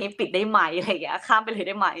ด้ไหมปิดได้ไหมอะไรอย่างเงี้ยข้ามไปเลยไ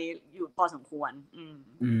ด้ไหมอยู่พอสมควร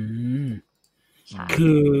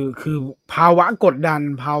คือภาวะกดดัน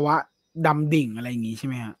ภาวะดำดิ่งอะไรอย่างงี้ใช่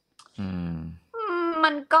ไหมฮะมั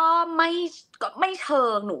นก็ไม่เชิ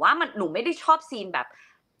งหนูว่าหนูไม่ได้ชอบซีนแบบ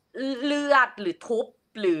เลือดหรือทุบ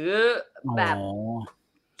หรือแบบ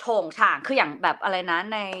โฉงฉางคืออย่างแบบอะไรนะ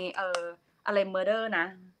ในอะไร murder นะ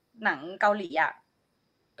หนังเกาหลี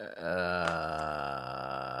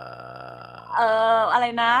อะไร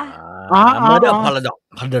นะ murder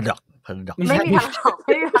paradox ไม่มีพารา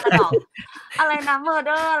ดอกอะไรนะ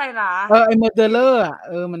murder อะไรนะไอ้ murderer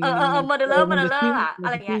มันmurderer อะ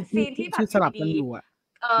ไรเงี้ยซีนที่แบบสลับกันอยู่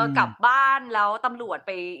กลับบ้านแล้วตำรวจไ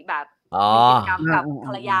ปแบบมีกิจกรรมกับภ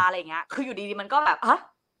รรยาอะไรเงี้ยคืออยู่ดีๆมันก็แบบ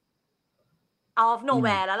out of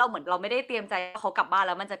nowhere แล้วเราเหมือนเราไม่ได้เตรียมใจเขากลับบ้านแ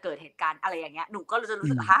ล้วมันจะเกิดเหตุการณ์อะไรอย่างเงี้ยหนูก็จะรู้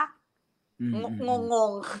สึกง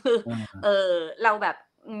งคือเราแบบ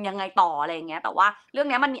ยังไงต่ออะไรอย่างเงี้ยแต่ว่าเรื่อง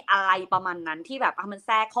นี้มันมีอะไรประมาณนั้นที่แบบมันแท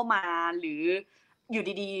รกเข้ามาหรืออยู่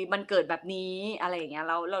ดีๆมันเกิดแบบนี้อะไรอย่างเงี้ย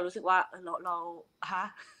เรารู้สึกว่าเรา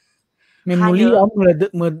Memory of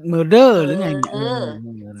Murder หรือไง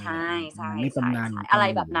ใช่ใช่ใช่อะไร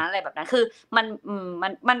แบบนั้นคือมั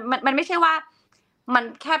นไม่ใช่ว่ามัน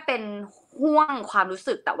แค่เป็นห่วงความรู้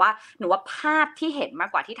สึกแต่ว่าหนูว่าภาพที่เห็นมาก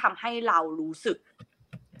กว่าที่ทำให้เรารู้สึก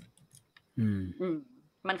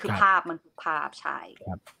มันคือภาพใช่ค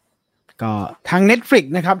รับก็ทาง Netflix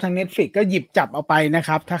นะครับทาง Netflix ก็หยิบจับเอาไปนะค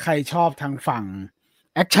รับถ้าใครชอบทางฝั่ง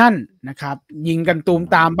แอคชั่นนะครับยิงกันตูม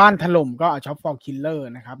ตามบ้านถล่มก็ช็อปฟอร์คิลเลอร์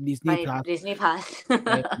นะครับ Disney Plus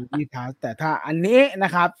แต่ถ้าอันนี้น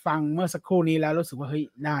ะครับฟังเมื่อสักครู่นี้แล้วรู้สึกว่าเฮ้ย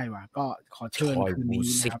ได้ว่ะก็ขอเชิญคืนนี้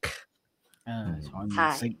นะครับชอนมิ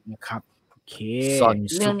วสิกนะครับโอเค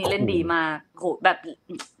เรื่องนี้เล่นดีมากโหแบบ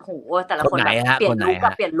โหแต่ละคนแบ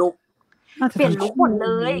บเปลี่ยนลุคหมดเล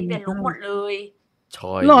ย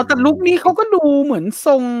หรอแต่ลุคนี้เขาก็ดูเหมือนท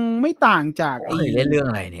รงไม่ต่างจากไอ้เล่นเรื่อง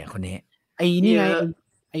อะไรเนี่ยคนนี้ไอ้นี่ไง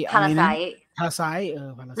ไอ้พาราไซ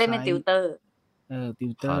เล่นเป็นติวเตอร์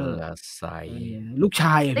พาราไซลูกช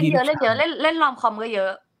ายเล่นเยอะเล่นรอมคอมก็เยอ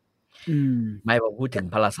ะไม่พอพูดถึง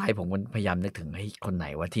พาราไซผมก็พยายามนึกถึงไอ้คนไหน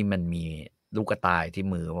ว่าที่มันมีลูกกระต่ายที่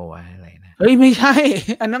มือว่าวะอะไรนะเฮ้ยไม่ใช่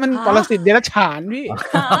อันนั้นมันปรสิตเดรัจฉานพี่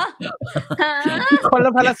คนล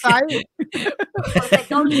ะพาราไซคนเป็น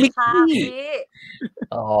เกาหลีค่ะ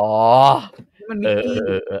พี่มันมิก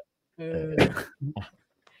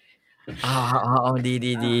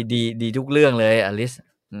กี้ดีทุกเรื่องเลยอลิส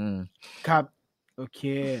ครับโอเค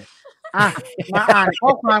มาอ่านข้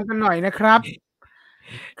อความกันหน่อยนะครับ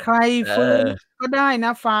ใครฟื้นก็ได้น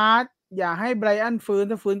ะฟ้าอย่าให้ไบรอันฟื้น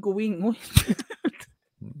ถ้าฟื้นกูวิ่ง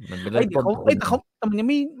มันเป็นเรื่องแต่มันยัง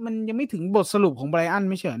ไม่ถึงบทสรุปของไบรอัน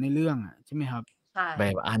ไม่ใช่ในเรื่องใช่ไหมครับไบร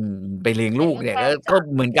อันไปเลี้ยงลูกเนี่ยก็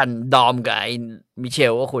เหมือนกันดอมกับไอ้มิเช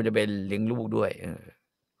ลก็ควรจะเป็นเลี้ยงลูกด้วย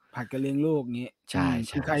ผัดกันเลี้ยงลูกนี้ใช่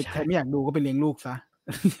ใครไม่อยากดูก็ไปเลี้ยงลูกซะ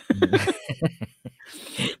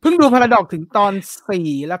เพิ่งดูพาราดอกถึงตอน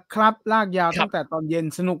4แล้วครับลากยาวตั้งแต่ตอนเย็น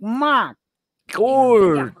สนุกมากกู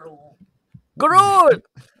ด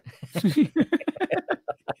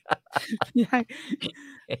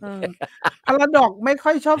พาราดอกไม่ค่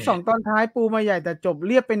อยชอบ2ตอนท้ายปูมาใหญ่แต่จบเ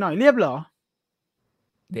รียบไปหน่อยเรียบเหรอ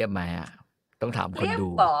เรียบไหมต้องถามคนดู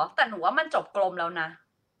แต่หนูว่ามันจบกลมแล้วนะ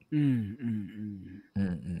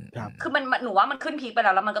ครับคือมันหนูว่ามันขึ้นพีคไปแ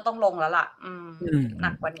ล้วมันก็ต้องลงแล้วล่ะหนั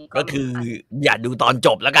กกว่านี้ก็คืออย่าดูตอนจ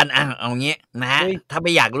บแล้วกันเอางี้นะถ้าไ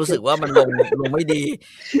ม่อยากรู้สึกว่ามันลงไม่ดี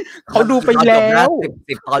เขาดูไปแล้ว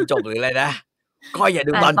10 ตอนจบหรืออะไรนะก็อย่า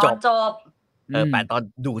ดูตอนจบ8 ตอน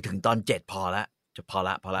ดูถึงตอน7พอละ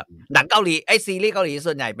หนังเกาหลีไอซีรีส์เกาหลี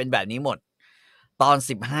ส่วนใหญ่เป็นแบบนี้หมดตอน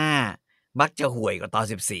15มักจะห่วยกว่าตอน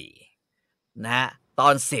14นะฮะตอ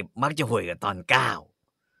น10มักจะห่วยกว่าตอน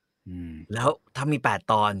9แล้วถ้ามี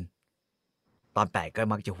8 ตอน8ก็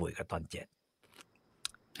มักจะห่วยกว่าตอน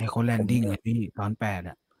7ให้เขาแลนดิ้งเลยพี่ตอน8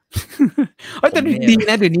เฮ้ยแต่ดี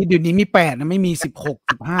นะเดี๋ยวนี้มี8นะไม่มี16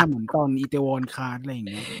 15เหมือนตอนอีเทวอนคาร์ดอะไรอย่าง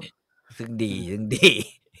เงี้ยซึ่งดี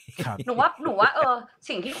ครับหนูว่า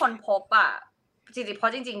สิ่งที่คนพบจริงๆเพรา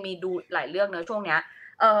ะจริงๆมีดูหลายเรื่องเนอะช่วงเนี้ย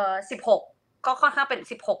16ก็ค่อนข้างเป็น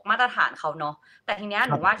16มาตรฐานเขาเนาะแต่ทีเนี้ย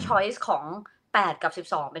หนูว่า choice ของ8กับ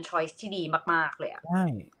12เป็น choice ที่ดีมากๆเลยใช่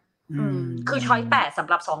คือ choice 8สำ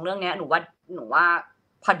หรับ2เรื่องเนี้ยหนูว่า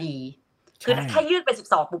พอดีคือถ้ายืดไป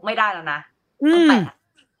12ปุ๊บไม่ได้แล้วนะต้อง8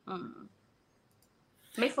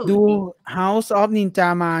ไม่ฝืนดู House of Ninja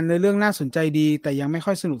มาในเรื่องน่าสนใจดีแต่ยังไม่ค่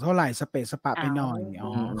อยสนุกเท่าไหร่สเปซสปะไปหน่อย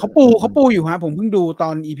เขาปูอยู่ฮะผมเพิ่งดูตอ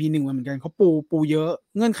น EP 1มาเหมือนกันเขาปูเยอะ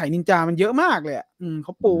เงื่อนไขนินจามันเยอะมากเลยเข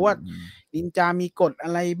าปูว่านินจามีกฎอ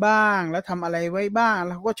ะไรบ้างแล้วทำอะไรไว้บ้างแ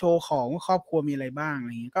ล้วเขาก็โชว์ของว่าครอบครัวมีอะไรบ้างอะไ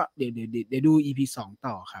รอย่างเงี้ยก็เดี๋ยวดู EP 2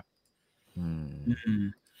ต่อครับ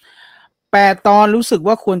8 ตอนรู้สึก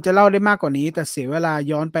ว่าควรจะเล่าได้มากกว่านี้แต่เสียเวลา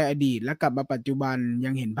ย้อนไปอดีตแล้วกลับมาปัจจุบันยั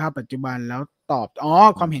งเห็นภาพปัจจุบันแล้วตอบ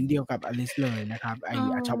ความเห็นเดียวกับอลิสเลยนะครับไอ้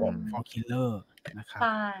ชอบฟอร์คิลเลอร์นะครับ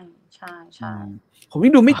ใช่ผมยั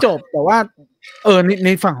งดูไม่จบแต่ว่าใน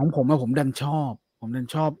ฝั่งของผมดันช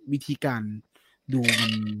อบวิธีการดูมั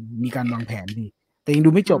นมีการวางแผนดีแต่ยังดู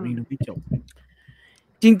ไม่จบ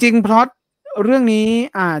จริงๆพล็อตเรื่องนี้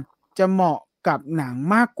อาจจะเหมาะกับหนัง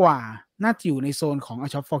มากกว่าน่าจะอยู่ในโซนของ A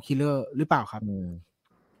Shop for Killer หรือเปล่าครับ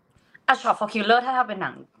A Shop for Killer ถ้าเป็นหนั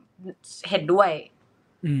งเห็นด้วย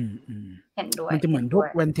เห็นด้วยมันจะเหมือนพวก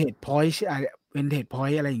Vantage Point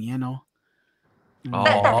อะไรอย่างเงี้ยเนาะ แ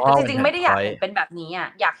ต่จริงๆไม่ได้อยากเห็นเป็นแบบนี้อ่ะ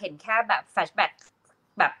อยากเห็นแค่แบบแฟลชแบ็ก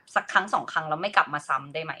แบบสักครั้ง2 ครั้งแล้วไม่กลับมาซ้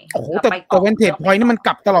ำได้ไหมโอ้โหแต่เวนเทจพอยต์นี่มันก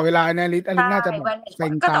ลับตลอดเวลานะลิศอันนี้น่าจะแบบเซ็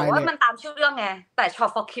งตายเลยก็แต่ว่ามันตามชื่อเรื่องไงแต่ช็อต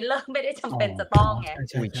ฟอร์คิลเลอร์ไม่ได้จำเป็นจะต้องไง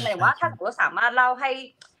หมายว่าถ้าสมมติสามารถเล่าให้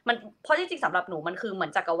มันเพราะจริงๆสำหรับหนูมันคือเหมือ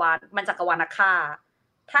นจักรวาลนักฆ่า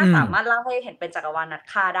ถ้าสามารถเล่าให้เห็นเป็นจักรวาลนัก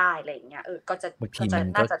ฆ่าได้อะไรอย่างเงี้ยก็จะบางทีมัน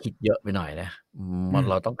ก็คิดเยอะไปหน่อยนะ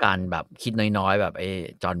เราต้องการแบบคิดน้อยๆแบบไอ้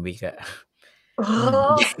จอห์นวิกอะ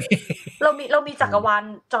เรามีจักรวาล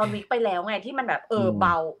จอห์นวิกไปแล้วไงที่มันแบบเบ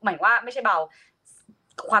าหมายว่าไม่ใช่เบา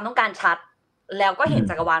ความต้องการชัดแล้วก็เห็น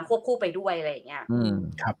จักรวาลควบคู่ไปด้วยอะไรอย่างเงี้ย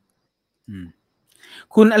ครับ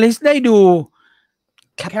คุณอลิซได้ดู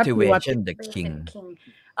Captivation the King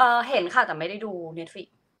เห็นค่ะแต่ไม่ได้ดู Netflix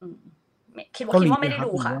คิดว่าไม่ได้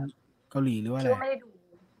ดูค่ะเกาหลีหรือว่าอะไรคิดว่าไม่ได้ดู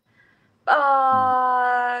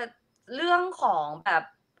เรื่องของแบบ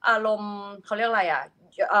อารมณ์เขาเรียกอะไรอ่ะ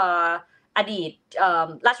อดีต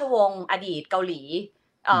ราชวงศ์อดีตเกาหลี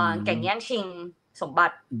แข่งแย่งชิงสมบั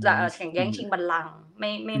ติแข่งแย่งชิงบัลลังก์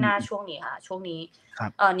ไม่น่าช่วงนี้ค่ะช่วงนี้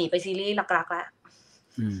หนีไปซีรีส์รักๆแล้ว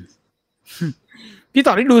พี่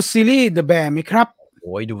ต่อได้ดูซีรีส์ The Bear ไหมครับโ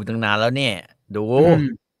อ้ยดูตั้งนานแล้วเนี่ยดู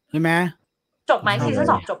ใช่ไหมจบไหมซีซั่น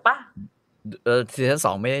2จบป่ะซีซั่น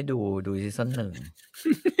2ไม่ได้ดูซีซั่น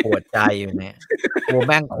1ปวดใจอยู่เนี่ยโอ้แ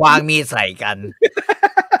ม่งควางมีใส่กัน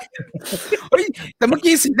เฮ้ยแต่เมื่อ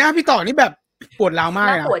กี้สีหน้าพี่ต่อนี่แบบปวดร้าวมาก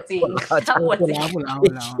นะปวดจริงปวดร้าว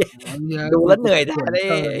ดูแล้วเหนื่อยได้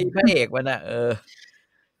พระเอกมันอ่ะ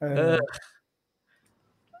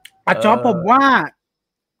อาจ๊อบผมว่า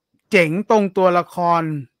เจ๋งตรงตัวละคร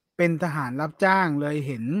เป็นทหารรับจ้างเลยเ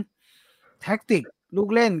ห็นแท็กติกลูก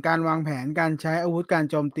เล่นการวางแผนการใช้อาวุธการ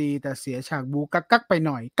โจมตีแต่เสียฉากบูกักไปห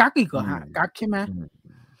น่อยกักอีกเหรอฮะกักใช่ไหม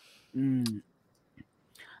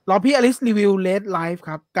รอพี่อลิสรีวิว Red Life ค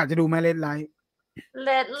รับกะจะดูไหม Red Life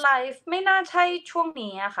Red Life ไม่น่าใช่ช่วง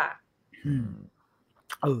นี้อะค่ะ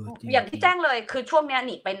อย่างที่แจ้งเลยคือช่วงเนี้ยห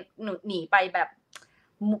นีไปแบบ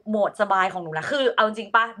โหมดสบายของหนูนะคือเอาจริง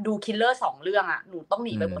ป่ะดูคิลเลอร์2 เรื่องอะหนูต้องห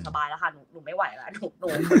นีไปโหมดสบายแล้วค่ะหนูไม่ไหวแล้วห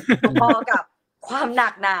นูพอกับความหนั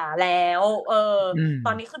กหนาแล้วต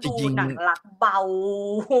อนนี้คือดูหนังรักเบา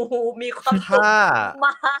มีความสุขม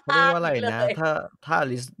ากเรียกว่าอะไรนะถ้า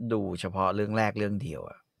ลิสดูเฉพาะเรื่องแรกเรื่องเดียว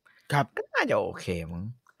อะครับก็น่าจะโอเคมั้ง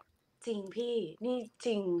จริงพี่นี่จ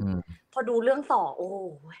ริงพอดูเรื่อง2โอ้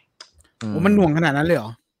ยมันหน่วงขนาดนั้นเลยเหร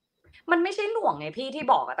อมันไม่ใช่หน่วงไงพี่ที่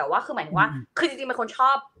บอกอะแต่ว่าคือหมายถึงว่าคือจริงๆเป็นคนช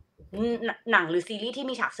อบหนังหรือซีรีส์ที่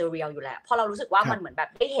มีฉากเซเรียลอยู่แล้วพอเรารู้สึกว่ามันเหมือนแบบ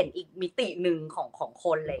ได้เห็นอีกมิติหนึ่งของค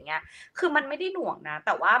นอะไรเงี้ยคือมันไม่ได้หน่วงนะแ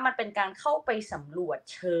ต่ว่ามันเป็นการเข้าไปสำรวจ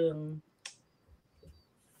เชิง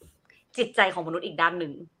จิตใจของมนุษย์อีกด้านห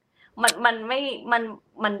นึ่งมันไม่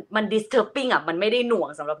มัน disturbing อ่ะมันไม่ได้หน่วง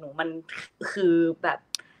สำหรับหนูมันคือแบบ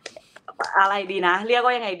อะไรดีนะเรียกว่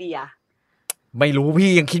ายังไงดีอ่ะไม่รู้พี่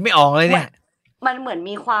ยังคิดไม่ออกเลยเนี่ยมันเหมือน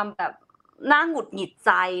มีความแบบน่าหงุดหงิดใ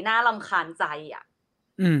จน่ารำคาญใจอ่ะ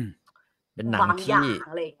เป็นหนังที่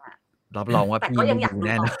รับรองว่าพี่ไม่ดูแ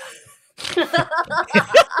น่นะ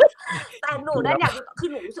แต่หนูได้อยากคือ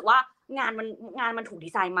หนูรู้สึกว่างานมันถูกดี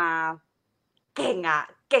ไซน์มาเก่งอ่ะ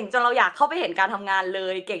เก่งจนเราอยากเข้าไปเห็นการทำงานเล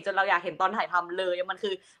ยเก่งจนเราอยากเห็นตอนถ่ายทำเลยมัน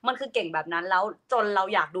คือเก่งแบบนั้นแล้วจนเรา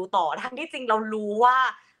อยากดูต่อทั้งที่จริงเรารู้ว่า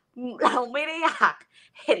เราไม่ได้อยาก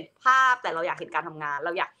เห็นภาพแต่เราอยากเห็นการทำงานเร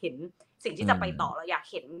าอยากเห็นสิ่งที่จะไปต่อเราอยาก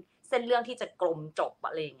เห็นเส้นเรื่องที่จะกลมจบ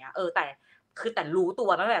อะไรอย่างเงี้ยแต่รู้ตัว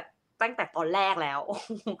ตั้งแต่ตอนแรกแล้ว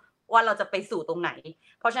ว่าเราจะไปสู่ตรงไหน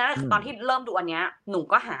เพราะฉะนั้นตอนที่เริ่มดูอันเนี้ยหนู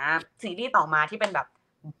ก็หาซีรีส์ต่อมาที่เป็นแบบ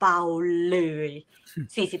เบาเลย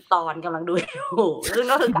40 ตอนกำลังดูอยู่ซึ่ง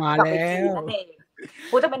ก็คือกลับไปจีนนั่นเอง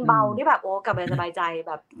กูจะเป็นเบาที่แบบกลับไปสบายใจแ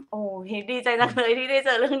บบโอ้ดีใจจังเลยที่ได้เจ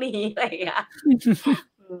อเรื่องนี้อะไรอย่างเงี้ย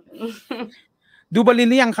ดูเบอร์ลิน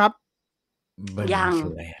หรือยังครับยัง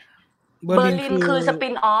เบอร์ลินคือสปิ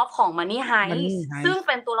นออฟของ Money Heist ซึ่งเ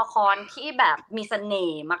ป็นตัวละครที่แบบมีเสน่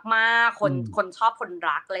ห์มากๆคนชอบคน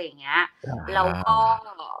รักอะไรอย่างเงี้ยแล้วก็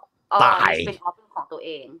สปินออฟของตัวเอ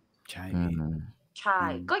งใช่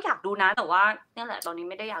ก็อยากดูนะแต่ว่านี่แหละตอนนี้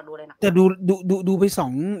ไม่ได้อยากดูเลยนะแต่ดูไป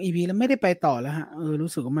2 EP แล้วไม่ได้ไปต่อแล้วฮะ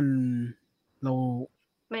รู้สึกว่ามันเรา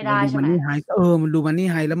ไม่ได้ใช่ไหมมันดูMoney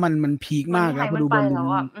Heistแล้วมันพีคมากแล้วพอดูเบอ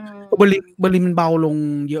ร์ลินมันเบาลง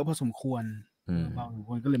เยอะพอสมควรเบาสมค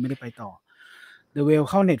วรก็เลยไม่ได้ไปต่อ The Whale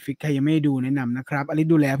เข้า Netflix ใครยังไม่ดูแนะนำนะครับอันนี้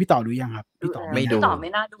ดูแล้วพี่ต่อดูยังครับพี่ต่อไม่ดูพี่ต่อไม่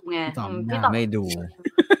น่าดูไงพี่ต่อไม่ดู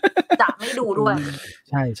จะไม่ดูด้วย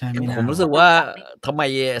ใช่ไม่ผมรู้สึกว่าทำไม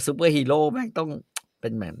ซูเปอร์ฮีโร่แม่งต้องเป็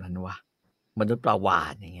นแบบนั้นวะมนุษย์ปลาวา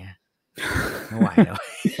ฬอย่างเงี้ย ไม่ไหวแล้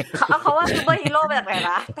ว เขาว่าซูเปอร์ฮีโร่มาจากไหน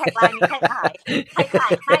นะแท็กไลน์นี้ใครขา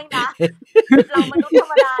ยให้นะเรามนุษย์ธร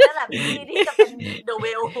รมดานั่นแหละพี่ที่จะเป็นเดอะเว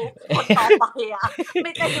ลคนต่อไปอ่ะไ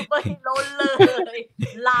ม่ใช่ซูเปอร์ฮีโร่เลย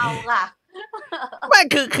เราอ่ะไม่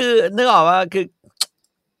คือนึกออกว่าคือ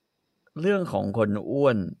เรื่องของคนอ้ว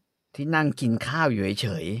นที่นั่งกินข้าวอยู่เฉ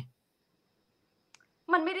ย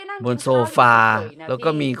ๆมันไม่ได้นั่งบนโซฟาแล้วก็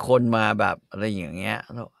มีคนมาแบบอะไรอย่างเงี้ย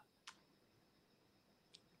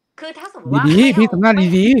คือถ้าสมมติว่าพี่ทำหน้า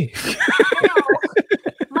ดี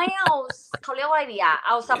ไม่เอาเขาเรียกว่าอะไรดีอ่ะเ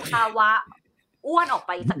อาสภาวะอ้วนออกไ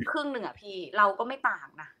ปสักครึ่งหนึ่งอ่ะพี่เราก็ไม่ต่าง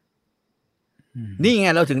นะนี่ไง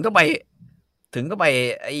เราถึงต้องไป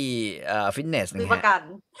ไอ้ฟิตเนสซื้อประกัน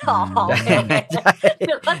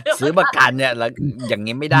ซื้อประกันเนี่ยแล้วอย่าง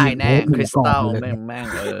งี้ไม่ได้แน่คริสตัลแม่ง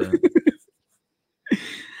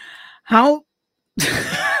เฮา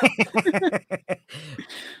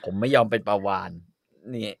ผมไม่ยอมเป็นปลาวาฬ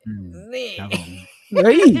นี่เ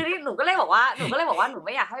ฮ้ยคือหนูก็เลยบอกว่าหนูไ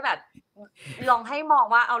ม่อยากให้แบบลองให้มอง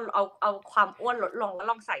ว่าเอาความอ้วนลดลงแล้ว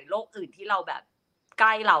ลองใส่โรคอื่นที่เราแบบใก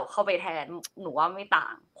ล้เราเข้าไปแทนหนูว่าไม่ต่า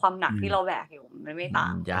งความหนักที่เราแบกอยู่มันไม่ต่า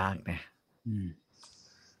งยากนะ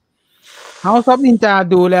House of Ninja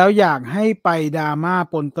ดูแล้วอยากให้ไปดราม่า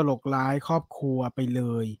ปนตลกร้ายครอบครัวไปเล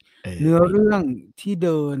ยเนื้อเรื่องที่เ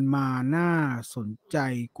ดินมาน่าสนใจ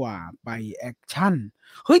กว่าไปแอคชั่น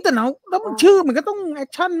เฮ้ยแต่แล้วมันชื่อมันก็ต้องแอค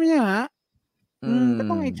ชั่นไม่ใช่ฮะก็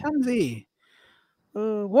ต้องแอคชั่นสิ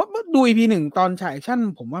ว่าดู EP 1ตอนฉายแอคชั่น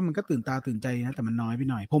ผมว่ามันก็ตื่นตาตื่นใจนะแต่มันน้อยไป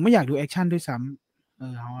หน่อยผมไม่อยากดูแอคชั่นด้วยซ้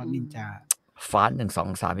ำHouse of Ninja ฟาสต์1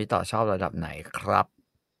 2 3พี่ต่อชอบระดับไหนครับ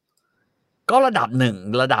ก็ระดับ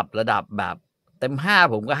1ระดับแบบเต็ม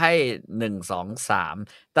5ผมก็ให้1 2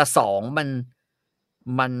 3แต่2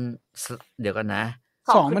มันเดี๋ยวกันนะ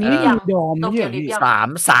2มันไม่ยอมไม่ใช่พี่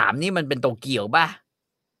3นี่มันเป็นโตเกียวป่ะ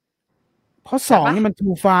เพราะ2นี่มัน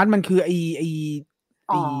Too Fast มันคือไอ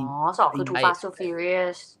2คือ Too Fast Too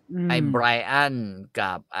Furious ไอ้ไบรอัน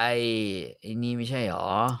กับไอ้นี่ไม่ใช่หรอ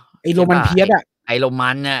ไอ้โรมันเพียสอะไอ้โรมั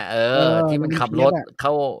นน่ะที่มันขับรถเข้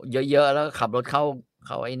าเยอะๆแล้วขับรถเข้า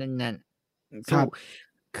ไอ้นั่น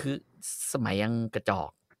คือสมัยยังกระจอ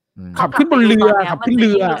กขับขึ้นบนเรือขับขึ้นเ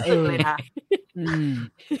รือเลยนะ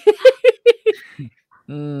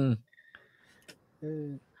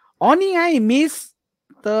อ๋อนี่ไงมิส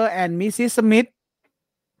เตอร์แอนด์มิสซิสสมิธ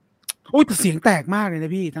โอ้ยแต่เสียงแตกมากเลยน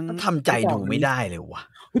ะพี่ทั้งทำใจดูไม่ได้เลยวะ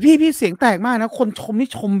พี่เสียงแตกมากนะคนชมนี่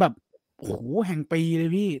ชมแบบโอ้โหแห่งปีเลย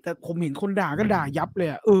พี่แต่ผมเห็นคนด่าก็ด่ายับเลย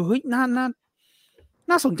เฮ้ย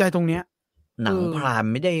น่าสนใจตรงเนี้ยหนังพราม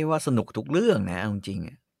ไม่ได้ว่าสนุกทุกเรื่องนะจริง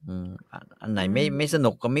ๆอันไหนไม่ส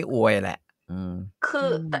นุกก็ไม่อวยแหละคือ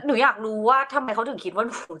หนูอยากรู้ว่าทำไมเขาถึงคิดว่าห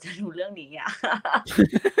นูจะดูเรื่องนี้อ่ะ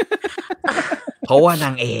เพราะว่าน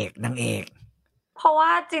างเอก เพราะว่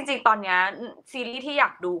าจริงๆตอนนี้ซีรีส์ที่อยา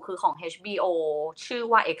กดูคือของ HBO ชื่อ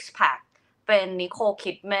ว่า Expat เป็นนิโคล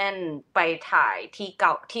คิดแมนไปถ่าย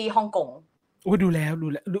ที่ฮ่องกงโอ้ดูแล้ว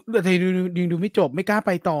แต่ดูไม่จบไม่กล้าไ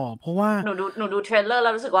ปต่อเพราะว่าหนูดูเทรลเลอร์แล้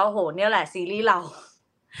วรู้สึกว่าโอ้โหเนี่ยแหละซีรีส์เรา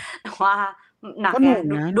แต่ว่าหนัก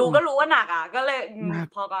ดูก็รู้ว่าหนักอ่ะก็เลย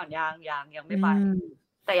พอก่อนยังไม่ไป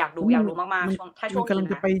แต่อยากดูมากๆช่วงถ้าช่วงนี้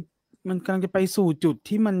นะมันกำลังจะไปสู่จุด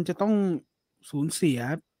ที่มันจะต้องสูญเสีย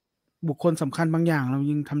บุคคลสำคัญบางอย่างเรา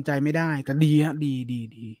ยังทำใจไม่ได้แต่ดีฮะดี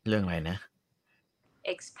เรื่องอะไรนะ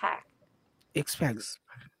Expat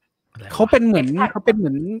เขาเป็นเหมือ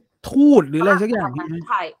นทูตหรืออะไรสักอย่าง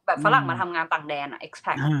ใช่แบบฝรั่งมาทำงานต่างแดน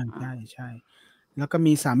expat ใช่แล้วก็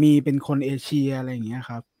มีสามีเป็นคนเอเชียอะไรอย่างเงี้ย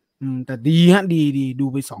ครับแต่ดีฮะดีดู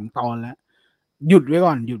ไป2 ตอนแล้วหยุดไว้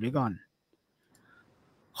ก่อน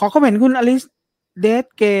ขอคอมเมนต์คุณอลิส Dead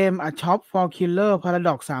Game A Shop for Killer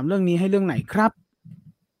Paradox 3เรื่องนี้ให้เรื่องไหนครับ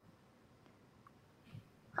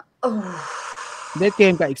Dead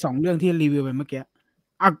Gameกับอีก2เรื่องที่รีวิวไปเมื่อกี้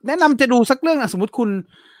แนะนำจะดูสักเรื่องสมมติคุณ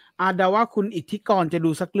เดาว่าคุณอิทธิกรจะดู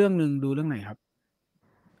สักเรื่องนึงดูเรื่องไหนครับ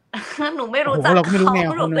หนูไม่รู้จักเราไม่รู้แนว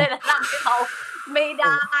เขาเลยนะเขาไม่ไ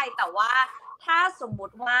ด้แต่ว่าถ้าสมมุ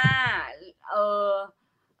ติว่า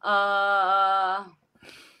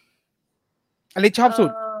อลิซชอบสุด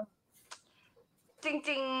จ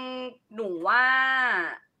ริงๆหนูว่า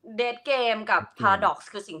Dead Game กับ Paradox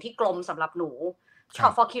คือสิ่งที่กลมสำหรับหนู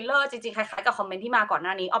Shop for Killer จริงๆคล้ายๆกับคอมเมนต์ที่มาก่อนหน้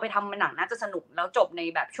านี้เอาไปทำเป็นหนังน่าจะสนุกแล้วจบใน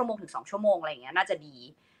แบบ1 ชั่วโมงถึง2 ชั่วโมงอะไรอย่างเงี้ยน่าจะดี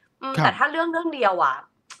แต่ถ้าเรื่องเดียวอ่ะ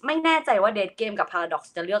ไม่แน่ใจว่า Dead Game กับ Paradox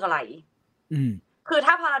จะเลือกอะไรคือ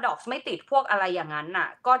ถ้า Paradox ไม่ติดพวกอะไรอย่างนั้นน่ะ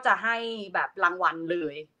ก็จะให้แบบรางวัลเล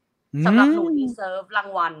ยสำหรับหนูdeserveราง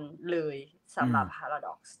วัลเลยสำหรับ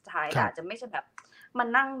Paradox ใช่อาจจะไม่ใช่แบบมัน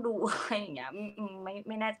นั่งดูอะไรอย่างเงี้ยไ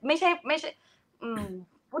ม่แน่ไม่ใช่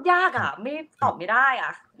พูดยากอ่ะไม่ตอบไม่ได้อ่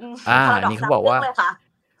ะนี่เขาบอกว่า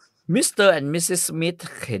มิสเตอร์แอนด์มิสซิสสมิธ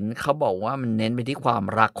เห็นเขาบอกว่ามันเน้นไปที่ความ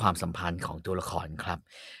รักความสัมพันธ์ของตัวละครครับ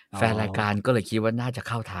แฟนรายการก็เลยคิดว่าน่าจะเ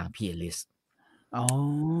ข้าทางพี่อลิสอ๋อ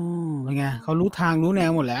เป็นไงเขารู้ทางรู้แน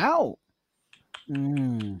วหมดแล้ว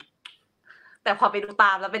แต่พอไปดูต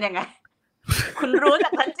ามแล้วเป็นยังไง คุณรู้จา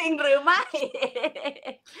กฉันจริงหรือไม่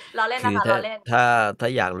เราเล่นนะคะเราเล่นถ้า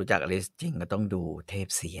อยากรู้จักอลิสจริงก็ต้องดูเทพ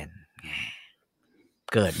เซียน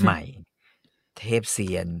เกิดใหม่เทพเซี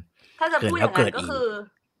ยนถ้าจะพูดอย่างนั้นก็คือ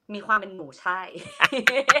มีความเป็นหนูใช่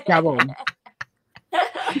ครับผม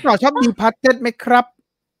พี่ต่อชอบดีพาร์เต็ดไหมครับ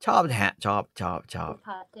ชอบฮะชอบ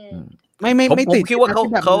ไม่ติดคิดว่า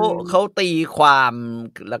เขาตีความ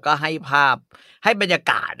แล้วก็ให้ภาพให้บรรยา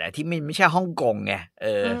กาศอะที่ไม่ใช่ฮ่องกงไง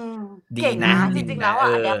ดีนะจริงๆแล้วอะ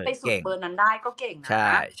แดปไปสุดเบอร์นั้นได้ก็เก่งนะ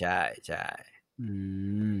ใช่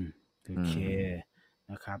โอเค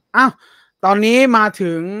นะครับอ้าวตอนนี้มา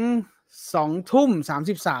ถึง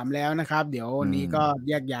20:33แล้วนะครับเดี๋ยววันนี้ก็แ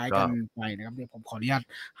ยกย้ายกันไปนะครับเดี๋ยวผมขออนุญาต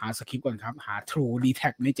หาสคริปต์ก่อนครับหา True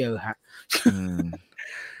D-Tag ไม่เจอฮะ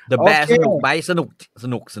The Bear สนุกไหมส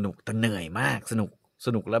นุกแต่เหนื่อยมากส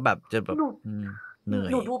นุกแล้วแบบจะแบบเหนื่อย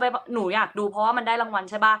หนูดูไปหนูอยากดูเพราะว่ามันได้รางวัล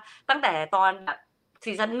ใช่ป่ะตั้งแต่ตอนแบบ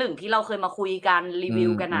ซีซั่น1ที่เราเคยมาคุยกันรีวิ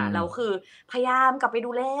วกันอ่ะแล้วคือพยายามกลับไปดู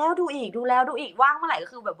แล้วดูอีกว่างเมื่อไหร่ก็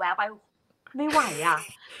คือแบบแวะไปไม่ไหวอ่ะ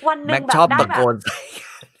วันนึงแบบได้แบบ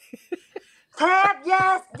เทป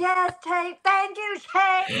yes tape thank you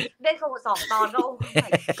tape ได้ครบ2 ตอนก็โอ้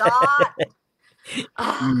my god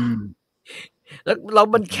แล้ว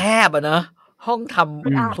มันแคบอะนะห้องท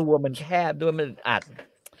ำครัวมันแคบด้วยมันอัด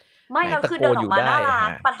ไม่แล้วคือเดินออกมาหน้าร้าน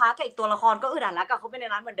ปะทะกับอีกตัวละครก็อึดอัดแล้วกับเขาไปใน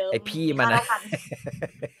ร้านเหมือนเดิมไอพี่มันนะ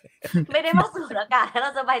ไม่ได้มาสูดอากาศแล้วเร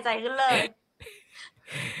าสบายใจขึ้นเลย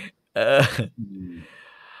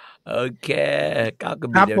โอเคก้าวกระ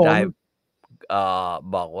บี่เดียวได้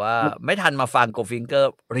บอกว่าไม่ทันมาฟังโกฟิงเกอ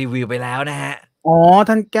ร์รีวิวไปแล้วนะฮะอ๋อ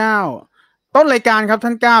ท่าน9ต้นรายการครับท่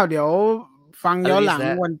าน9เดี๋ยวฟังย้อนหลัง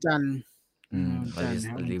วันจันทร์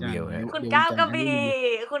รีวิวคุณก้าวกระบี่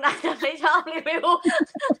คุณอาจจะไม่ชอบรีวิว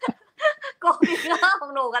โกฟิงเกอร์ขอ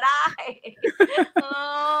งหนูก็ได้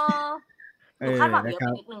หนูคาดหวังเยอะไป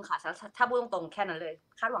นิดนึงค่ะถ้าพูดตรงๆแค่นั้นเลย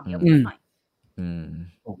คาดหวังเยอะไปหน่อย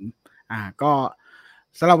ผมก็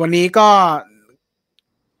สำหรับวันนี้ก็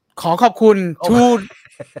ขอขอบคุณทูต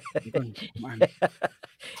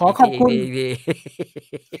ขอขอบคุณ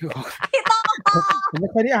ผมไม่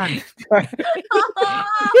เคยได้อ่าน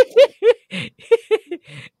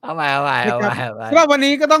เอาไปสำหรับวัน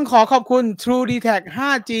นี้ก็ต้องขอขอบคุณ True D-Tag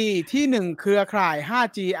 5G ที่1เครือข่าย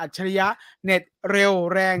 5G อัจฉริยะเน็ตเร็ว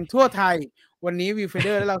แรงทั่วไทยวันนี้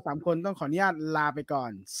Viewfinder และเรา3คนต้องขออนุญาตลาไปก่อ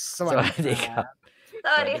นสวัสดีครับส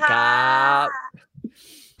วัสดีครับ